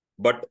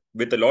 But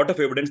with a lot of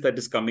evidence that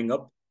is coming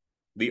up,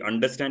 we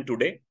understand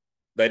today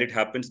that it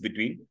happens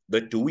between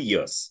the 2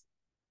 ears.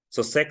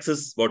 So sex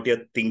is what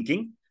you're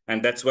thinking.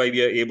 And that's why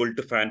we are able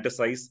to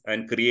fantasize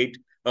and create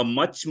a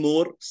much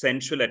more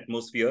sensual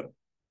atmosphere,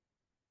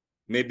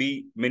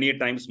 maybe many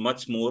times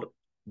much more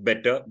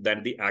better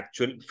than the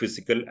actual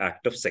physical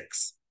act of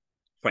sex.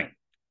 Fine.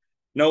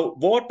 Now,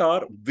 what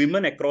are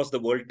women across the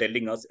world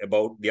telling us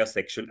about their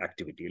sexual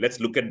activity?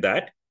 Let's look at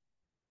that.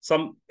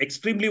 Some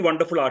extremely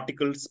wonderful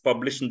articles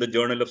published in the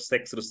Journal of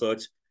Sex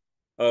Research,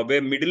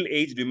 where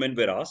middle-aged women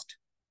were asked.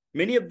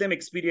 Many of them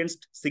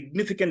experienced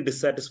significant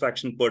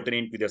dissatisfaction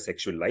pertinent with their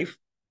sexual life.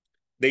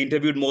 They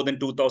interviewed more than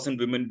 2,000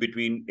 women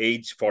between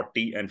age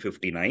 40 and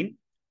 59.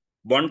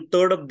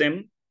 1/3 of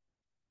them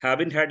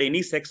haven't had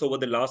any sex over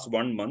the last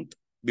 1 month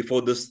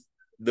before this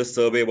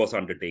survey was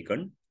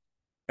undertaken.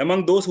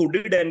 Among those who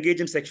did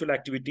engage in sexual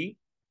activity,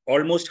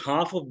 almost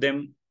half of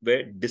them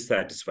were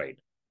dissatisfied.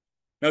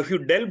 Now, if you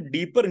delve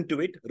deeper into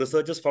it,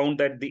 researchers found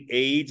that the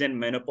age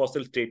and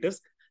menopausal status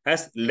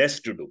has less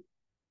to do.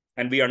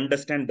 And we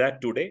understand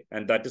that today,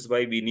 and that is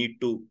why we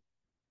need to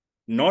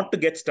not to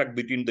get stuck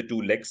between the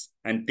two legs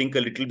and think a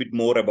little bit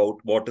more about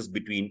what is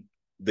between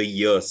the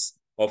ears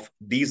of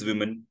these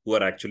women who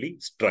are actually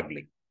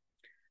struggling.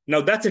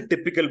 Now, that's a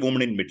typical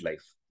woman in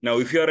midlife. Now,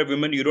 if you are a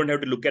woman, you don't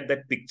have to look at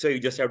that picture. You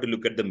just have to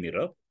look at the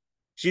mirror.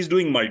 She's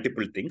doing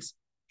multiple things.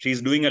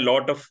 She's doing a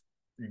lot of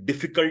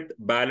difficult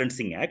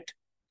balancing act.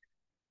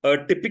 A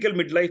typical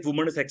midlife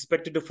woman is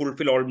expected to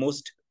fulfill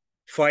almost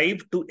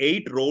 5 to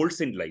 8 roles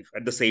in life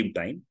at the same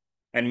time.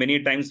 And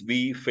many times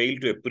we fail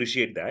to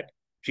appreciate that.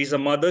 She's a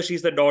mother,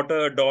 she's a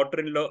daughter, a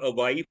daughter-in-law, a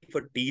wife,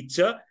 a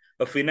teacher,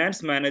 a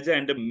finance manager,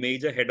 and a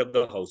major head of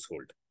the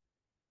household.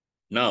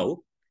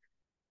 Now,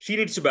 she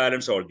needs to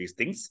balance all these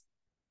things.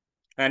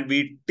 And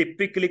we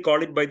typically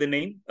call it by the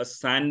name a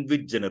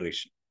sandwich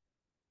generation,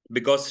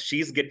 because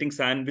she's getting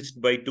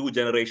sandwiched by 2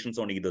 generations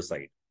on either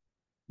side.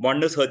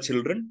 One is her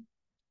children,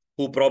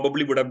 who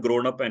probably would have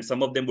grown up, and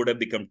some of them would have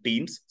become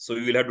teens. So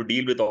you will have to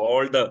deal with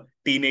all the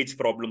teenage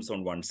problems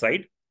on one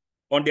side.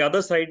 On the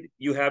other side,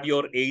 you have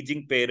your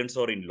aging parents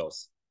or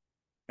in-laws,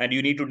 and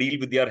you need to deal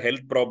with their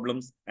health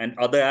problems and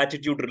other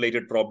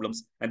attitude-related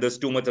problems, and there's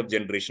too much of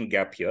generation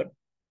gap here.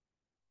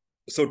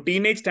 So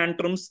teenage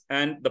tantrums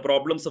and the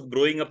problems of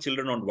growing up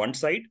children on one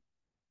side,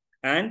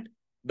 and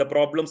the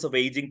problems of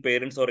aging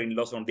parents or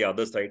in-laws on the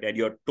other side, and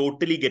you're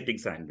totally getting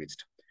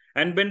sandwiched.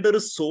 And when there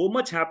is so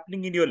much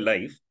happening in your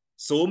life,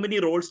 so many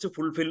roles to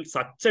fulfill,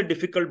 such a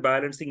difficult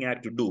balancing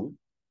act to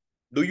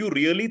do you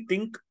really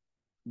think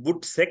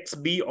would sex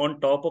be on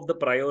top of the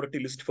priority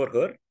list for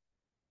her?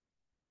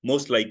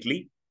 Most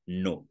likely,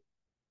 no.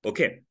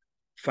 Okay,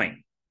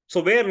 fine.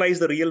 So where lies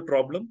the real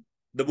problem?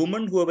 The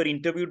women who were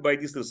interviewed by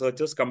these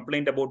researchers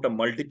complained about a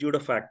multitude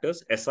of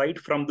factors aside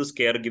from this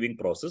caregiving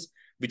process,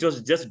 which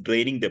was just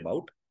draining them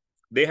out.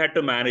 They had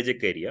to manage a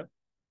career.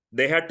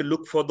 They had to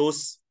look for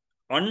those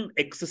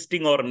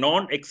unexisting or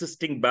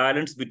non-existing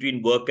balance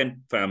between work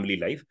and family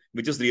life,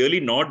 which is really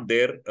not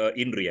there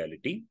in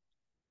reality.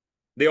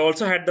 They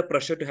also had the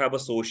pressure to have a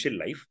social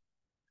life.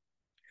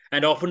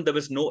 And often there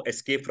was no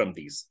escape from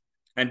these.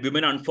 And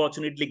women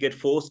unfortunately get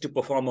forced to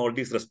perform all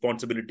these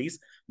responsibilities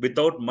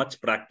without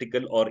much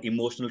practical or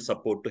emotional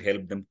support to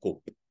help them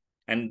cope.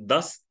 And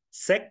thus,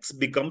 sex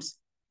becomes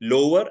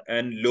lower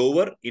and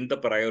lower in the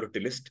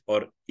priority list,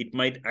 or it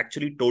might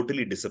actually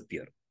totally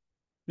disappear.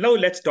 Now,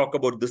 let's talk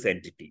about this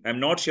entity. I'm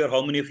not sure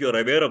how many of you are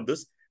aware of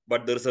this,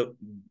 but there's a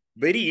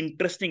very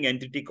interesting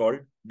entity called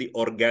the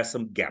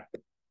orgasm gap.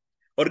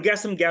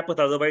 Orgasm gap is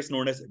otherwise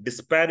known as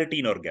disparity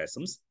in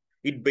orgasms.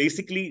 It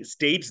basically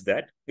states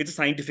that, it's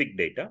scientific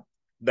data,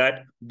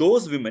 that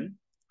those women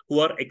who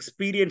are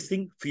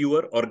experiencing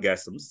fewer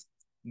orgasms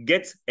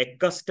gets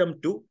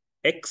accustomed to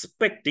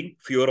expecting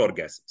fewer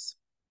orgasms.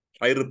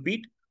 I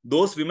repeat,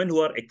 those women who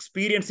are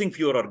experiencing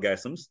fewer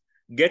orgasms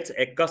gets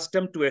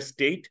accustomed to a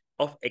state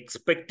of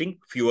expecting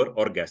fewer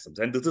orgasms.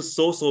 And this is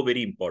so, so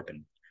very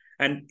important.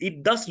 And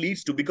it thus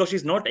leads to, because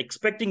she's not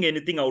expecting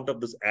anything out of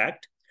this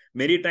act,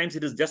 many times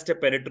it is just a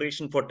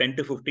penetration for 10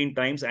 to 15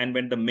 times. And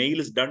when the male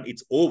is done,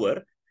 it's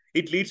over.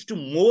 It leads to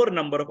more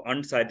number of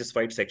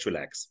unsatisfied sexual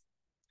acts.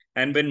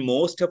 And when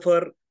most of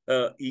her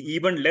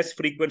even less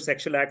frequent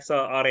sexual acts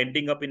are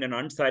ending up in an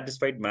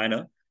unsatisfied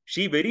manner,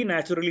 she very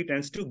naturally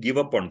tends to give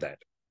up on that.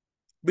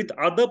 With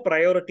other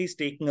priorities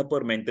taking up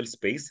her mental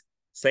space,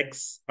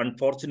 sex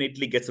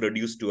unfortunately gets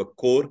reduced to a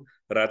core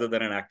rather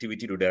than an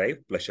activity to derive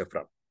pleasure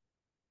from.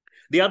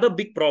 The other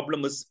big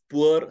problem is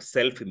poor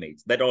self-image.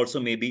 That also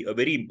may be a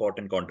very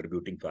important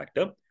contributing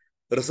factor.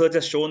 Research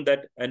has shown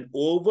that an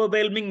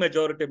overwhelming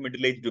majority of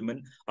middle-aged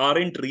women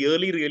aren't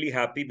really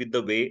happy with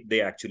the way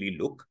they actually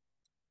look,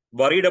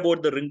 worried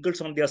about the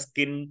wrinkles on their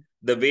skin,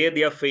 the way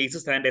their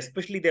faces, and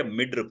especially their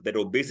midriff. That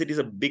obesity is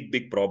a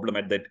big problem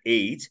at that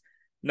age.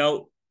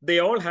 Now, they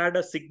all had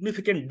a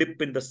significant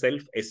dip in the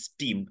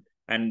self-esteem,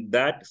 and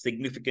that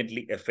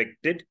significantly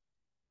affected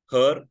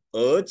her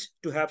urge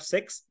to have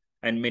sex.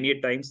 And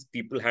many times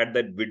people had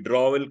that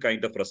withdrawal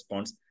kind of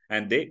response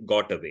and they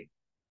got away.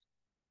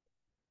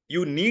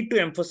 You need to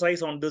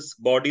emphasize on this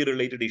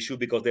body-related issue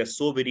because they're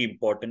so very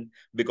important,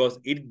 because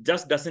it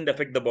just doesn't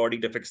affect the body,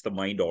 it affects the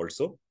mind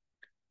also.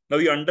 Now,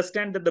 you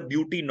understand that the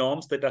beauty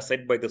norms that are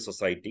set by the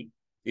society,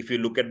 if you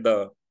look at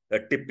the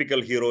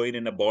typical heroine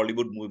in a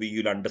Bollywood movie,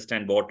 you'll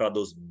understand what are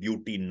those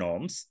beauty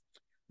norms.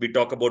 We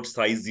talk about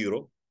size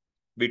 0.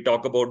 We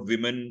talk about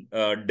women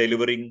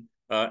delivering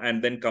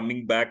and then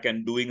coming back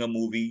and doing a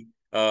movie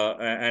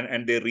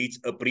and they reach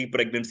a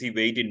pre-pregnancy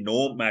weight in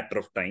no matter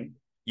of time.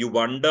 You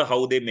wonder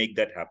how they make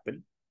that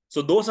happen.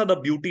 So those are the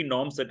beauty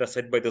norms that are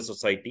set by the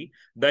society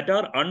that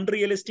are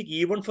unrealistic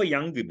even for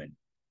young women.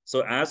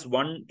 So as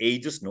one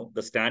ages,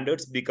 the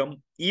standards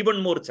become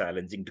even more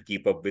challenging to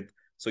keep up with.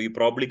 So you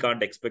probably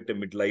can't expect a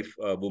midlife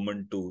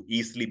woman to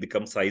easily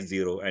become size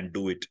 0 and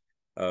do it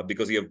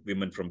because you have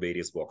women from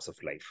various walks of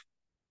life.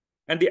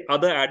 And the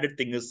other added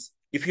thing is,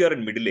 if you are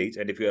in middle age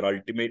and if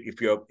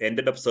you have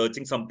ended up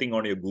searching something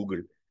on your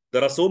Google,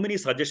 there are so many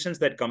suggestions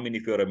that come in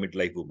if you're a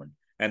midlife woman.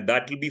 And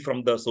that will be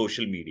from the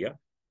social media,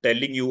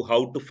 telling you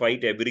how to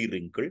fight every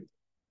wrinkle,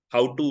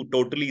 how to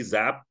totally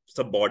zap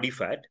some body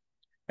fat,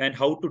 and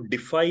how to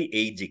defy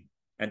aging.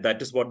 And that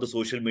is what the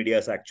social media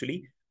is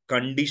actually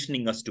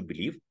conditioning us to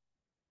believe.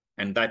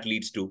 And that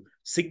leads to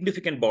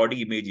significant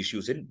body image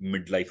issues in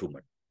midlife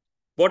women.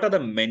 What are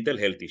the mental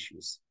health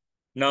issues?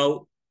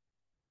 Now,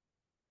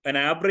 an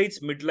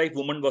average midlife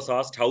woman was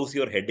asked, how's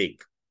your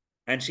headache?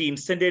 And she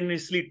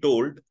instantaneously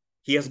told,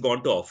 he has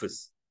gone to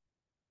office.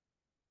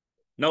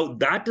 Now,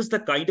 that is the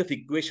kind of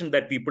equation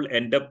that people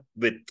end up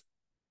with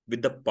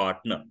the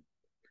partner.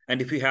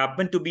 And if you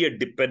happen to be a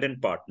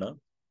dependent partner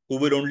who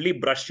will only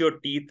brush your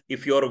teeth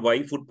if your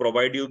wife would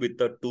provide you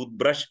with a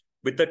toothbrush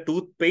with a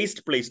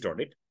toothpaste placed on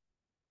it,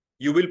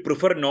 you will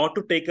prefer not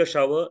to take a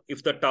shower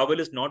if the towel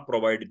is not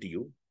provided to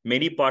you.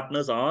 Many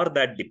partners are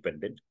that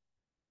dependent.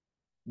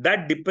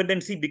 That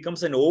dependency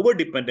becomes an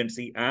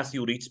over-dependency as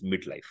you reach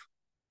midlife.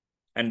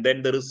 And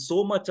then there is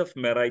so much of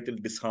marital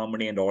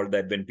disharmony and all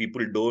that when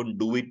people don't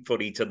do it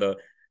for each other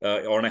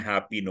on a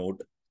happy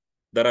note.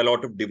 There are a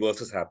lot of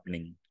divorces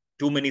happening,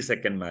 too many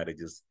second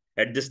marriages.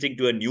 Adjusting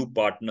to a new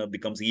partner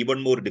becomes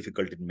even more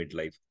difficult in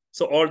midlife.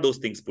 So all those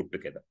things put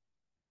together.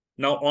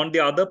 Now, on the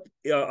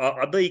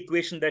other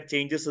equation that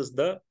changes is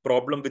the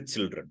problem with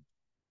children.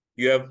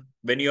 You have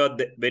when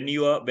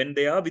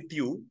they are with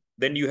you,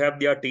 then you have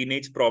their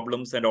teenage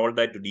problems and all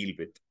that to deal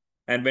with.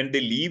 And when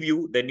they leave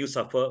you, then you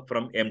suffer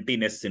from empty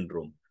nest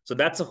syndrome. So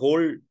that's a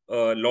whole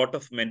lot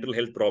of mental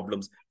health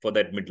problems for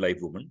that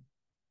midlife woman.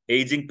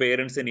 Aging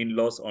parents and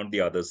in-laws on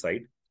the other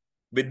side.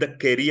 With the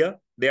career,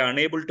 they are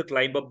unable to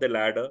climb up the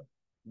ladder,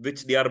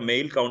 which their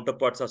male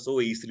counterparts are so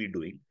easily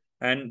doing.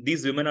 And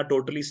these women are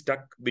totally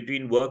stuck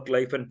between work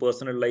life and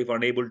personal life,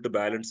 unable to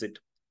balance it.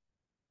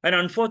 And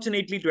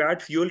unfortunately, to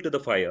add fuel to the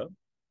fire,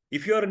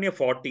 if you are in your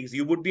 40s,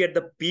 you would be at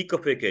the peak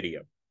of your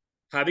career,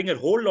 having a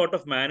whole lot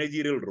of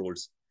managerial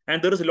roles.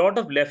 And there is a lot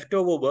of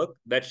leftover work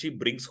that she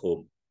brings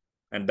home.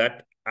 And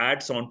that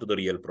adds on to the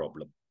real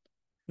problem.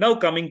 Now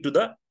coming to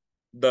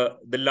the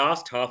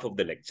last half of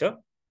the lecture,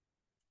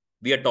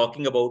 we are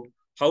talking about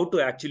how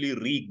to actually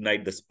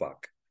reignite the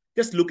spark.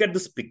 Just look at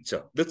this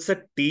picture. That's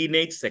a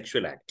teenage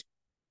sexual act.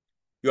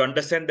 You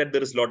understand that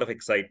there is a lot of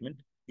excitement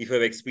if you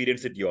have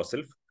experienced it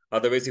yourself.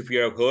 Otherwise, if you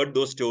have heard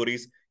those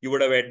stories, you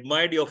would have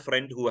admired your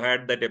friend who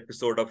had that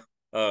episode of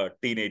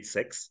teenage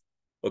sex.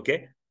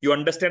 Okay. You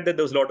understand that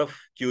there was a lot of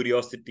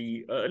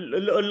curiosity, a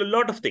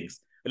lot of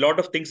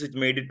things which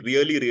made it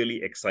really,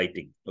 really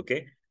exciting.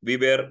 Okay. We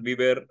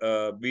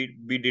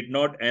did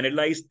not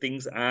analyze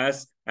things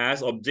as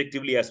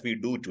objectively as we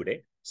do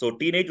today. So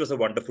teenage was a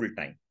wonderful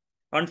time.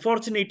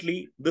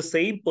 Unfortunately, the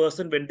same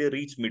person, when they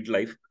reach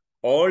midlife,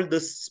 all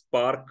this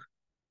spark,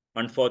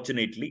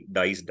 unfortunately,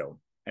 dies down.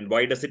 And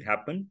why does it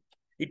happen?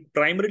 It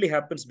primarily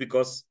happens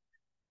because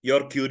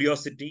your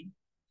curiosity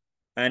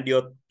and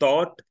your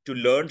thought to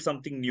learn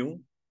something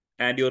new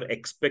and your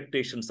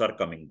expectations are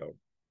coming down.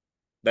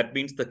 That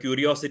means the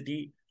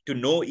curiosity to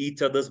know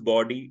each other's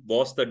body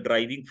was the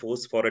driving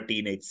force for a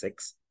teenage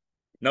sex.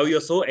 Now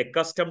you're so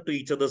accustomed to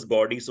each other's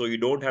body, so you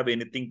don't have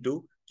anything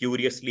to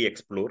curiously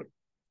explore.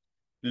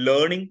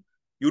 Learning,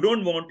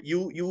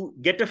 you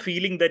get a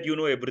feeling that you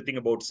know everything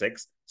about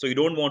sex, so you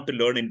don't want to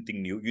learn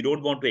anything new. You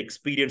don't want to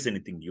experience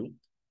anything new.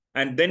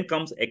 And then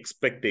comes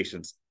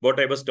expectations. What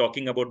I was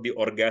talking about, the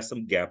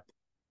orgasm gap.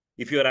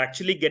 If you're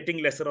actually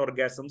getting lesser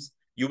orgasms,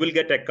 you will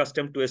get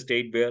accustomed to a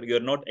state where you're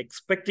not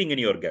expecting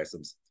any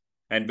orgasms.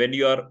 And when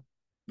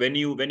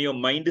your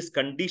mind is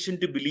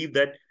conditioned to believe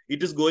that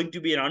it is going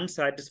to be an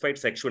unsatisfied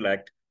sexual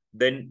act,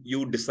 then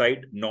you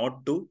decide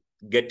not to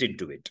get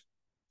into it.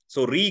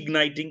 So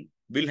reigniting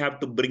will have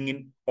to bring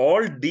in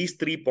all these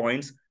 3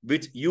 points,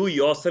 which you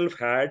yourself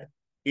had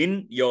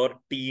in your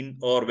teen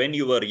or when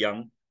you were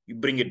young. You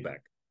bring it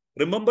back.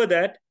 Remember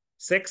that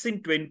sex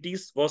in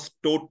 20s was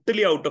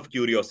totally out of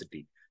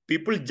curiosity.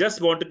 People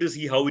just wanted to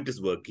see how it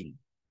is working.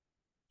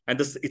 And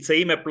the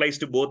same applies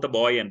to both the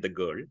boy and the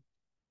girl.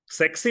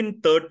 Sex in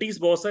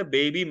 30s was a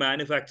baby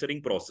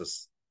manufacturing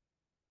process.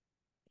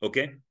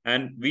 Okay.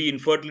 And we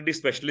infertility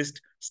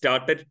specialists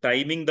started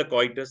timing the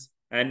coitus,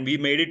 and we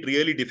made it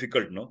really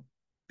difficult. No,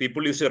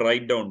 people used to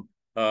write down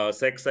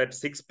sex at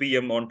 6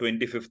 p.m. on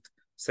 25th,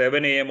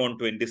 7 a.m. on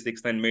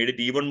 26th, and made it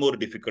even more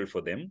difficult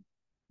for them.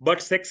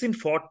 But sex in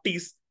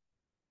 40s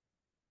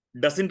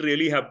doesn't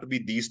really have to be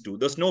these two.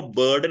 There's no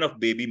burden of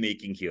baby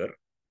making here.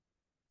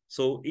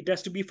 So it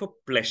has to be for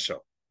pleasure.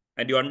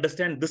 And you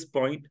understand this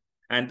point,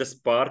 and the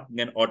spark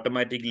can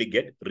automatically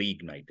get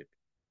reignited.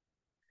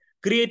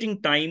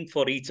 Creating time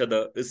for each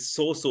other is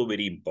so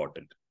very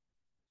important.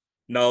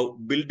 Now,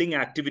 building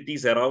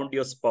activities around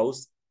your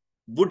spouse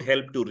would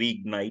help to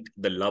reignite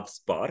the love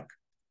spark.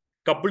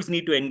 Couples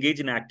need to engage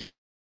in activities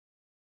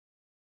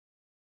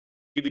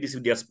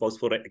with their spouse.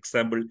 For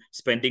example,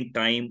 spending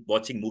time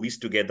watching movies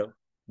together,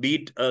 be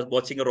it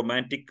watching a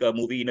romantic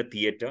movie in a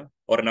theater,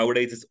 or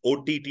nowadays it's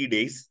OTT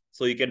days,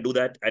 so you can do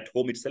that at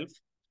home itself.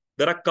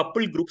 There are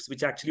couple groups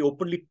which actually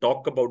openly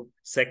talk about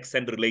sex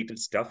and related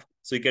stuff.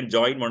 So you can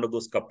join one of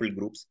those couple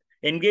groups,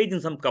 engage in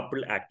some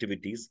couple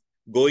activities.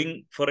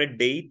 Going for a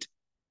date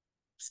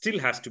still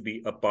has to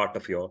be a part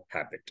of your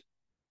habit.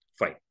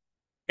 Fine.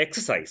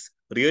 Exercise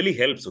really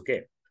helps,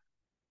 okay?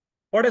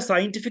 On a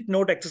scientific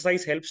note,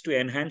 exercise helps to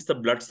enhance the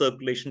blood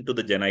circulation to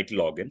the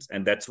genital organs.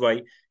 And that's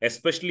why,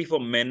 especially for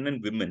men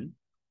and women,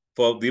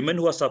 for women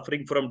who are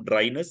suffering from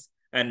dryness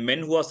and men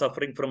who are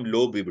suffering from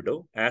low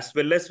libido, as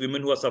well as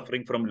women who are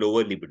suffering from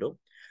lower libido,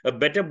 a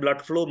better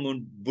blood flow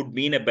would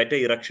mean a better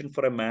erection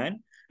for a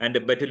man and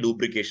a better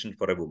lubrication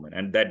for a woman.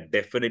 And that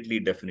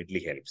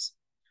definitely helps.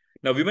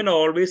 Now, women are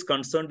always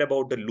concerned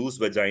about a loose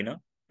vagina,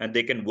 and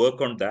they can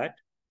work on that.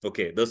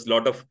 Okay, there's a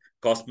lot of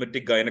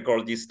cosmetic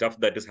gynecology stuff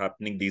that is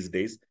happening these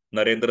days.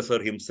 Narendra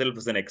sir himself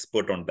is an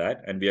expert on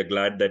that, and we are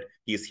glad that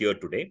he's here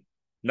today.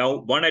 Now,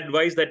 one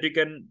advice that we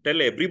can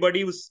tell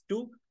everybody is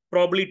to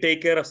probably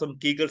take care of some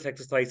Kegels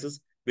exercises,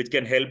 which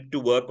can help to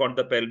work on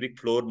the pelvic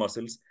floor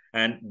muscles.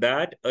 And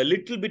that a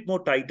little bit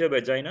more tighter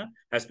vagina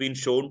has been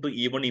shown to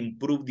even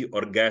improve the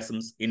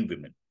orgasms in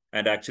women.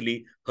 And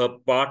actually, her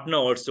partner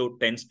also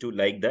tends to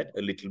like that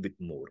a little bit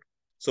more.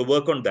 So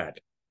work on that.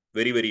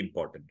 Very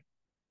important.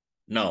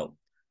 Now,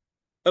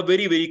 a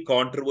very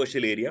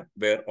controversial area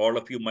where all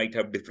of you might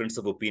have difference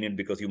of opinion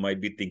because you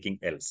might be thinking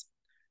else.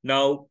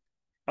 Now,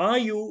 are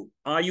you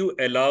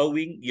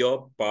allowing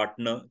your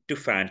partner to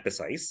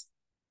fantasize,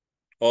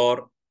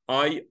 or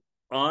are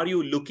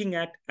you looking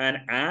at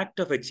an act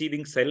of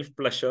achieving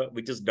self-pleasure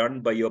which is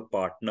done by your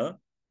partner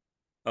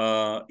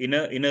in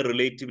a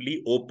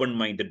relatively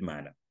open-minded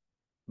manner.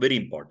 Very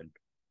important.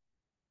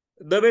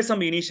 There were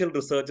some initial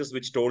researches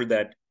which told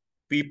that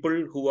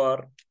people who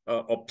are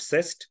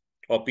obsessed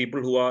or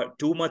people who are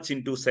too much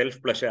into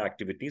self-pleasure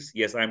activities,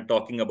 yes, I'm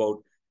talking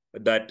about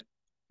that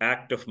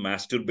act of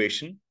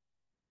masturbation,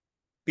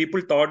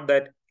 people thought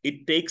that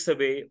it takes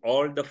away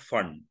all the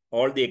fun,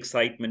 all the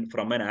excitement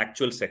from an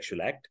actual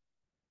sexual act.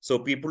 So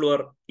people who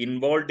are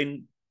involved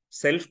in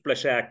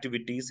self-pleasure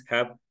activities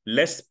have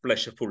less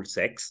pleasureful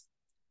sex.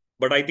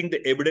 But I think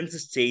the evidence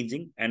is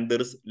changing, and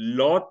there is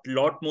lot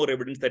more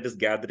evidence that is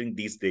gathering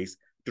these days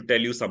to tell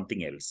you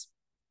something else.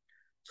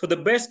 So the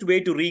best way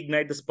to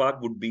reignite the spark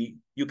would be,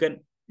 you can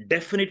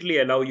definitely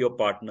allow your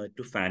partner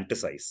to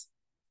fantasize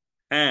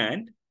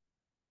and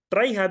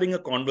try having a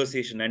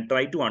conversation and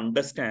try to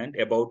understand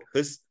about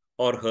his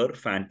or her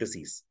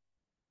fantasies.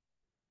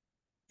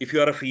 If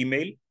you are a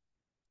female,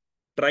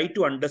 try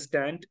to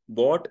understand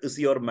what is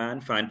your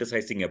man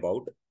fantasizing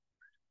about.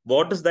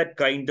 What is that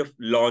kind of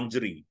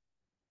lingerie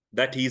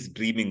that he's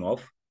dreaming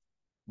of?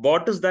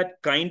 What is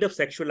that kind of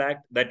sexual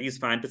act that he's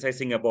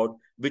fantasizing about,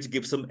 which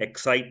gives him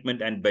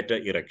excitement and better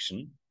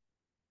erection?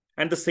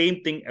 And the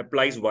same thing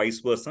applies vice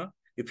versa.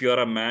 If you're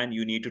a man,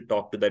 you need to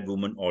talk to that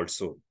woman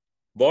also.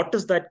 What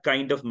is that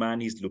kind of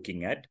man he's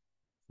looking at?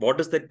 What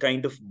is that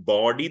kind of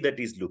body that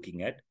he's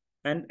looking at?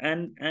 And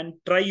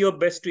try your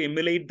best to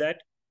emulate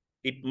that.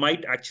 It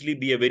might actually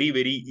be a very,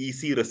 very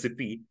easy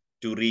recipe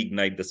to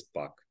reignite the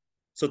spark.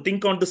 So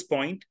think on this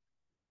point.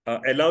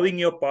 Allowing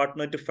your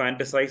partner to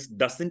fantasize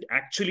doesn't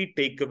actually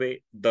take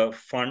away the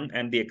fun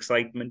and the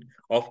excitement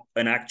of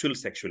an actual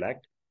sexual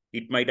act.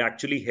 It might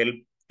actually help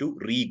to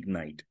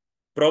reignite,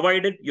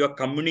 provided you're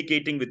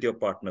communicating with your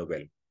partner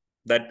well.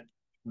 That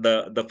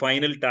the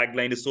final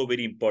tagline is so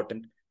very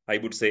important. I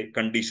would say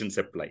conditions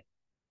apply.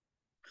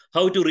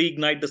 How to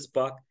reignite the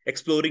spark?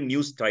 Exploring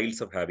new styles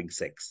of having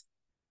sex.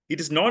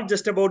 It is not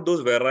just about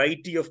those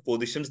variety of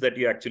positions that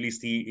you actually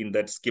see in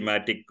that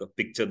schematic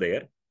picture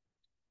there.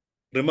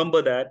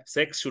 Remember that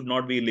sex should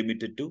not be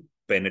limited to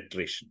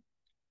penetration.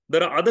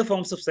 There are other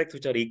forms of sex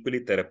which are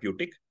equally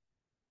therapeutic.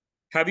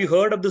 Have you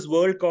heard of this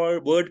word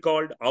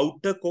called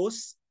outer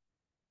course?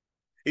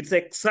 It's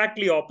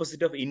exactly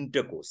opposite of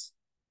intercourse.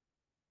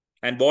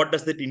 And what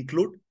does it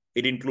include?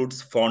 It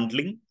includes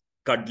fondling,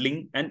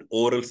 cuddling, and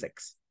oral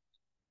sex.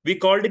 We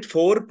called it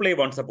foreplay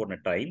once upon a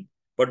time,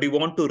 but we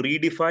want to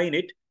redefine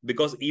it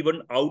because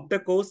even outer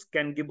course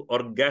can give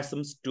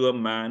orgasms to a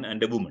man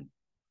and a woman.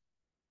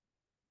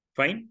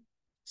 Fine?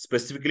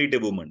 Specifically to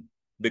women,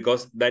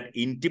 because that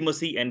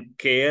intimacy and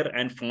care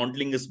and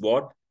fondling is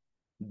what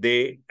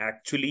they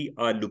actually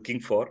are looking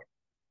for,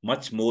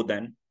 much more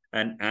than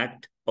an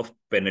act of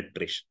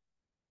penetration.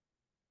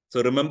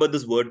 So remember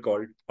this word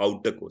called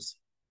outer course.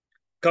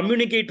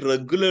 Communicate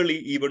regularly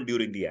even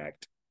during the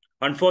act.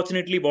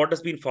 Unfortunately, what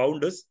has been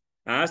found is,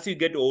 as you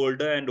get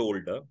older and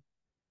older,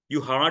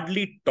 you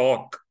hardly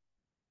talk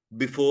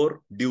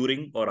before,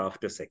 during, or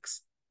after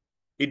sex.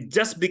 It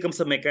just becomes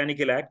a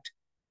mechanical act.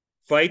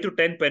 5 to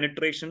 10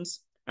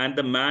 penetrations, and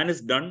the man is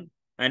done,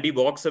 and he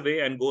walks away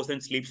and goes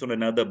and sleeps on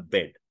another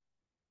bed.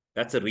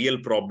 That's a real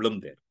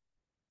problem there.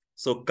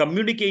 So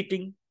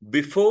communicating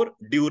before,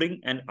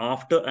 during, and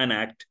after an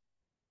act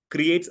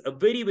creates a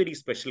very, very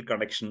special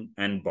connection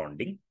and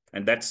bonding.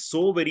 And that's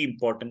so very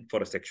important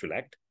for a sexual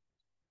act.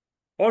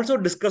 Also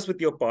discuss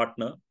with your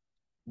partner,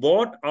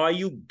 what are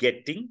you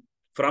getting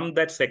from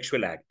that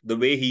sexual act, the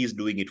way he is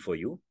doing it for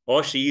you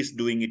or she is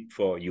doing it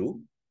for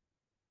you,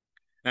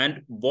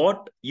 and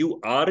what you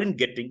aren't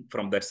getting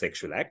from that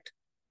sexual act.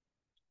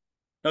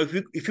 Now,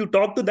 if you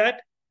talk to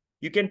that,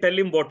 you can tell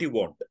him what you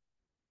want.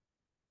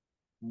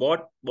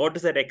 What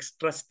is that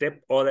extra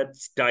step or that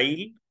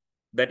style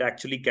that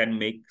actually can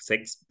make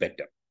sex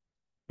better?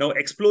 Now,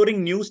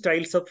 exploring new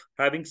styles of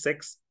having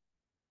sex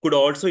could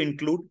also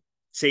include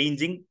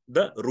changing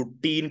the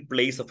routine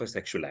place of a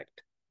sexual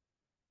act.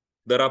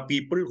 There are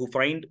people who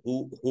find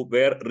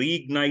where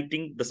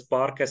reigniting the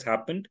spark has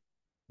happened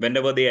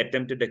whenever they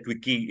attempted a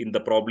quickie in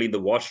probably in the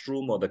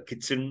washroom or the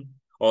kitchen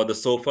or the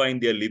sofa in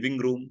their living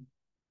room,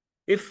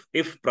 if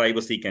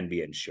privacy can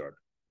be ensured.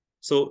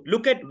 So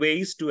look at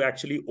ways to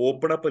actually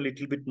open up a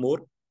little bit more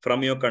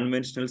from your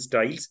conventional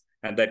styles,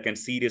 and that can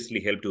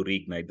seriously help to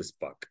reignite the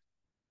spark.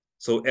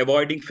 So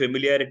avoiding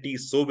familiarity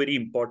is so very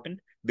important,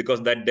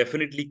 because that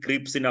definitely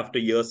creeps in after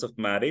years of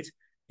marriage.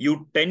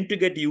 You tend to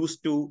get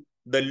used to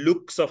the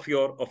looks of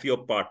your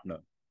partner.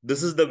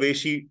 This is the way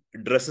she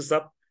dresses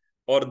up,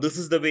 or this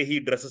is the way he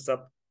dresses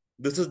up.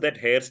 This is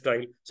that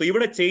hairstyle. So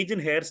even a change in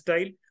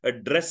hairstyle, a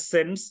dress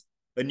sense,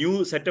 a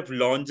new set of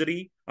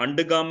lingerie,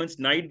 undergarments,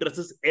 night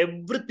dresses,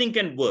 everything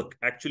can work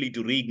actually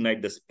to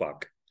reignite the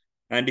spark.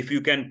 And if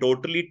you can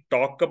totally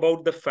talk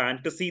about the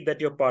fantasy that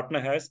your partner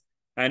has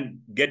and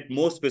get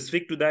more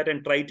specific to that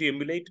and try to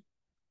emulate,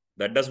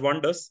 that does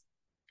wonders.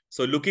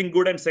 So looking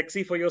good and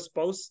sexy for your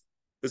spouse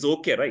is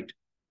okay, right?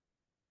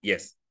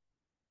 Yes.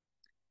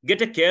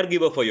 Get a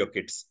caregiver for your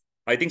kids.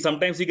 I think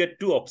sometimes you get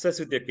too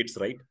obsessed with your kids,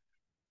 right?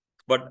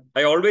 But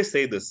I always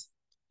say this,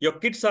 your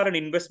kids are an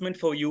investment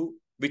for you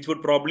which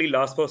would probably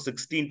last for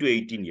 16 to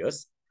 18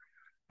 years.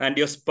 And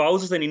your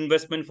spouse is an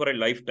investment for a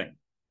lifetime.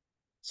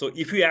 So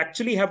if you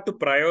actually have to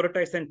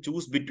prioritize and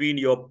choose between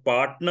your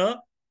partner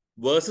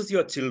versus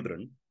your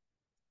children,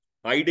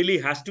 ideally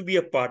has to be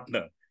a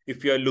partner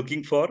if you are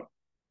looking for,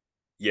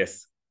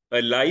 yes,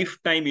 a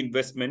lifetime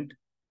investment,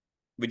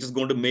 which is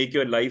going to make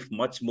your life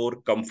much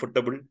more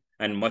comfortable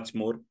and much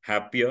more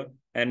happier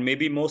and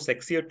maybe more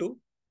sexier too.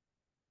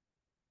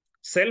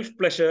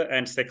 Self-pleasure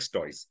and sex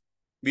toys.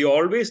 We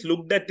always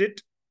looked at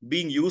it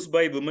being used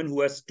by women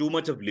who has too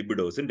much of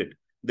libido, isn't it?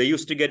 They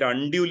used to get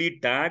unduly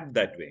tagged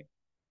that way.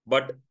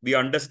 But we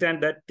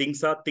understand that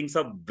things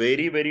are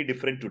very, very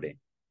different today,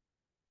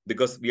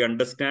 because we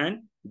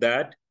understand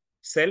that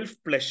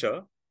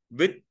self-pleasure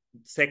with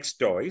sex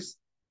toys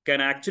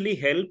can actually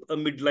help a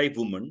midlife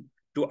woman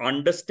to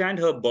understand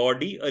her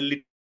body a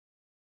little.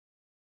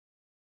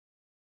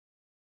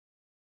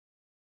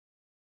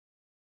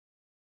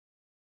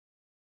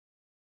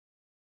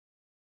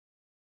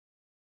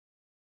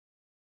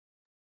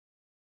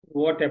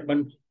 What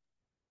happened?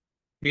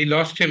 We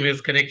lost him. His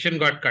connection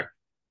got cut.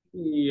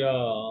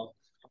 Yeah,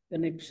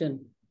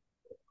 connection.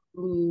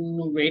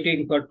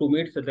 Waiting for 2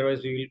 minutes,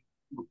 otherwise we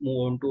will move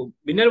on to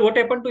Binal. What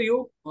happened to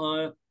you?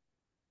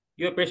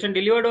 Your patient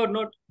delivered or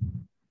not?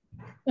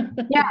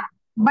 Yeah,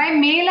 by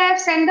mail I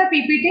have sent the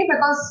PPT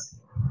because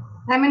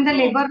I'm in the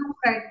labor room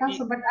right now.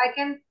 So, but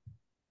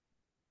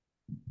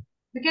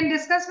we can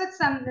discuss with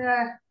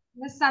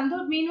Ms.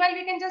 Sandhu. Meanwhile,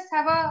 we can just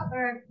have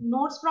a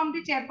notes from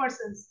the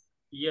chairpersons.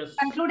 Yes.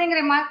 Concluding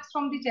remarks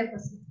from the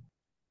chairperson.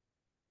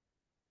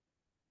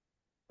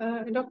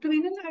 Dr.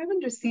 Venan, I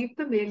haven't received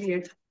the mail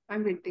yet.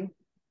 I'm waiting.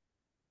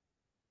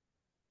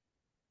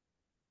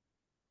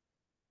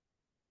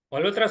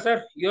 Malhotra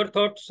sir, your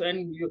thoughts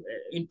and your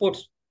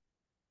inputs.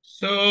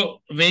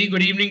 So, very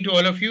good evening to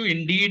all of you.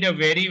 Indeed, a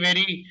very,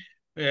 very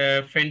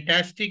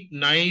fantastic,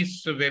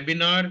 nice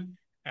webinar.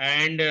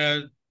 And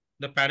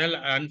the panel,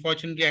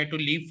 unfortunately, I had to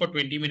leave for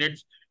 20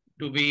 minutes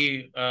to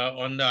be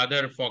on the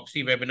other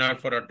FOGSI webinar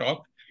for a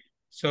talk.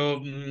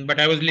 So,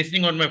 but I was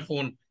listening on my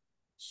phone.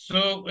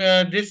 So,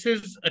 this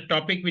is a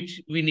topic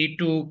which we need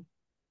to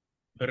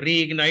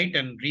reignite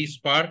and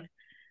re-spark.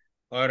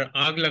 और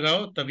आग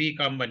लगाओ तभी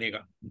काम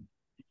बनेगा.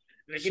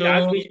 लेकिन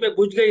आग बीच में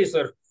बुझ गई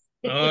सर.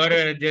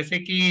 और जैसे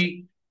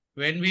कि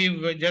when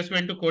we just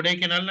went to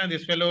Kodaikanal, na,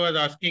 this fellow was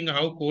asking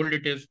how cold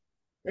it is.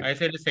 I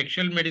said the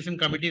sexual medicine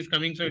committee is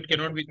coming, so it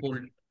cannot be cold.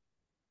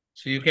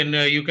 So you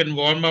can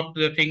warm up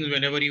the things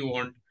whenever you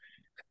want.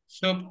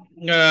 So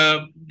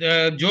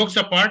the jokes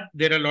apart,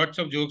 there are lots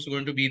of jokes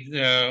going to be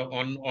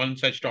on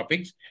such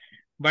topics.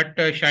 But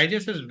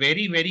Shaijas has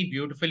very, very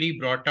beautifully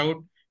brought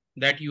out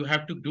that you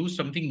have to do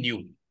something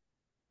new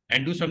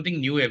and do something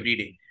new every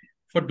day.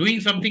 For doing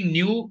something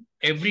new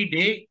every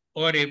day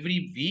or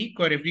every week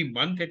or every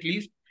month at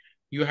least,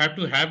 you have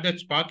to have that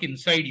spark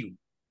inside you.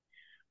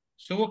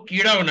 So वो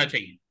कीड़ा होना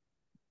चाहिए.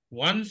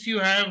 Once you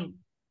have,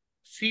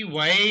 see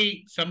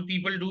why some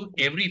people do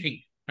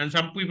everything and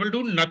some people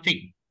do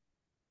nothing.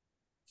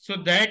 So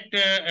that,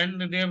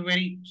 and they are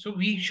very, so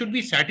we should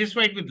be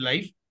satisfied with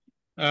life,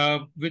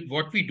 with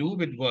what we do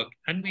with work.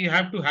 And we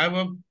have to have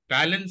a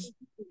balanced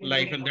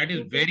life. And that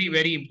is very,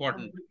 very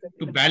important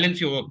to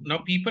balance your work. Now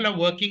people are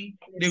working,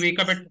 they wake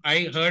up at,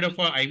 I heard of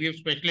a IVF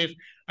specialist.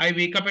 I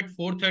wake up at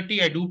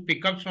 4:30, I do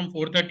pickups from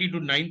 4:30 to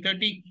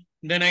 9:30.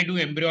 Then I do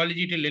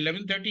embryology till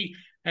 11:30.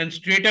 And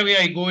straight away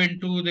I go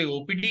into the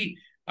OPD.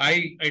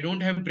 I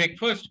don't have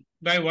breakfast.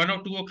 By 1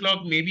 or 2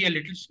 o'clock, maybe a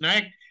little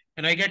snack,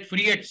 and I get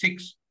free at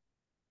 6.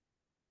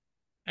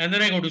 And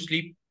then I go to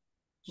sleep.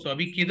 So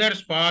abhi kidhar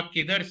spark,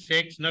 kidhar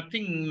sex,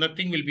 nothing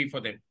will be for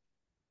them.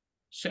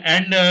 So,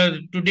 and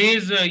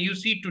today's, you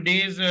see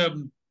today's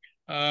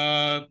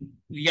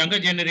younger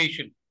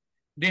generation,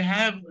 they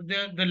have,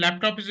 the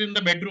laptop is in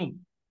the bedroom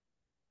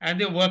and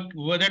they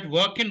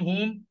work in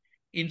home,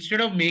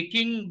 instead of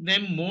making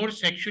them more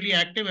sexually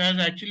active, has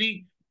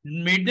actually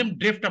made them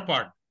drift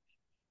apart.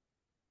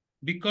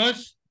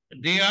 Because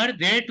they are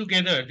there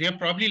together. They are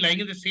probably lying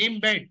in the same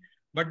bed,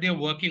 but they are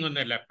working on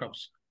their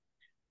laptops.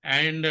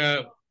 And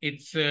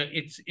it's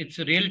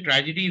a real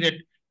tragedy that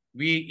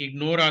we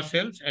ignore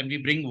ourselves and we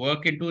bring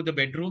work into the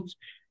bedrooms.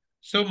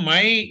 So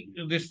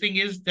this thing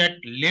is that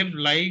live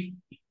life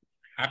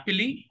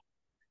happily.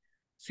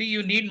 See,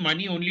 you need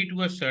money only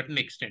to a certain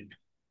extent.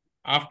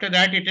 After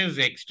that, it is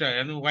extra.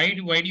 And why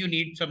do you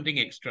need something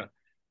extra?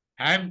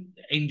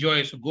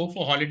 Enjoy. So go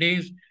for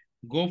holidays,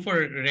 go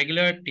for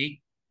regular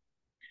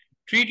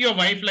treat your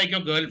wife like your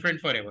girlfriend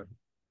forever.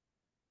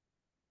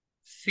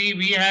 See,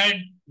 we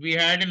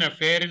had an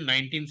affair in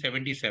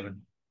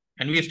 1977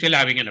 and we are still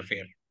having an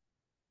affair.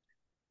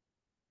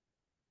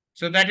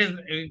 So that is,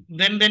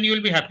 then you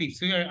will be happy.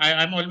 So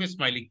I'm always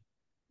smiling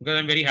because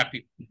I'm very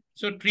happy.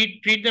 So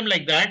treat them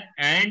like that,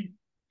 and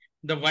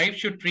the wife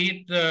should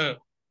treat the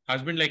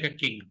husband like a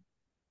king.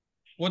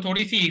 वो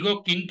थोड़ी सी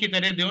ego king की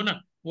तरह दो ना,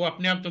 वो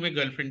अपने आप तुम्हें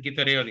girlfriend की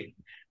तरह दे.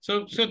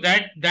 So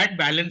that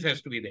balance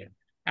has to be there,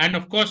 and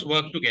of course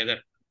work together.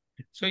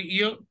 So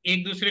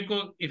ek dusre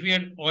ko, if we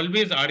are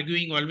always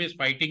arguing, always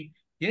fighting,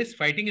 yes,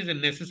 fighting is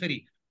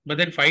necessary, but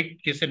then fight,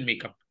 kiss and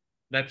make up.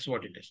 That's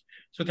what it is.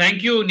 So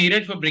thank you,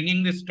 Neeraj, for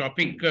bringing this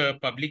topic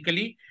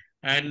publicly.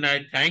 And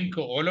I thank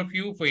all of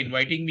you for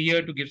inviting me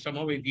here to give some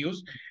of my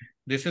views.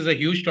 This is a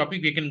huge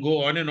topic. We can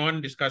go on and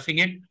on discussing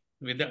it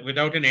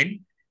without an end.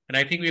 And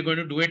I think we're going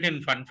to do it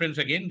in Fun Friends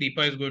again.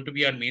 Deepa is going to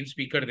be our main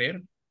speaker there.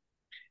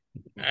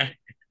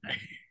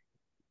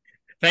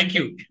 Thank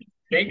you.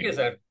 Thank you,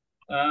 sir.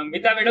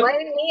 Mita madam. Why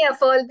me of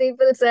all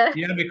people, sir?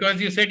 Yeah,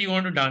 because you said you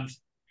want to dance.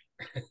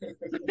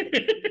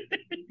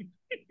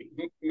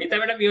 Mita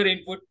madam, your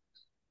input.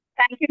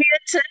 Thank you,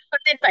 Neeraj sir, for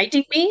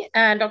inviting me.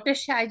 Dr.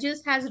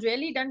 Shaijas has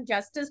really done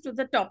justice to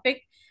the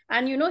topic.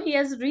 And, you know, he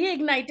has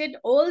reignited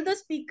all the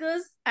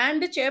speakers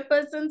and the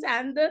chairpersons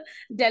and the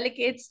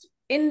delegates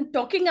in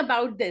talking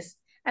about this.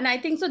 And I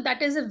think so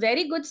that is a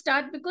very good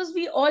start because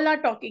we all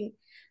are talking.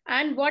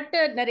 And what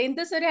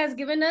Narendra sir has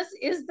given us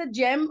is the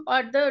gem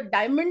or the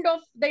diamond of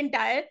the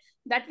entire,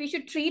 that we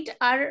should treat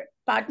our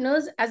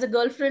partners as a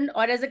girlfriend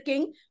or as a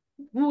king,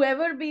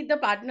 whoever be the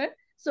partner.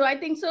 So I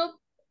think so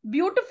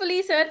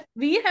beautifully, sir.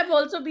 We have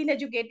also been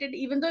educated,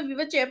 even though we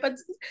were chairpersons,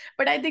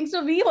 but I think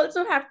so we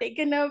also have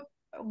taken a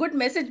good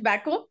message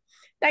back home.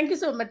 Thank you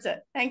so much,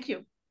 sir. Thank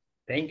you.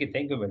 Thank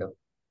you, madam.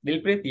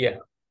 Dilpreet, yeah.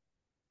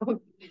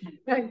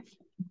 Okay.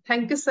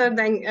 Thank you, sir.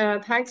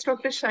 Thanks,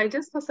 Dr.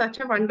 Shaijas, for such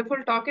a wonderful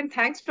talk. And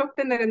thanks,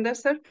 Dr. Narendra,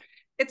 sir.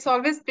 It's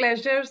always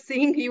pleasure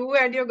seeing you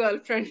and your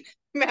girlfriend,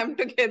 ma'am,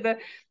 together.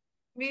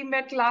 We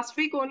met last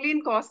week only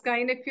in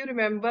FOGSI, if you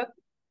remember,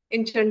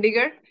 in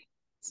Chandigarh.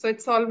 So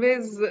it's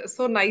always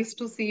so nice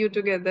to see you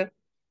together.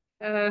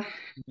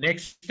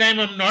 Next time,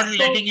 I'm not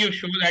letting you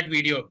show that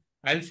video.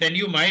 I'll send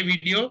you my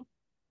video.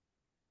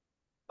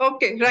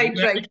 Okay, right.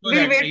 We'll wait for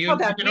that. You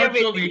cannot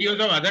show videos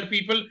of other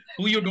people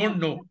who you don't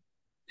know.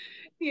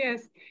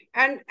 Yes,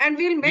 and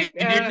we'll make.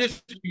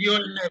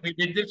 We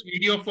did this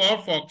video for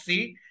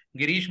FOGSI.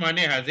 Girish Mane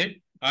has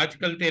it.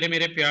 आजकल तेरे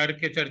मेरे प्यार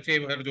के चर्चे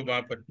हर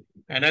जुबां पर.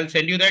 And I'll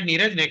send you that,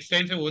 Neeraj. Next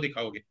time से वो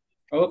दिखाओगे.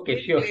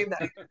 Okay, sure.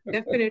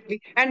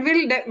 Definitely. And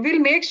we'll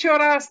make sure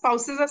our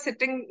spouses are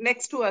sitting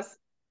next to us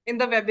in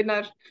the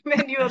webinar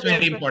when you are there.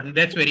 Very important.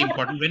 That's very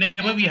important.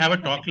 Whenever we have a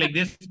talk like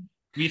this,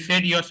 we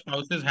said your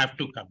spouses have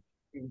to come.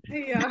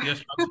 Yeah. Your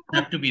spouses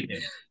have to be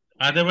there.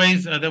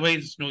 Otherwise,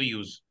 no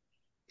use.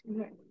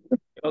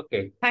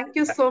 Okay. Thank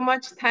you so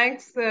much.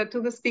 Thanks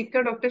to the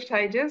speaker, Dr.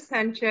 Shaijas,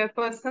 and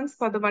chairpersons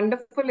for the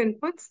wonderful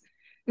inputs.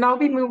 Now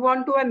we move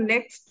on to our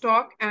next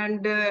talk,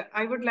 and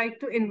I would like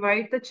to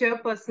invite the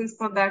chairpersons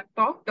for that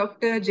talk,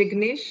 Dr.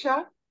 Jignesh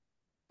Shah,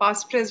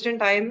 past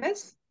president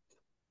IMS.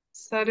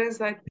 Sir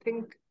is, I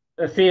think...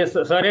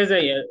 Sir is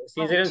a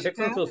cesarean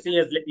section, so he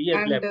has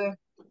left.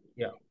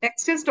 Yeah.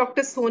 Next is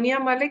Dr. Sonia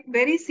Malik,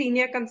 very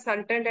senior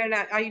consultant and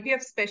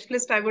IVF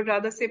specialist, I would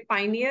rather say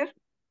pioneer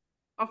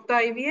of the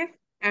IVF.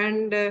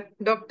 And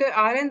Dr.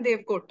 R.N.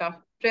 Devkota,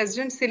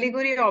 President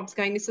Siliguri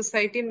FOGSI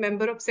Society and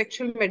member of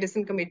Sexual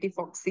Medicine Committee,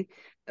 FOGSI.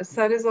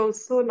 Sir is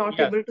also not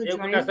able to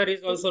join. Sir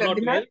is also not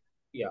well.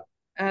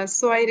 Yeah.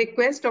 So I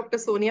request Dr.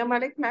 Sonia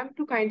Malik, ma'am,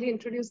 to kindly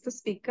introduce the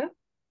speaker.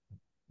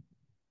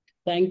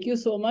 Thank you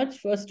so much.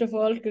 First of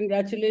all,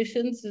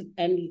 congratulations.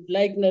 And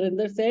like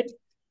Narendra said,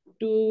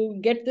 to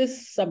get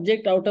this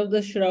subject out of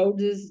the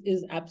shrouds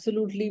is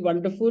absolutely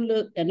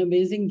wonderful. An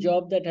amazing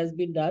job that has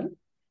been done.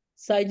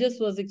 Shaijas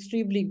was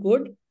extremely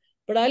good,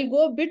 but I'll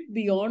go a bit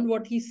beyond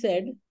what he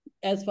said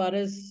as far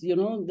as, you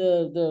know,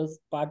 the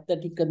part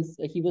that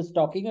he was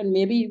talking, and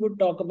maybe he would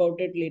talk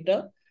about it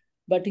later,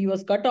 but he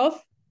was cut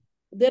off.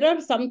 There are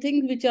some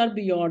things which are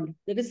beyond.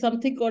 There is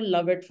something called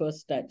love at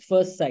first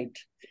sight.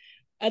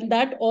 And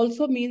that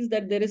also means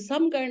that there is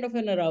some kind of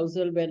an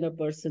arousal when a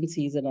person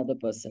sees another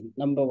person,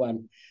 number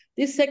one.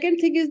 The second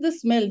thing is the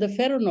smell, the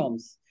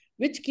pheromones,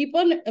 which keep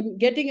on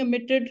getting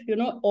emitted, you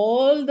know,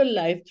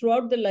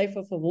 throughout the life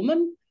of a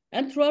woman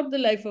and throughout the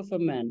life of a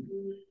man.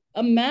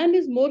 A man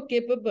is more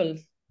capable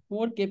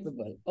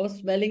of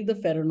smelling the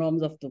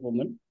pheromones of the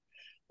woman,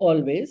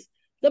 always.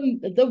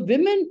 The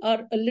women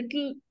are a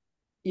little,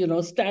 you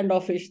know,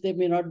 standoffish. They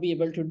may not be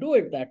able to do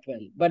it that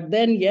well. But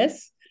then,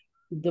 yes,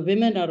 the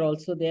women are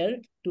also there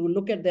to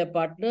look at their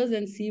partners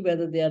and see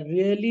whether they are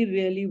really,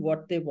 really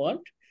what they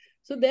want.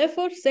 So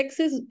therefore, sex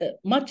is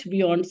much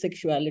beyond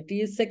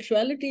sexuality.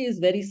 Sexuality is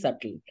very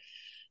subtle.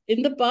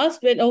 In the past,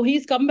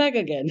 he's come back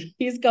again.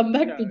 He's come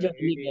back to join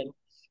again.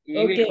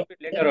 Okay.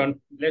 Later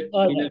on.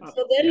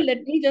 So then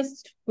let me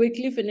just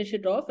quickly finish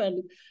it off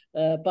and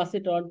pass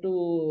it on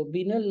to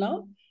Beenal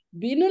now.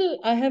 Beenal,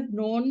 I have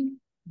known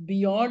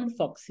beyond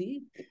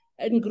FOGSI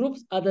and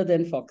groups other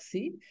than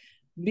FOGSI.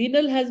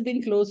 Beenal has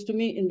been close to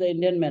me in the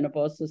Indian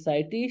Menopause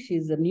Society.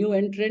 She's a new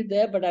entrant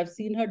there, but I've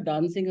seen her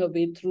dancing her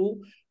way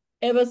through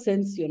ever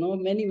since, you know,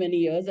 many, many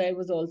years. I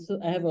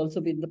have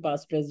also been the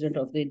past president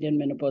of the Indian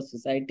Menopause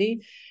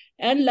Society.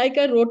 And like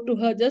I wrote to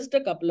her just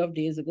a couple of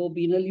days ago,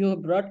 Beenal, you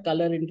have brought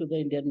color into the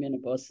Indian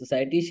Menopause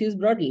Society. She's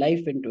brought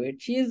life into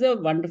it. She is a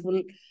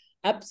wonderful,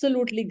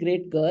 absolutely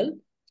great girl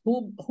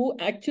who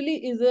actually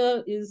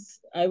is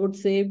I would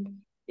say,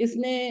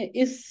 इसने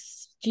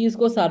इस चीज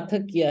को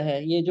सार्थक किया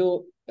है. ये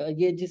जो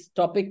ये जिस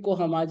टॉपिक को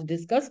हम आज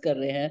डिस्कस कर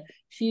रहे हैं,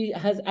 she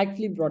has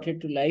actually brought it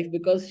to life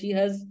because she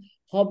has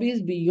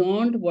hobbies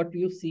beyond what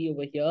you see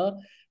over here.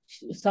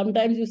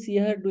 Sometimes you see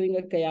her doing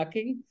a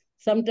kayaking,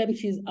 sometimes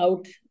she's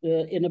out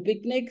in a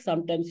picnic,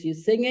 sometimes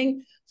she's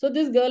singing. So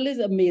this girl is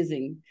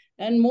amazing.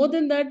 And more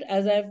than that,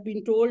 as I've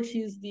been told,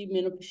 she has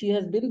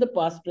been the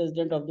past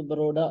president of the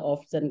Baroda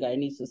Office and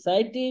Gynae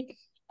Society,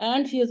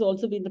 and she has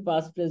also been the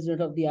past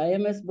president of the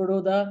IMS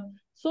Baroda.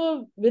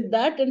 So with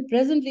that, and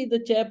presently the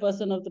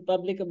chairperson of the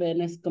Public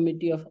Awareness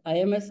Committee of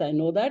IMS, I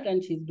know that,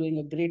 and she's doing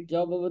a great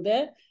job over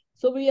there.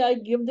 So I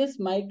give this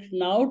mic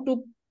now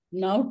to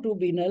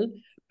Binal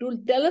to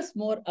tell us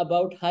more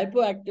about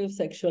hypoactive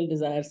sexual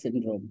desire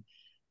syndrome,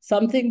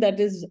 something that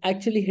is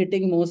actually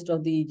hitting most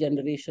of the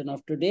generation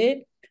of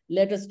today.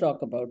 Let us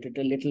talk about it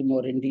a little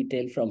more in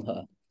detail from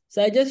her.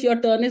 So I guess your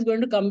turn is going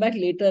to come back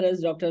later,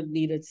 as Dr.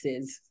 Neeraj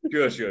says.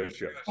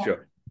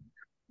 Sure.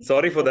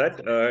 Sorry for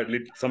that.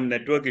 Some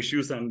network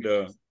issues, and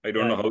I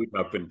don't know how it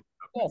happened.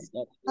 Yes.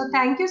 So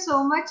thank you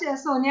so much,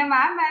 Sonia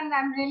ma'am, and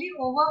I'm really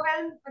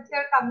overwhelmed with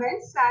your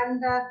comments.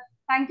 And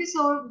thank you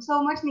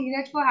so much,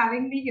 Neeraj, for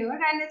having me here.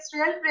 And it's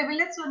real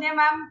privilege, Sonia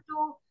ma'am,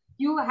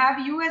 to have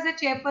you as a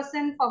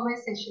chairperson for my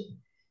session.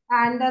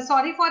 And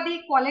sorry for the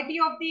quality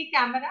of the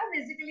camera.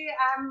 Basically,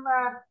 I'm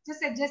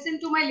just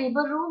adjacent to my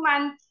labor room,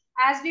 and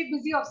as we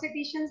busy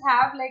obstetricians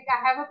have, like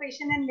I have a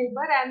patient in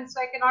labor, and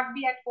so I cannot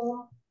be at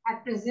home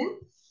at present.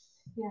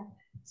 Yeah.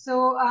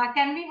 So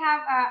can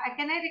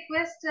I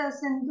request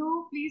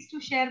Sindhu please to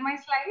share my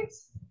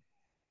slides?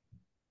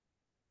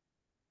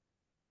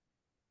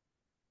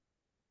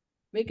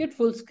 Make it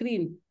full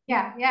screen.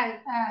 Yeah.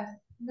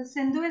 The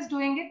Sindhu is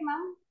doing it,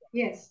 ma'am.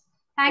 Yes.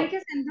 Thank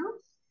you, Sindhu.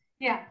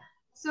 Yeah.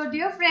 So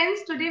dear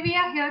friends, today we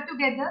are here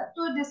together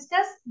to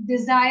discuss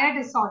desire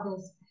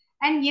disorders.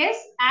 And yes,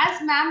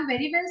 as ma'am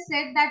very well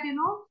said that,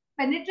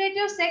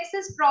 penetrative sex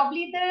is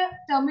probably the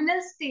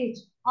terminal stage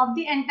of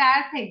the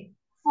entire thing.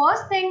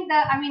 First thing,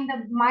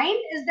 the mind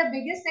is the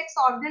biggest sex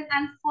organ,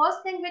 and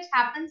first thing which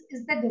happens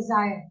is the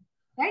desire,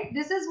 right?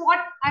 This is what,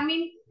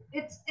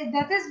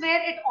 that is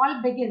where it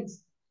all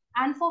begins.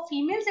 And for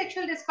female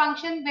sexual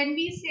dysfunction, when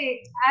we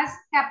say, as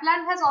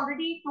Kaplan has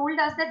already told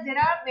us, that there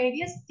are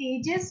various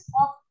stages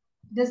of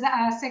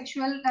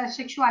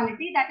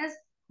sexuality, that is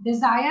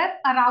desire,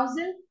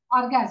 arousal,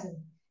 orgasm.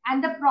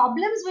 And the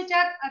problems which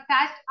are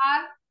attached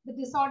are the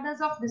disorders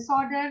of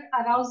disorder,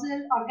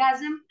 arousal,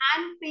 orgasm,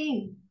 and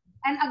pain.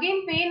 And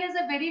again, pain is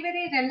a very,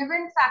 very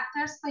relevant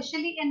factor,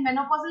 especially in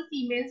menopausal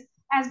females.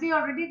 As we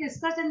already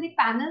discussed in the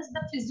panels,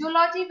 the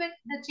physiology, with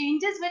the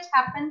changes which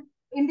happen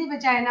in the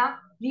vagina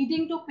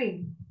leading to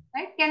pain.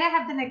 Right? Can I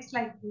have the next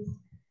slide, please?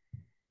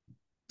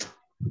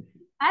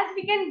 As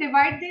we can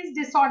divide these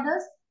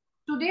disorders,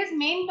 today's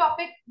main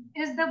topic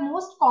is the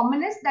most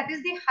commonest, that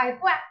is the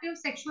hypoactive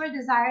sexual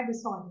desire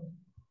disorder.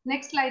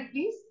 Next slide,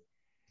 please.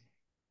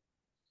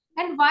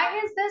 And why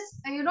is this,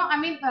 the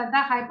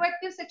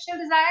hypoactive sexual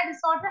desire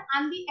disorder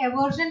and the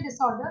aversion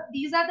disorder,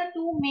 these are the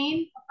two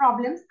main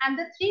problems. And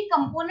the three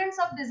components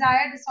of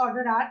desire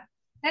disorder are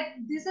that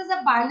this is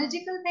a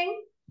biological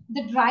thing,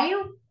 the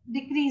drive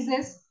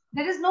decreases,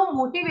 there is no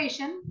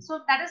motivation, so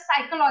that is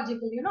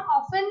psychological.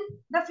 Often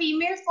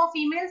for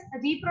females,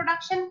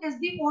 reproduction is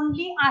the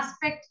only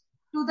aspect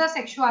to the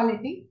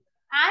sexuality,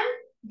 and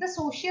the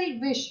social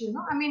wish,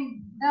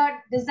 the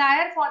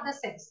desire for the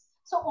sex.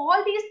 So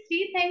all these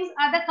three things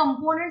are the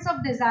components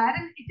of desire,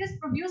 and it is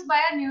produced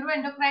by a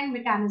neuroendocrine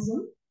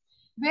mechanism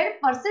where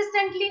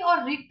persistently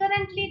or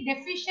recurrently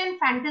deficient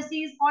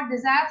fantasies or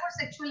desire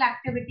for sexual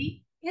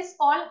activity is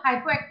called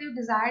hypoactive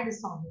desire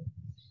disorder.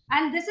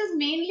 And this is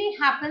mainly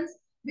happens,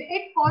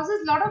 it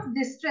causes a lot of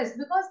distress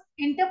because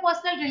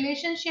interpersonal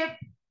relationship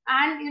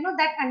and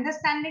that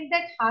understanding,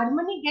 that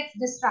harmony gets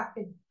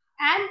disrupted.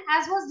 And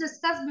as was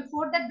discussed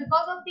before, that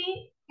because of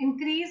the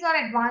increase or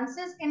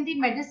advances in the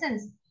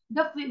medicines,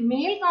 the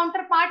male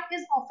counterpart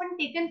is often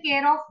taken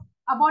care of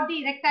about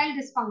the erectile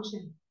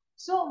dysfunction.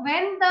 So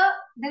when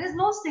there is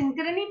no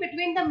synchrony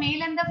between the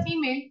male and the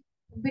female,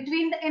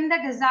 in the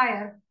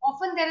desire,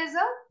 often there is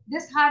a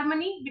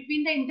disharmony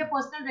between the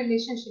interpersonal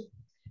relationship.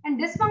 And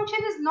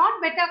dysfunction is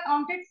not better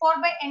accounted for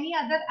by any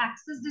other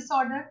axis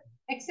disorder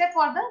except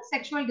for the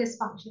sexual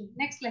dysfunction.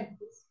 Next slide,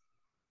 please.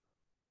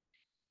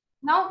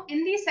 Now,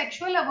 in the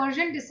sexual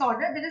aversion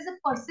disorder, there is a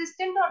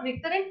persistent or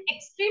recurrent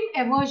extreme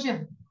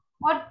aversion,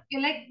 or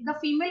like the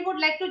female would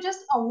like to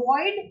just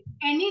avoid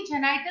any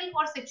genital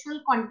or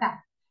sexual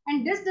contact.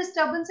 And this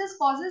disturbances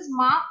causes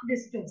marked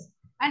distress.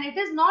 And it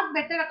is not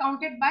better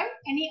accounted by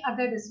any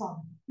other disorder.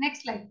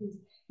 Next slide, please.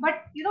 But,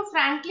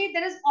 frankly,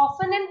 there is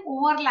often an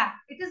overlap.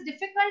 It is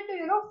difficult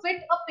to,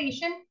 fit a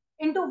patient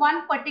into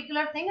one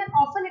particular thing, and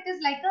often it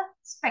is like a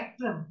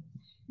spectrum.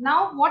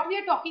 Now, what we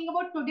are talking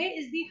about today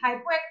is the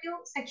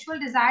hypoactive sexual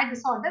desire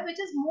disorder, which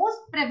is most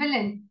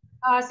prevalent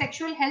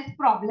sexual health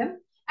problem,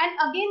 and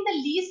again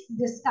the least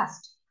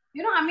discussed.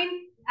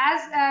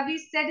 As we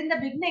said in the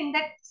beginning,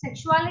 that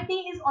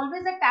sexuality is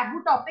always a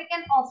taboo topic,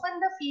 and often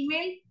the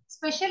female,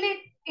 especially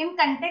in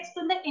context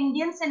to the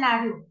Indian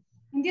scenario,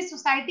 in the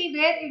society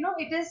where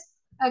it is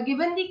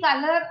given the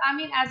color, I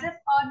mean, as if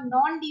a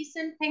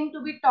non-decent thing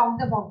to be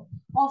talked about.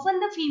 Often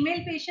the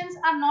female patients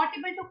are not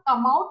able to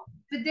come out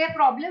with their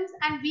problems,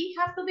 and we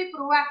have to be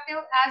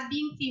proactive as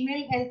being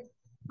female health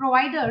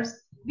providers.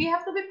 We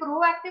have to be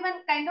proactive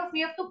and kind of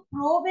we have to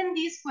probe in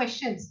these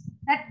questions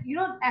that, you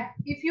know,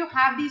 if you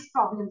have these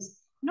problems,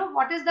 you know,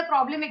 what is the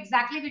problem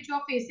exactly which you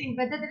are facing,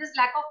 whether there is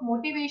lack of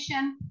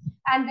motivation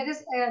and there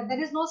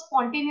is no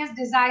spontaneous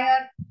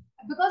desire.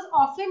 Because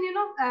often, you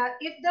know,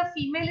 if the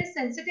female is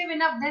sensitive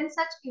enough, then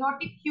such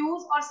erotic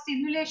cues or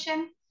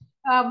stimulation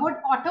would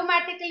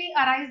automatically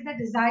arise the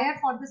desire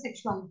for the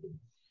sexuality.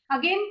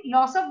 Again,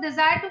 loss of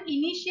desire to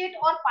initiate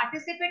or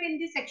participate in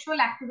the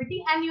sexual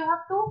activity, and you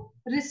have to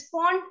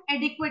respond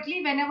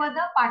adequately whenever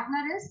the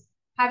partner is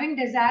having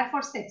desire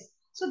for sex.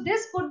 So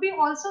this could be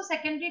also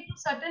secondary to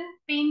certain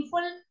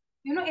painful,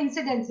 you know,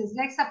 incidences.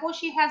 Like suppose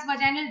she has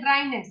vaginal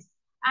dryness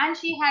and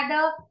she had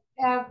a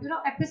you know,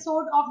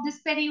 episode of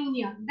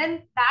dyspareunia,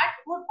 then that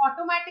would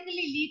automatically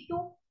lead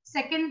to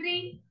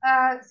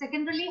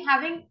secondarily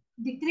having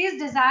decreased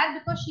desire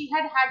because she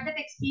had had that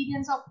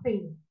experience of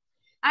pain.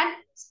 And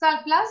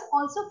plus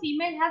also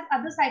female has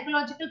other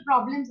psychological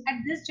problems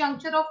at this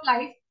juncture of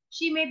life.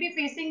 She may be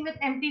facing with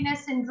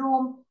emptiness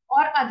syndrome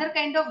or other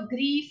kind of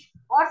grief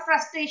or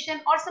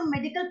frustration or some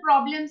medical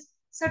problems,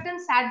 certain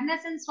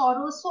sadness and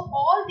sorrows. So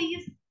all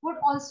these would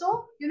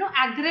also, you know,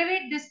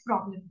 aggravate this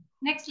problem.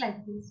 Next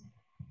slide, please.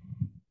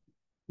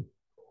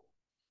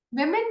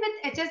 Women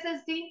with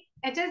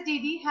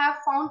HSDD have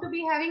found to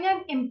be having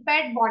an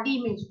impaired body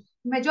image.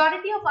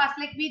 Majority of us,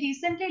 like we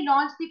recently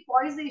launched the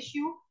Poise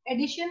issue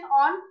edition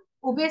on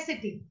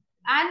obesity,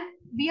 and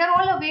we are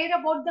all aware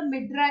about the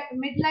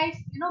midlife,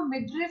 you know,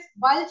 midriff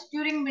bulge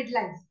during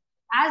midlife.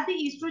 As the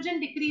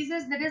estrogen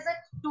decreases, there is a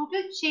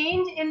total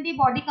change in the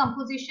body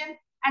composition,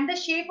 and the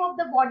shape of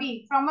the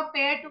body from a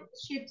pear to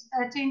shapes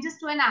changes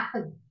to an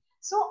apple.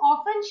 So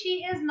often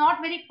she is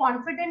not very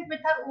confident with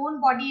her own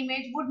body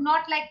image, would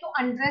not like to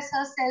undress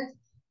herself.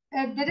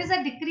 There is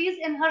a decrease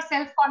in her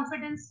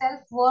self-confidence,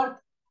 self-worth.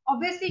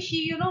 Obviously,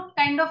 she, you know,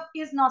 kind of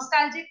is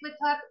nostalgic with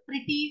her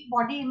pretty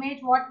body image,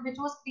 which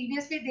was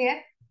previously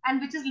there and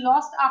which is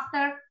lost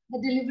after the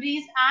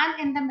deliveries and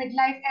in the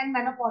midlife and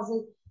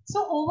menopausal.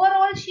 So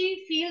overall,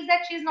 she feels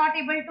that she's not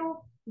able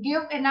to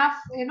give enough,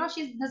 you know,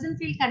 she doesn't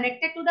feel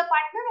connected to the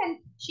partner and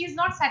she's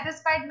not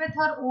satisfied with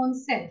her own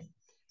self.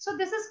 So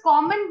this is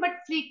common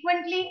but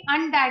frequently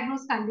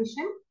undiagnosed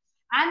condition.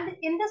 And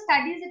in the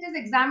studies, it is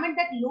examined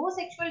that low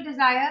sexual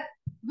desire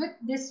with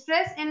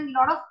distress in a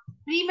lot of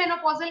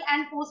premenopausal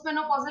and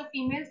postmenopausal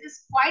females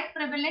is quite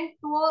prevalent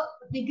to a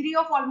degree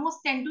of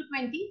almost 10 to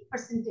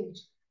 20%.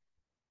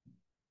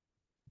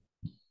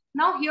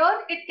 Now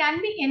here it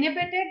can be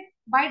inhibited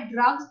by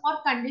drugs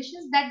or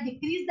conditions that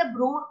decrease the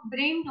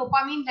brain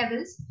dopamine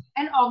levels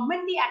and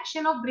augment the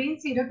action of brain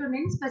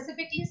serotonin,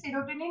 specifically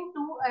serotonin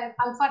 2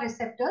 alpha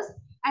receptors,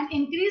 and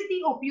increase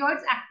the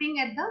opioids acting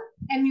at the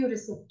mu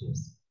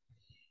receptors.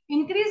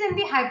 Increase in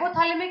the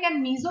hypothalamic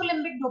and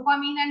mesolimbic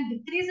dopamine and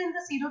decrease in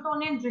the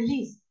serotonin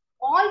release.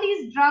 All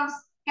these drugs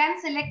can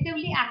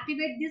selectively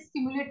activate these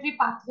stimulatory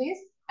pathways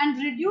and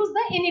reduce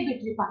the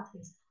inhibitory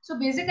pathways. So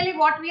basically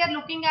what we are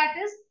looking at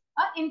is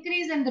an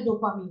increase in the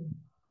dopamine.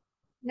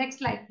 Next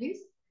slide, please.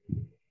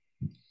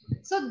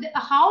 So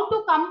how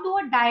to come to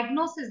a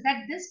diagnosis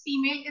that this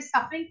female is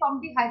suffering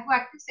from the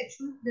hypoactive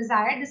sexual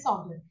desire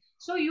disorder?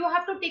 So you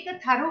have to take a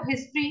thorough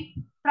history,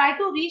 try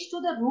to reach to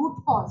the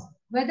root cause,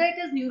 whether it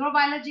is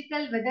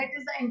neurobiological, whether it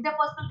is the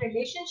interpersonal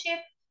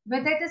relationship,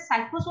 whether it is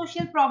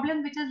psychosocial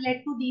problem which has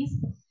led to these.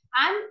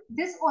 And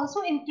this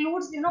also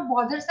includes, you know,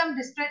 bothersome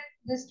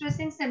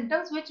distressing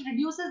symptoms which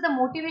reduces the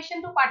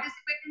motivation to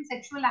participate in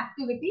sexual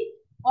activity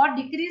or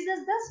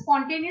decreases the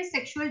spontaneous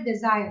sexual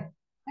desire,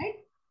 right?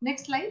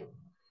 Next slide.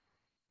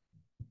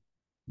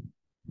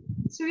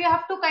 So you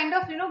have to kind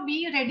of, you know,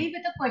 be ready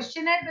with a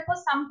questionnaire,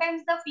 because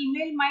sometimes the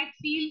female might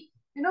feel,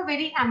 you know,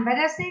 very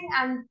embarrassing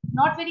and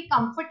not very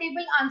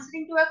comfortable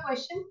answering to a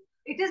question.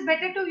 It is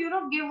better to, you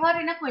know, give her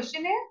in a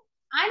questionnaire,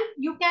 and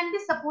you can be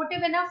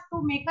supportive enough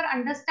to make her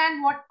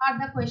understand what are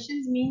the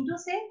questions mean to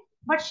say,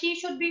 but she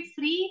should be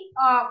free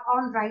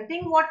on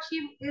writing what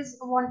she is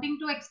wanting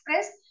to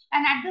express.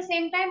 And at the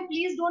same time,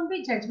 please don't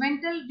be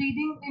judgmental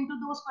reading into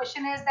those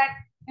questionnaires that,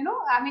 you know,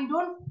 I mean,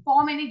 don't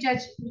form any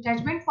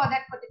judgment for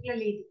that particular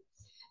lady.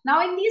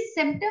 Now, in these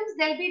symptoms,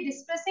 there'll be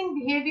distressing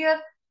behavior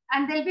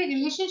and there'll be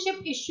relationship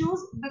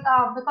issues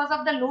because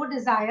of the low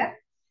desire,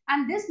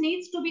 and this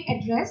needs to be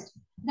addressed.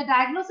 The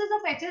diagnosis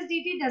of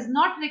HSDD does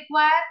not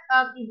require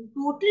a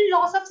total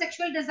loss of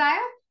sexual desire,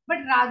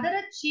 but rather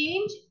a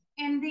change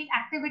in the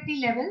activity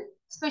level,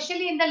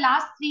 especially in the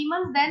last 3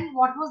 months than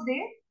what was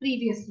there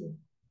previously.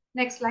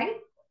 Next slide.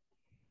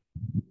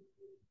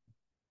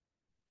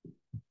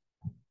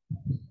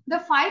 The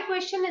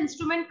 5-question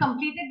instrument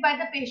completed by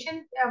the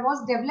patient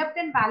was developed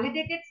and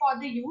validated for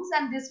the use,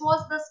 and this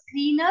was the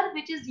screener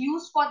which is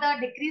used for the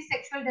decreased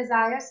sexual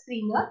desire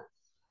screener,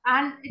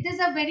 and it is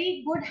a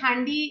very good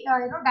handy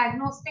you know,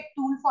 diagnostic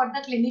tool for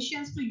the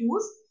clinicians to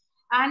use.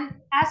 And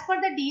as per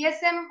the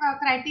DSM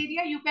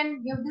criteria, you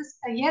can give this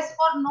yes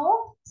or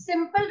no,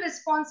 simple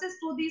responses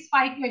to these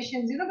 5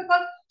 questions,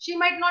 because she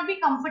might not be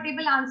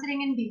comfortable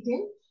answering in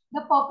detail.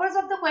 The purpose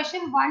of the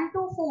question 1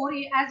 to 4,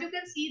 as you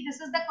can see,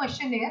 this is the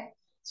questionnaire.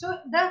 So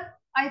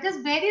it is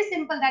very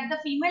simple that the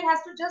female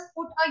has to just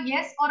put a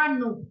yes or a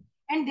no,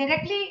 and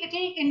directly it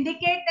will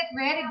indicate that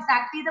where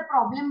exactly the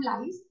problem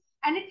lies,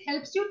 and it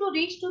helps you to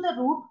reach to the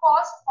root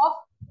cause of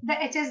the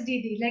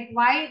HSDD, like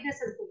why this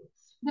is there.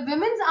 The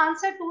women's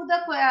answer to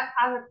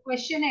the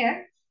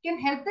questionnaire can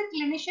help the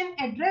clinician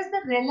address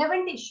the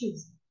relevant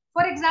issues.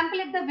 For example,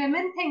 if the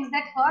woman thinks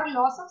that her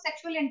loss of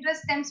sexual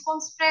interest stems from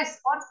stress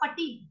or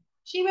fatigue,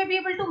 she may be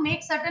able to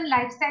make certain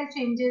lifestyle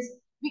changes.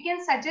 We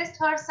can suggest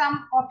her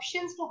some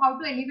options to how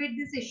to elevate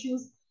these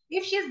issues.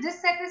 If she is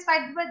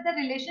dissatisfied with the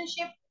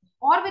relationship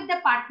or with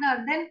the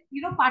partner, then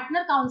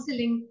partner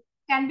counseling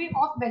can be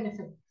of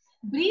benefit.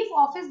 Brief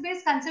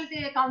office-based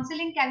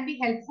counseling can be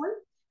helpful,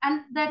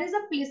 and there is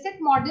a placet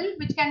model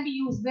which can be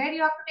used where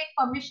you have to take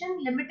permission,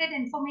 limited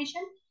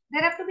information.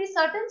 There have to be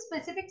certain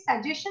specific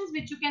suggestions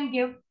which you can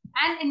give,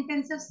 and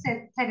intensive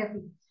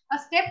therapy. A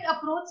stepped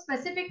approach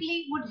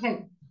specifically would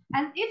help.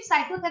 And if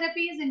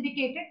psychotherapy is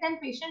indicated, then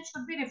patients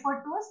should be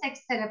referred to a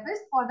sex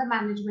therapist for the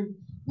management,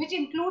 which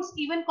includes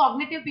even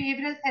cognitive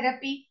behavioral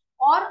therapy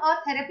or a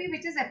therapy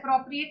which is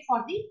appropriate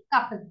for the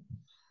couple.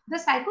 The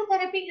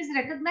psychotherapy is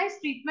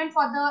recognized treatment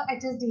for the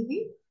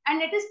HSDD,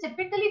 and it is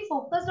typically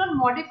focused on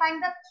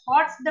modifying the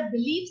thoughts, the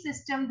belief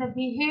system, the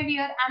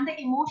behavior, and the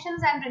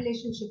emotions and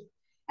relationship,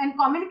 and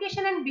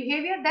communication and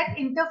behavior that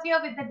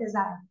interfere with the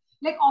desire.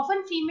 Like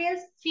often females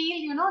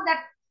feel,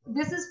 that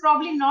this is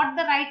probably not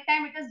the right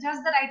time. It is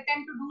just the right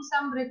time to do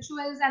some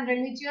rituals and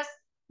religious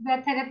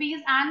therapies,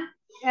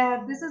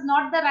 and this is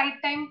not the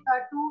right time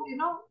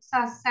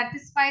to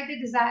satisfy the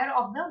desire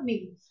of the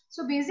male.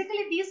 So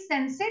basically, these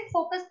sensate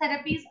focus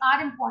therapies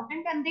are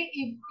important, and they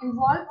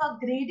involve a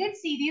graded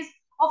series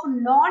of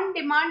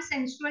non-demand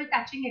sensual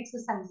touching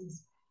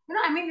exercises.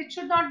 It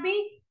should not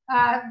be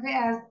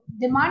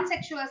demand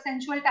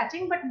sensual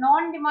touching, but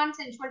non-demand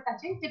sensual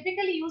touching,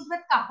 typically used with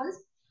couples.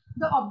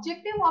 The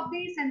objective of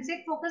the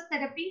sensate focus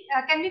therapy,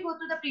 can we go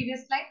to the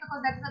previous slide,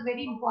 because that is a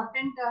very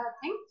important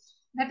thing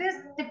that is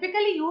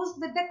typically used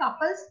with the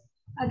couples,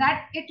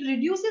 that it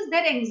reduces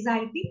their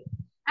anxiety,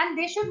 and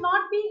they should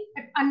not be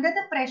under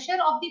the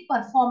pressure of the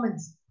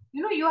performance.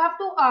 You have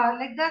to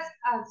like the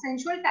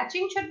sensual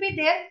touching should be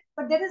there,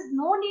 but there is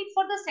no need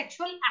for the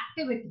sexual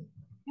activity.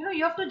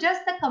 You have to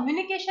just, the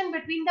communication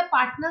between the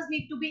partners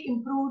need to be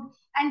improved.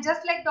 And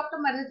just like Dr.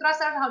 Maritra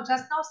sir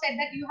just now said,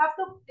 that you have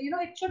to,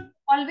 it should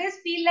always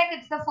feel like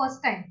it's the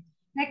first time.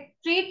 Like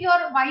treat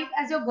your wife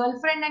as your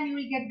girlfriend and you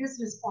will get this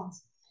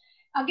response.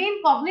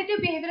 Again, cognitive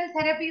behavioral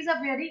therapy is a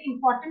very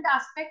important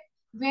aspect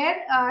where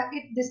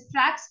it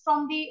distracts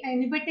from the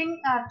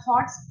inhibiting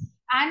thoughts,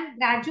 and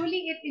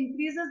gradually it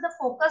increases the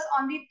focus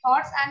on the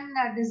thoughts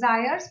and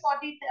desires for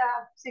the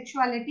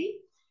sexuality,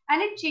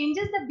 and it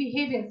changes the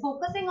behavior,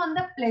 focusing on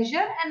the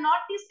pleasure and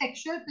not the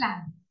sexual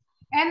plan.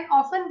 And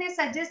often they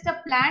suggest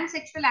a planned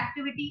sexual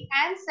activity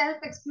and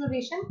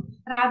self-exploration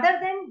rather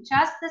than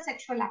just the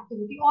sexual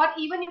activity, or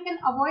even you can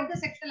avoid the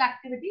sexual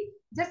activity,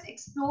 just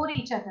explore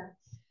each other.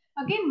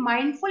 Again,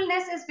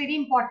 mindfulness is very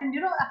important.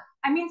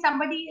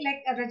 Somebody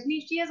like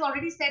Rajni, she has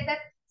already said that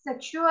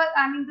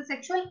the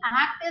sexual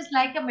act is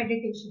like a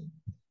meditation.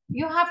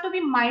 You have to be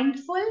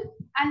mindful,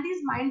 and this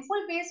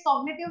mindful based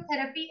cognitive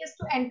therapy is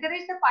to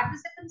encourage the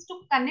participants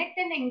to connect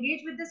and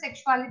engage with the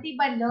sexuality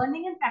by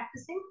learning and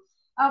practicing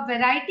a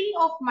variety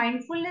of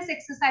mindfulness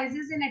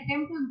exercises in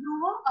attempt to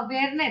improve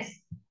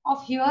awareness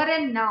of here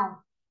and now,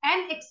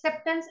 and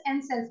acceptance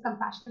and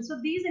self-compassion. So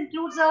these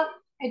includes a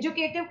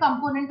educative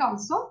component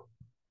also,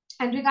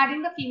 and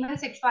regarding the female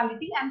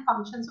sexuality and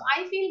function. So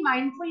I feel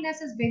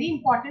mindfulness is very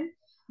important.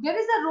 There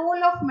is a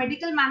role of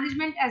medical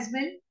management as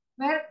well,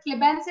 where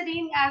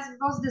flibanserin, as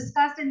was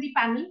discussed in the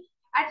panel,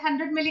 at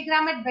 100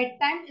 milligram at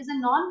bedtime, is a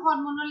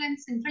non-hormonal and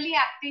centrally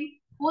acting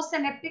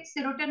postsynaptic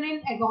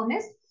serotonin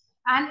agonist,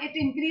 and it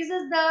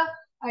increases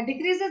the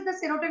decreases the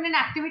serotonin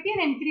activity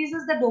and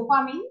increases the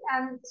dopamine.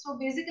 And so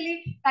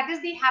basically that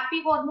is the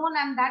happy hormone,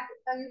 and that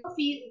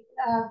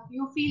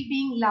you feel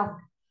being loved.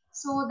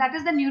 So that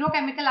is the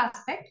neurochemical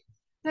aspect.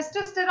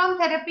 Testosterone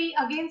therapy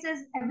again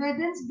is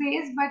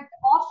evidence-based but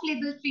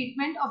off-label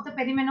treatment of the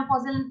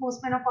perimenopausal and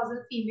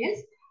postmenopausal females.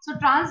 So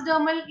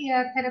transdermal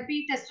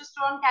therapy,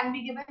 testosterone can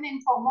be given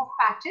in form of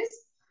patches,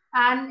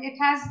 and it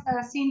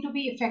has seen to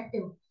be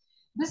effective.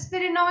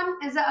 Bisphenol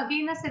is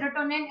again a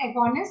serotonin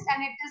agonist,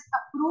 and it is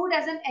approved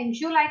as an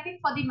anxiolytic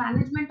for the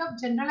management of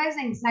generalized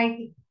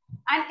anxiety.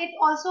 And it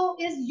also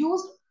is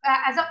used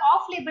as an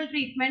off-label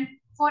treatment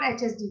for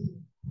HSDD.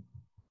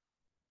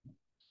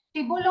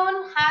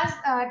 Tibolone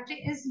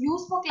is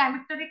used for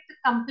climacteric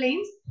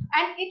complaints,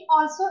 and it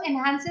also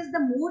enhances the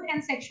mood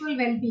and sexual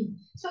well-being.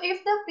 So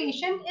if the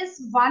patient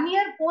is 1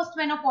 year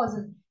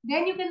post-menopausal,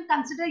 then you can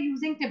consider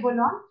using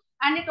Tibolone,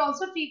 and it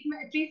also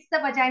treats the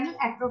vaginal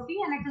atrophy,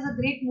 and it is a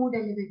great mood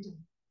elevator.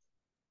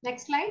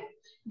 Next slide.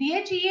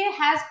 DHEA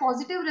has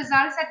positive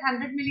results at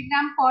 100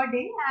 milligram per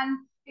day, and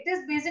it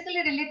is basically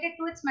related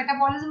to its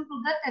metabolism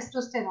to the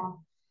testosterone.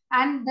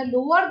 And the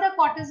lower the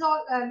cortisol,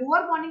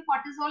 lower morning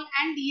cortisol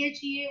and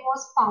DHEA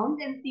was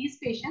found in these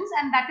patients,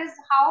 and that is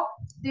how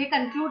they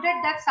concluded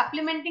that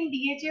supplementing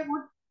DHEA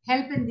would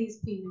help in these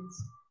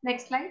females.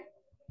 Next slide.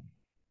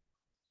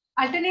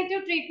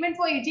 Alternative treatment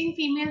for aging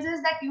females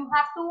is that you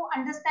have to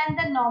understand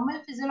the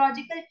normal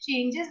physiological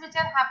changes which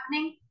are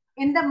happening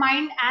in the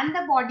mind and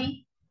the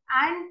body,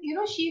 and you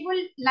know, she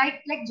will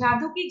like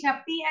jadoo ki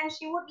jhappi, and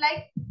she would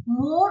like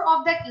more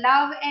of that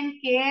love and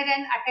care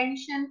and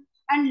attention,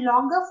 and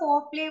longer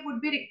foreplay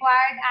would be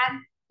required, and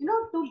you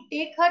know, to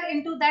take her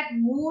into that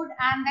mood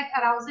and that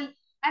arousal,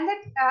 and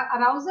that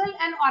arousal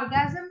and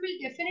orgasm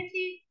will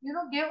definitely, you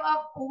know, give a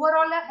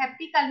overall a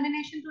happy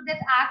culmination to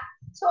that act.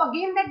 So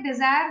again, that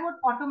desire would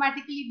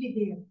automatically be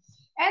there.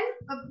 And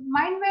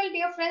mind well,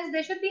 dear friends,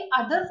 there should be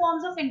other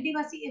forms of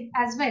intimacy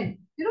as well.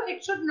 You know,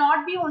 it should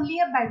not be only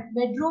a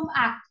bedroom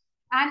act.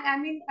 And I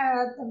mean,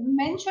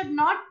 men should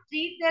not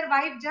treat their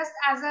wife just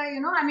as a,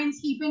 you know, I mean,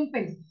 sleeping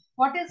pill.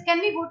 What is, can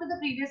we go to the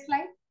previous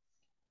slide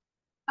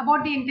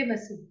about the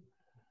intimacy?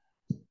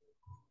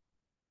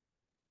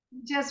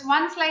 Just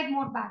one slide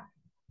more back.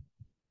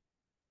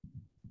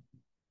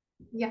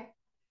 Yeah.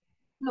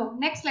 No,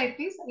 next slide,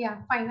 please. Yeah,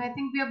 fine. I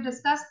think we have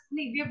discussed.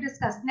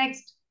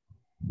 Next.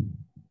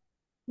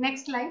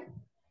 Next slide.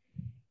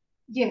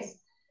 Yes.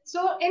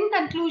 So in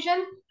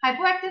conclusion,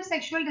 hypoactive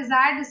sexual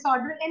desire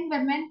disorder in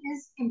women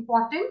is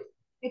important.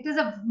 It is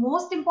a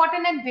most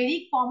important and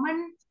very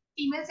common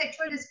female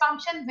sexual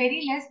dysfunction,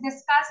 very less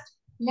discussed,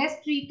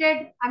 less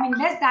treated, I mean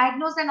less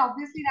diagnosed, and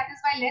obviously that is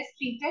why less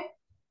treated.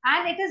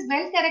 And it is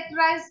well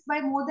characterized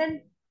by more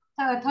than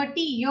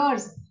 30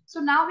 years. So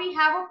now we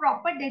have a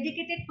proper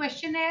dedicated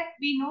questionnaire.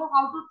 We know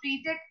how to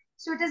treat it.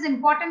 So it is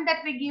important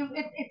that we give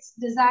it its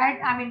desired,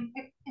 I mean,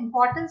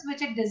 importance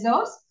which it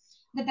deserves.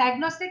 The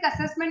diagnostic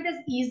assessment is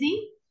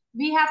easy.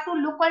 We have to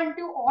look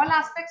into all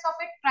aspects of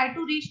it, try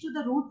to reach to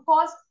the root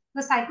cause,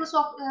 the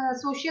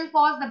psychosocial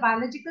cause, the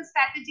biological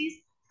strategies,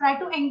 try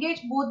to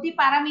engage both the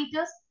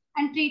parameters,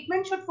 and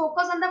treatment should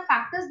focus on the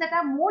factors that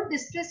are more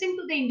distressing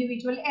to the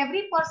individual.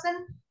 Every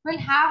person will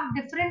have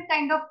different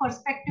kind of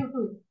perspective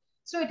to it.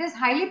 So it is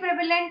highly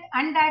prevalent,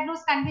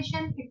 undiagnosed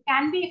condition. It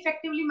can be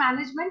effectively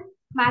managed.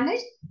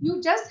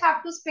 You just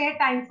have to spare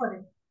time for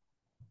it.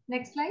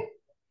 Next slide.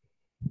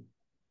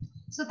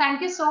 So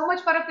thank you so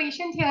much for a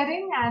patient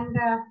hearing, and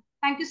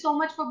thank you so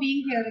much for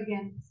being here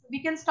again. So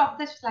we can stop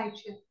the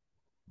slideshow.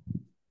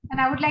 And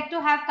I would like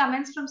to have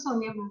comments from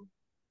Sonia ma'am.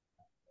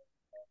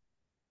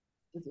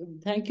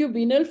 Thank you,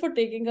 Beenal, for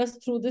taking us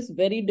through this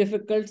very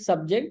difficult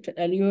subject,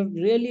 and you have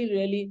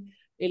really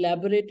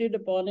elaborated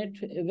upon it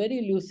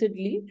very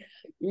lucidly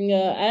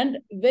and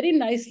very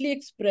nicely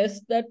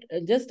expressed that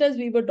just as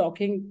we were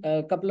talking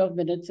a couple of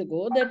minutes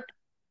ago, that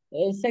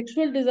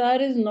sexual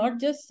desire is not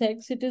just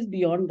sex, it is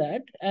beyond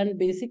that. And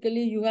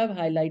basically, you have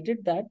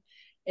highlighted that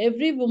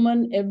every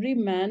woman, every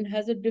man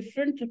has a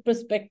different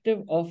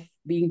perspective of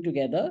being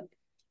together.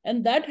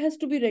 And that has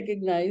to be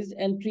recognized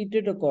and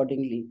treated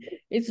accordingly.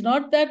 It's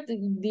not that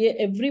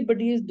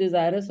everybody is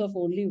desirous of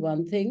only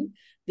one thing.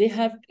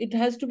 It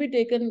has to be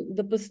taken,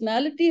 the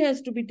personality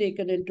has to be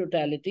taken in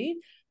totality.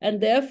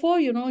 And therefore,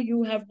 you know,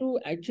 you have to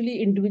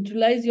actually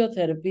individualize your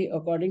therapy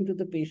according to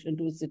the patient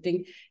who is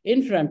sitting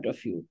in front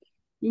of you.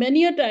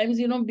 Many a times,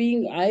 you know,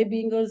 being a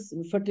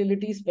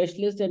fertility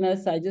specialist, and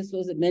as Sajas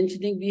was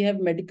mentioning, we have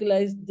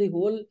medicalized the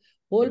whole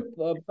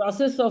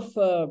process of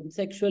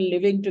sexual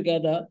living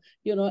together.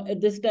 You know,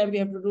 at this time we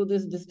have to do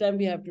this time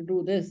we have to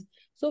do this.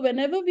 So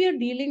whenever we are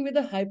dealing with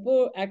a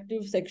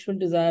hypoactive sexual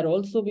desire,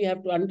 also we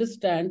have to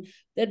understand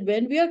that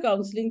when we are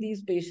counseling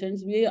these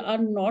patients, we are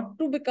not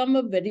to become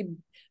a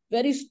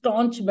very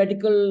staunch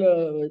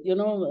medical,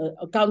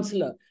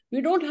 counselor.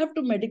 We don't have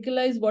to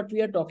medicalize what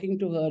we are talking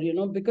to her, you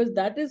know, because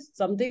that is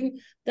something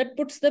that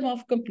puts them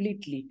off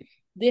completely.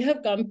 They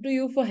have come to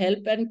you for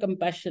help and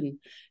compassion.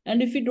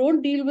 And if you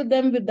don't deal with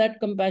them with that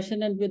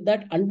compassion and with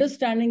that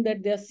understanding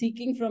that they are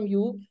seeking from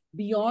you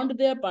beyond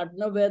their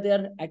partner where they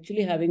are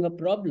actually having a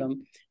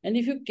problem, and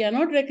if you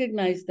cannot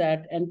recognize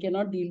that and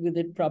cannot deal with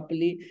it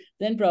properly,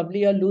 then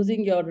probably you're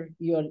losing your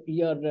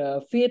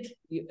faith,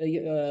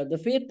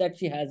 the faith that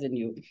she has in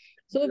you.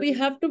 So we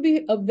have to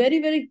be a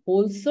very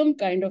wholesome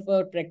kind of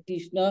a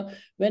practitioner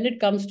when it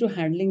comes to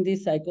handling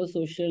these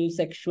psychosocial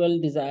sexual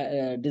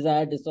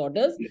desire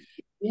disorders.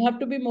 We have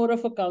to be more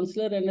of a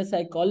counselor and a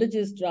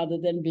psychologist rather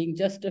than being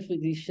just a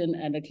physician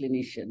and a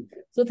clinician.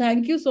 So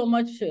thank you so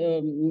much,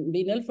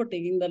 Beenal, for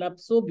taking that up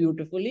so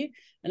beautifully.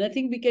 And I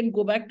think we can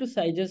go back to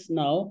Sajas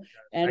now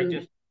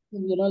and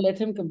let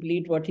him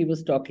complete what he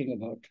was talking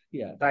about.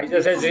 Yeah.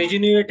 Sajas has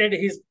regenerated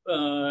his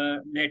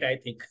net, I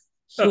think.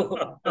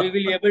 So we will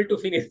be able to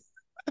finish.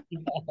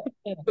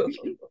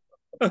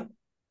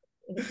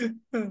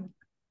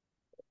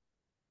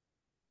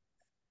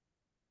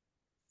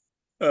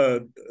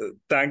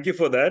 Thank you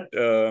for that.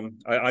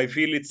 I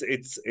feel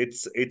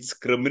it's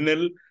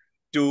criminal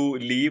to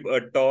leave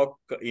a talk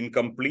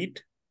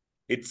incomplete.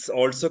 it's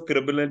also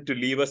criminal to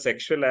leave a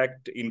sexual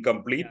act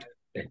incomplete.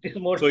 Yeah, that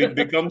is more so it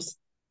becomes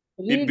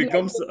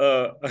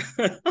a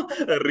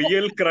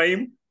real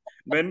crime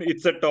when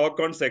it's a talk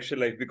on sexual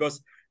life,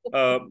 because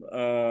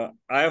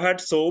I've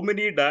had so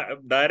many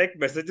direct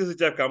messages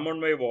which have come on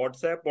my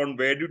WhatsApp on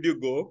where did you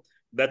go.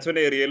 That's when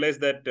I realized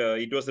that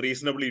it was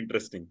reasonably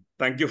interesting.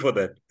 Thank you for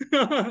that.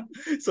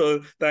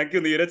 So thank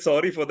you, Neeraj.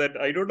 Sorry for that.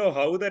 I don't know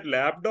how that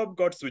laptop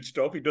got switched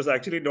off. It was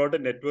actually not a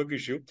network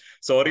issue.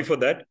 Sorry for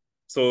that.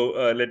 So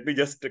let me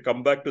just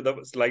come back to the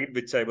slide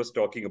which I was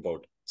talking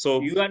about.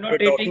 So you are not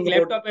treating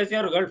laptop as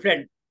your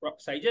girlfriend.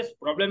 Saijas,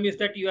 problem is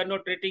that you are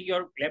not treating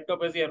your laptop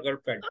as your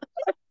girlfriend.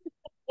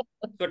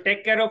 So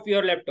take care of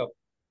your laptop.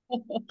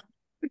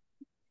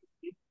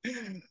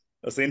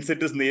 Since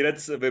it is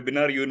Neeraj's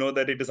webinar, you know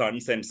that it is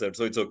uncensored,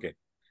 so it's okay.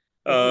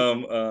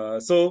 I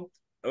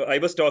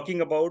was talking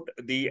about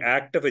the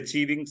act of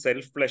achieving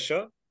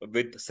self-pleasure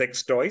with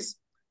sex toys.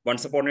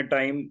 Once upon a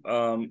time,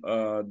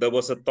 there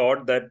was a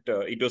thought that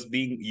it was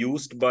being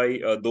used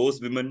by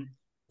those women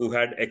who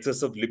had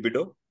excessive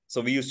libido. So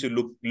we used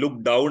to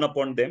look down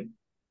upon them.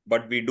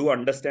 But we do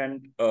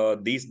understand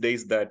these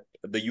days that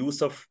the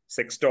use of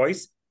sex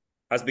toys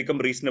has become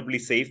reasonably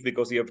safe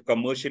because you have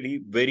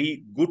commercially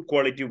very good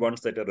quality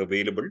ones that are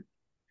available.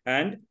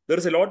 And there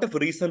is a lot of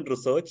recent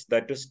research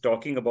that is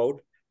talking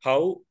about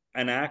how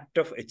an act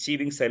of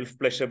achieving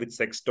self-pleasure with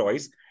sex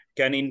toys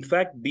can in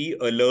fact be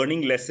a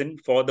learning lesson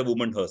for the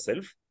woman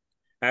herself,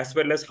 as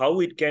well as how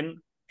it can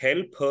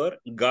help her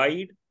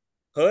guide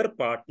her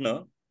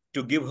partner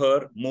to give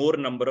her more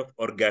number of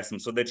orgasms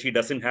so that she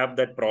doesn't have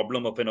that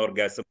problem of an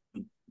orgasm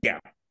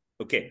gap.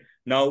 Okay.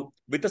 Now,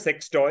 with a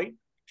sex toy,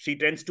 she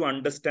tends to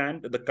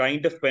understand the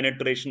kind of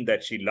penetration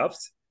that she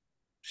loves.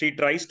 She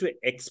tries to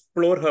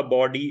explore her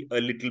body a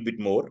little bit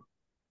more.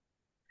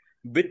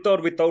 With or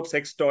without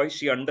sex toys,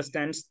 she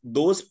understands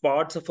those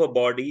parts of her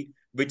body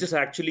which is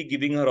actually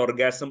giving her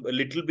orgasm a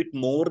little bit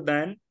more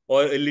than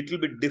or a little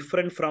bit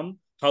different from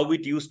how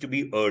it used to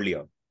be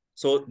earlier.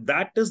 So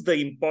that is the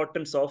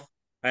importance of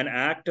an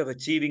act of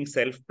achieving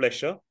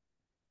self-pleasure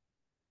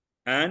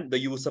and the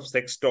use of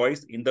sex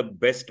toys in the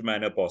best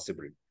manner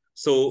possible.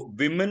 So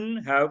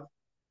women have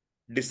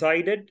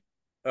decided,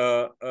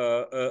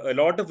 a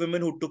lot of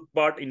women who took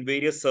part in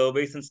various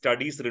surveys and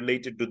studies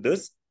related to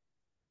this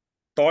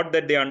thought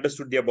that they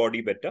understood their body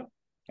better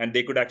and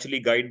they could actually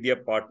guide their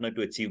partner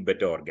to achieve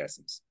better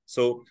orgasms.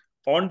 So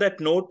on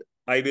that note,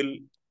 I will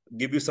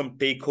give you some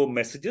take-home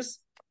messages,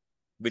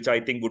 which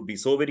I think would be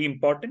so very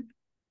important.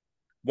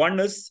 One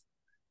is,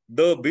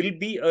 there will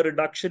be a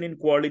reduction in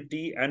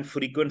quality and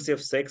frequency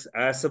of sex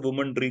as a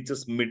woman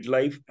reaches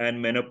midlife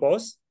and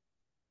menopause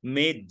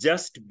may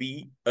just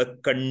be a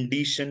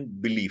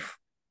conditioned belief,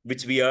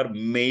 which we are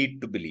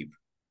made to believe.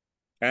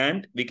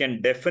 And we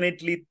can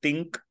definitely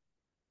think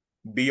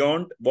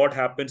beyond what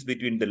happens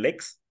between the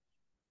legs.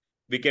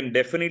 We can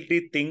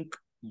definitely think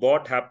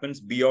what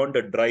happens beyond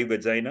a dry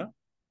vagina,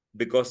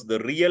 because the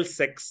real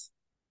sex,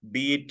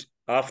 be it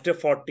after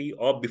 40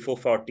 or before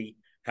 40,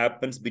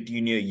 happens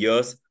between your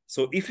years.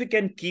 So if you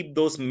can keep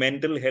those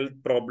mental health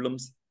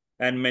problems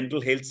and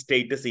mental health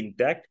status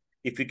intact,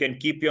 if you can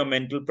keep your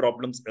mental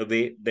problems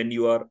away, then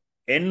you are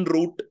en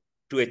route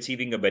to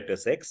achieving a better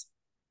sex.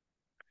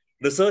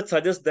 Research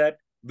suggests that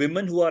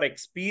women who are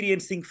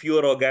experiencing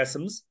fewer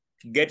orgasms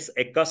gets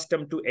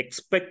accustomed to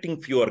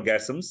expecting few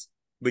orgasms,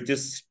 which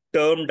is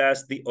termed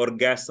as the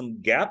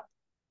orgasm gap,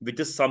 which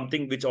is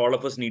something which all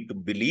of us need to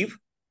believe.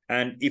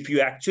 And if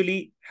you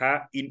actually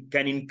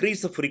can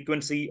increase the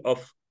frequency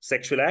of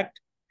sexual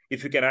act,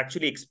 if you can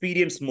actually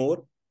experience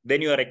more,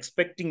 then you are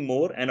expecting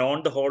more, and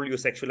on the whole, your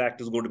sexual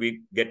act is going to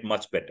get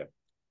much better.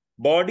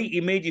 Body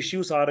image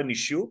issues are an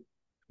issue.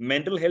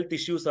 Mental health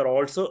issues are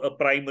also a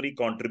primary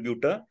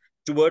contributor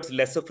towards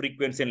lesser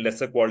frequency and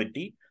lesser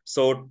quality.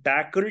 So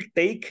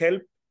take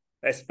help,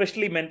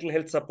 especially mental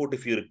health support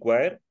if you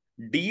require.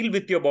 Deal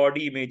with your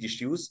body image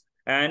issues,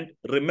 and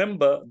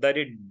remember that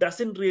it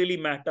doesn't really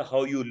matter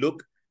how you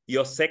look.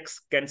 Your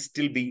sex can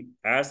still be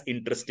as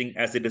interesting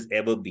as it has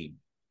ever been.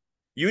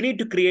 You need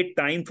to create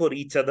time for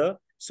each other.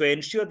 So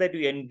ensure that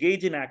you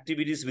engage in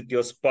activities with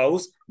your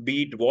spouse,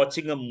 be it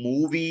watching a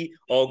movie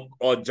or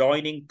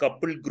joining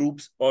couple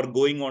groups or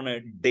going on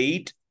a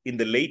date in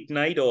the late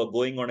night or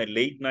going on a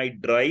late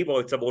night drive, or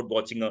it's about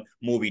watching a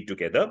movie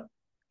together.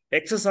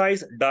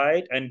 Exercise,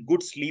 diet, and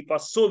good sleep are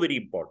so very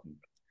important.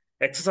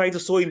 Exercise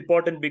is so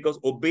important because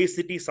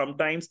obesity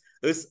sometimes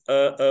is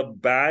a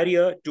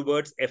barrier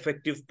towards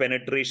effective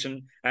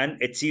penetration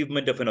and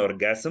achievement of an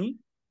orgasm.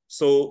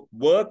 So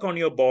work on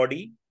your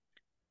body.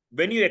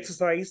 When you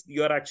exercise,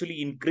 you are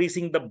actually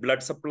increasing the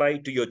blood supply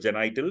to your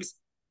genitals.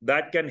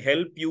 That can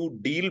help you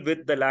deal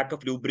with the lack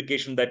of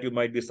lubrication that you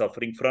might be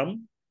suffering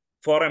from.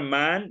 For a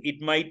man,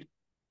 it might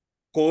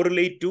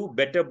correlate to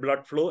better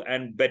blood flow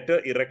and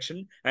better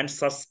erection and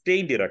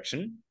sustained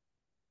erection.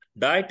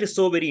 Diet is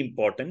so very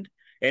important.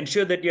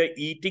 Ensure that you're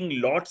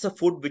eating lots of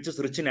food which is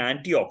rich in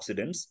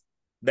antioxidants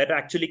that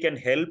actually can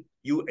help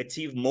you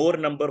achieve more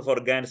number of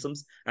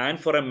orgasms, and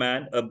for a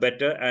man, a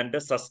better and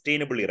a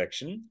sustainable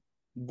erection.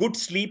 Good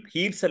sleep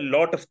heals a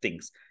lot of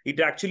things. It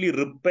actually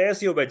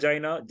repairs your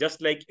vagina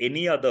just like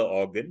any other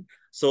organ.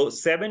 So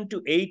 7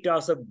 to 8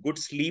 hours of good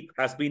sleep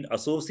has been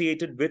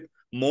associated with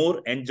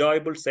more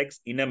enjoyable sex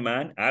in a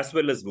man as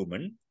well as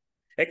woman.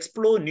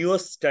 Explore newer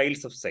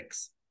styles of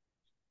sex.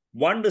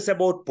 One is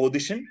about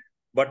position,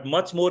 but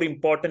much more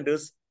important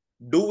is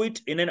do it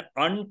in an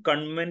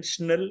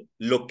unconventional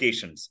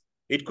locations.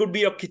 It could be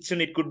your kitchen,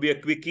 it could be a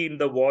quickie in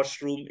the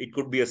washroom, it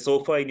could be a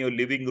sofa in your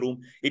living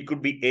room, it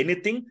could be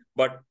anything,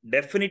 but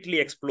definitely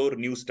explore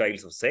new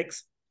styles of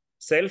sex.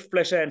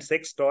 Self-pleasure and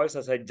sex toys,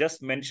 as I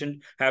just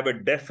mentioned, have a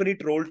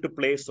definite role to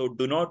play, so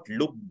do not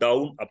look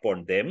down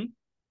upon them.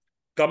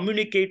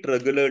 Communicate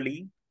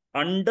regularly.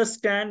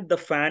 Understand the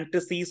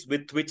fantasies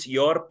with which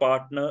your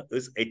partner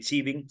is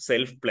achieving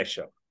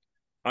self-pleasure.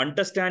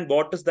 Understand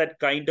what is that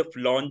kind of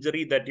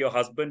lingerie that your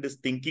husband is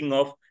thinking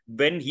of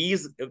when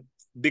he's,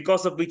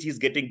 because of which he's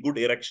getting good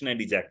erection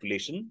and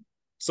ejaculation.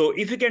 So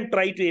if you can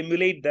try to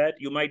emulate that,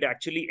 you might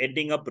actually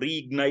ending up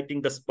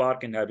reigniting the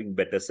spark and having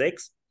better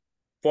sex.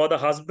 For the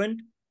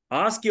husband,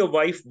 ask your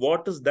wife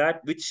what is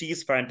that which she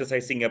is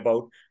fantasizing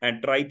about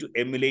and try to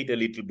emulate a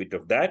little bit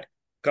of that.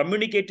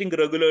 Communicating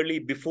regularly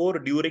before,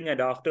 during,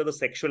 and after the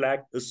sexual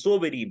act is so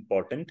very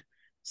important.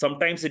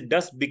 Sometimes it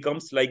does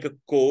becomes like a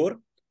core.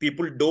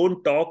 People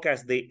don't talk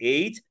as they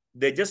age.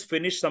 They just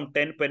finish some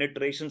 10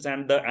 penetrations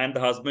and the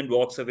husband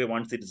walks away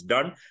once it is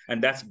done.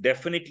 And that's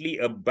definitely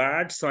a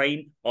bad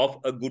sign of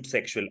a good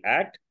sexual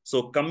act.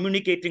 So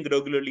communicating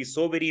regularly is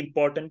so very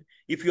important.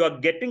 If you are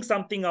getting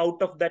something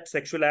out of that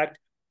sexual act,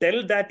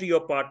 tell that to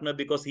your partner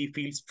because he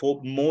feels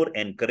more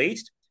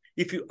encouraged.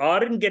 If you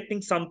aren't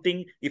getting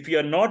something, if you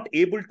are not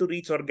able to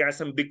reach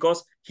orgasm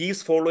because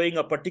he's following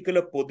a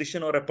particular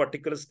position or a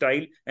particular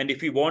style, and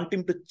if you want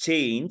him to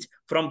change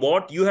from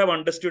what you have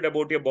understood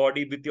about your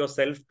body with your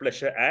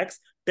self-pleasure acts,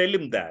 tell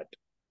him that.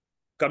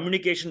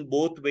 Communication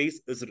both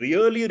ways is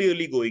really,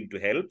 really going to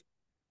help.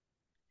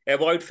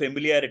 Avoid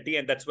familiarity,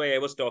 and that's why I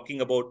was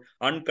talking about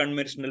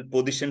unconventional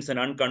positions and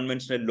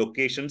unconventional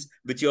locations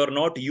which you are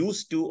not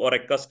used to or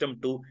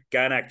accustomed to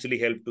can actually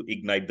help to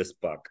ignite the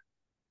spark.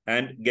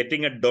 And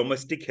getting a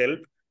domestic help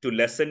to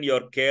lessen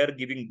your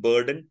caregiving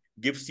burden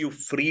gives you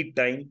free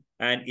time,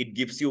 and it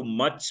gives you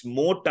much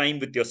more time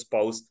with your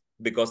spouse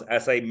because,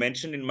 as I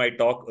mentioned in my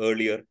talk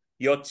earlier,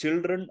 your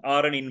children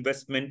are an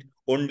investment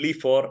only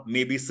for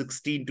maybe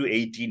 16 to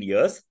 18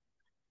 years,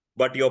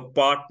 but your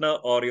partner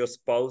or your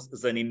spouse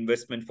is an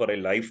investment for a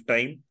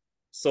lifetime.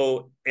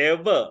 So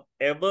ever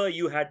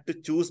you had to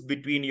choose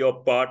between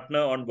your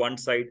partner on one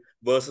side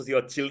versus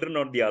your children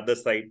on the other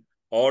side,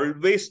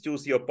 always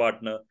choose your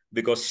partner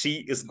because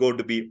she is going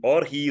to be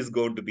or he is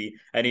going to be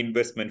an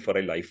investment for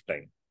a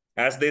lifetime.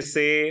 As they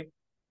say,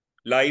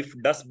 life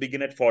does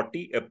begin at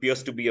 40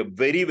 appears to be a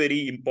very,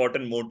 very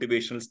important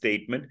motivational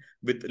statement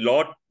with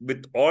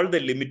all the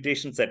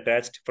limitations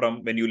attached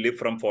from when you live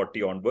from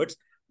 40 onwards.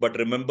 But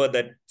remember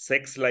that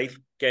sex life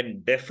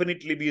can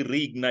definitely be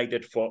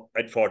reignited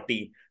at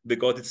 40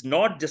 because it's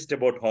not just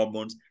about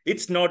hormones.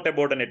 It's not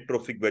about an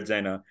atrophic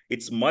vagina.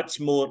 It's much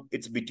more.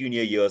 It's between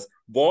your ears.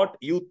 What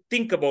you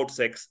think about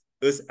sex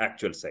is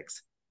actual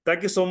sex.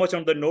 Thank you so much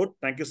on the note.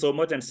 Thank you so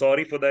much. And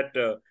sorry for that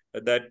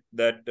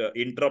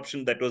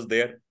interruption that was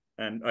there.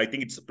 And I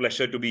think it's a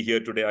pleasure to be here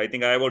today. I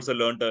think I have also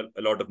learned a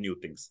lot of new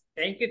things.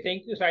 Thank you,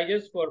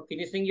 Sajas, for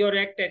finishing your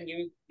act and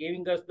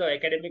giving us the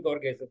academic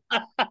orgasm.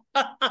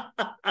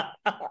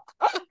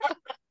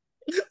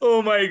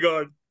 Oh my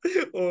God.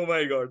 Oh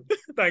my God.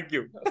 Thank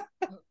you.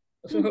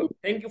 So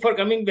thank you for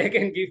coming back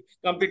and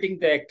completing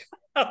the act.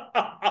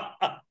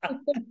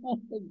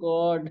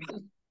 God.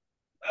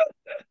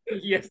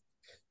 Yes.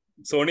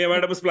 Sonia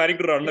madam is planning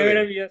to run away.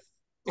 Madam, yes.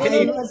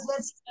 I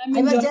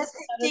was just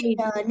thinking,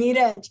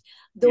 Neeraj,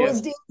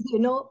 those days,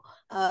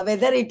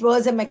 whether it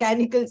was a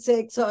mechanical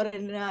sex or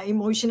an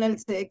emotional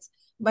sex,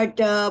 but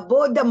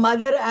both the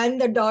mother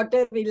and the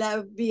daughter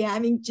will be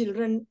having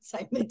children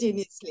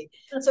simultaneously.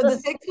 So the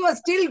sex was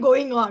still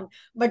going on.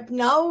 But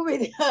now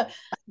with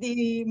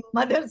the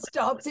mother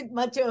stops it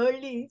much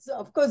early. So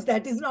of course,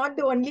 that is not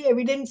the only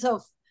evidence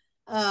of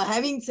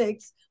having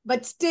sex.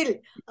 But still,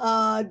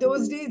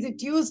 those days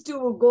it used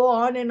to go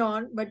on and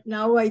on. But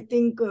now I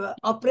think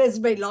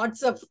oppressed by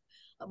lots of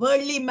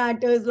worldly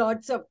matters,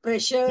 lots of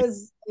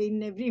pressures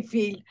in every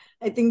field,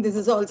 I think this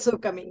is also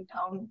coming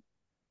down.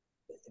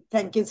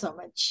 Thank you so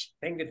much.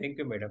 Thank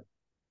you, madam.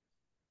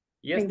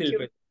 Yes, thank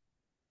you.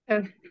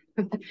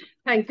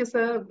 Thank you,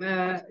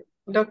 sir.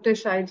 Dr.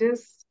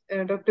 Shaijas,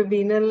 Dr.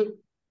 Beenal,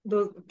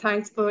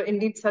 thanks for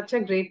indeed such a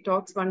great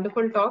talks,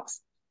 wonderful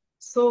talks.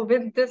 So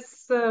with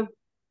this,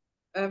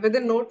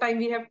 within no time,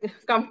 we have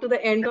come to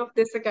the end of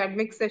this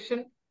academic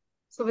session.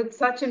 So with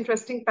such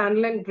interesting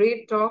panel and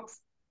great talks,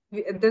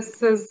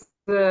 this is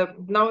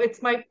now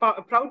it's my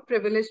proud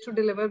privilege to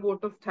deliver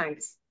vote of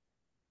thanks.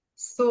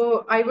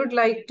 So I would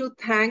like to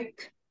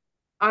thank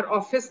our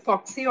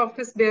FOGSI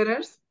office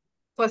bearers.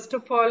 First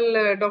of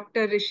all,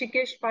 Dr.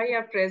 Rishikesh Pai,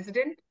 our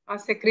president, our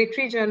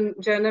Secretary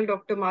General,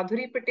 Dr.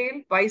 Madhuri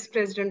Patel, Vice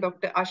President,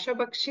 Dr. Asha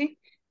Bakshi,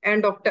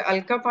 and Dr.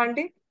 Alka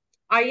Pandey.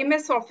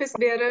 IMS office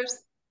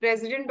bearers,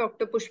 President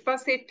Dr. Pushpa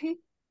Sethi,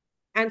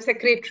 and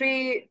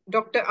Secretary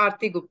Dr.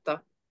 Aarti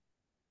Gupta.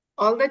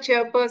 All the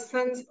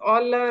chairpersons,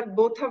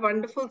 both are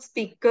wonderful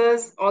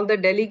speakers, all the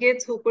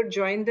delegates who could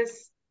join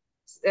this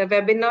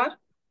webinar,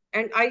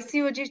 and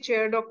ICOG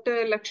Chair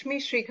Dr. Lakshmi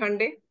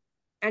Srikhande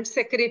and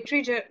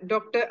Secretary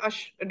Dr.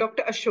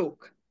 Ashok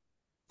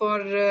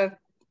for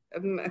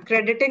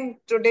crediting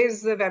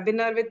today's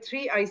webinar with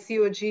 3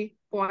 ICOG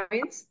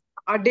points.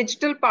 Our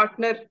digital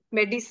partner,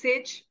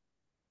 MediSage.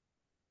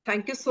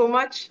 Thank you so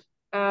much.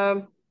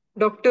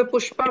 Dr.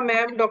 Pushpa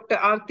ma'am, Dr.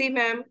 Aarti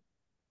ma'am.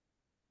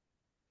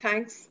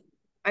 Thanks.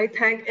 I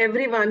thank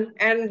everyone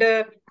and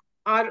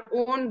our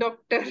own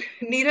Dr.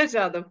 Neeraj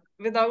Yadav,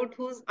 without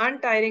whose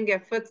untiring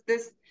efforts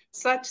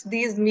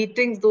these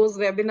meetings, those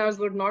webinars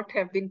would not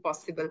have been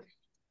possible.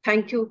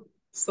 Thank you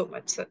so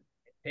much, sir.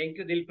 Thank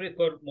you, Dilpreet,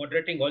 for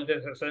moderating all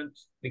the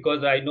sessions,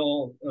 because I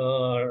know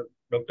our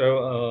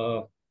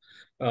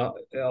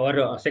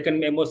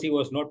second MOC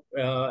was not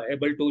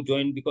able to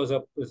join because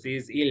of she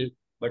is ill,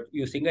 but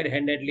you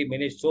single-handedly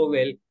managed so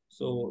well.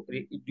 So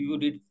you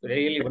did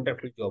really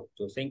wonderful job.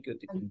 So thank you.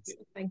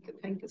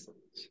 Thank you so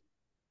much.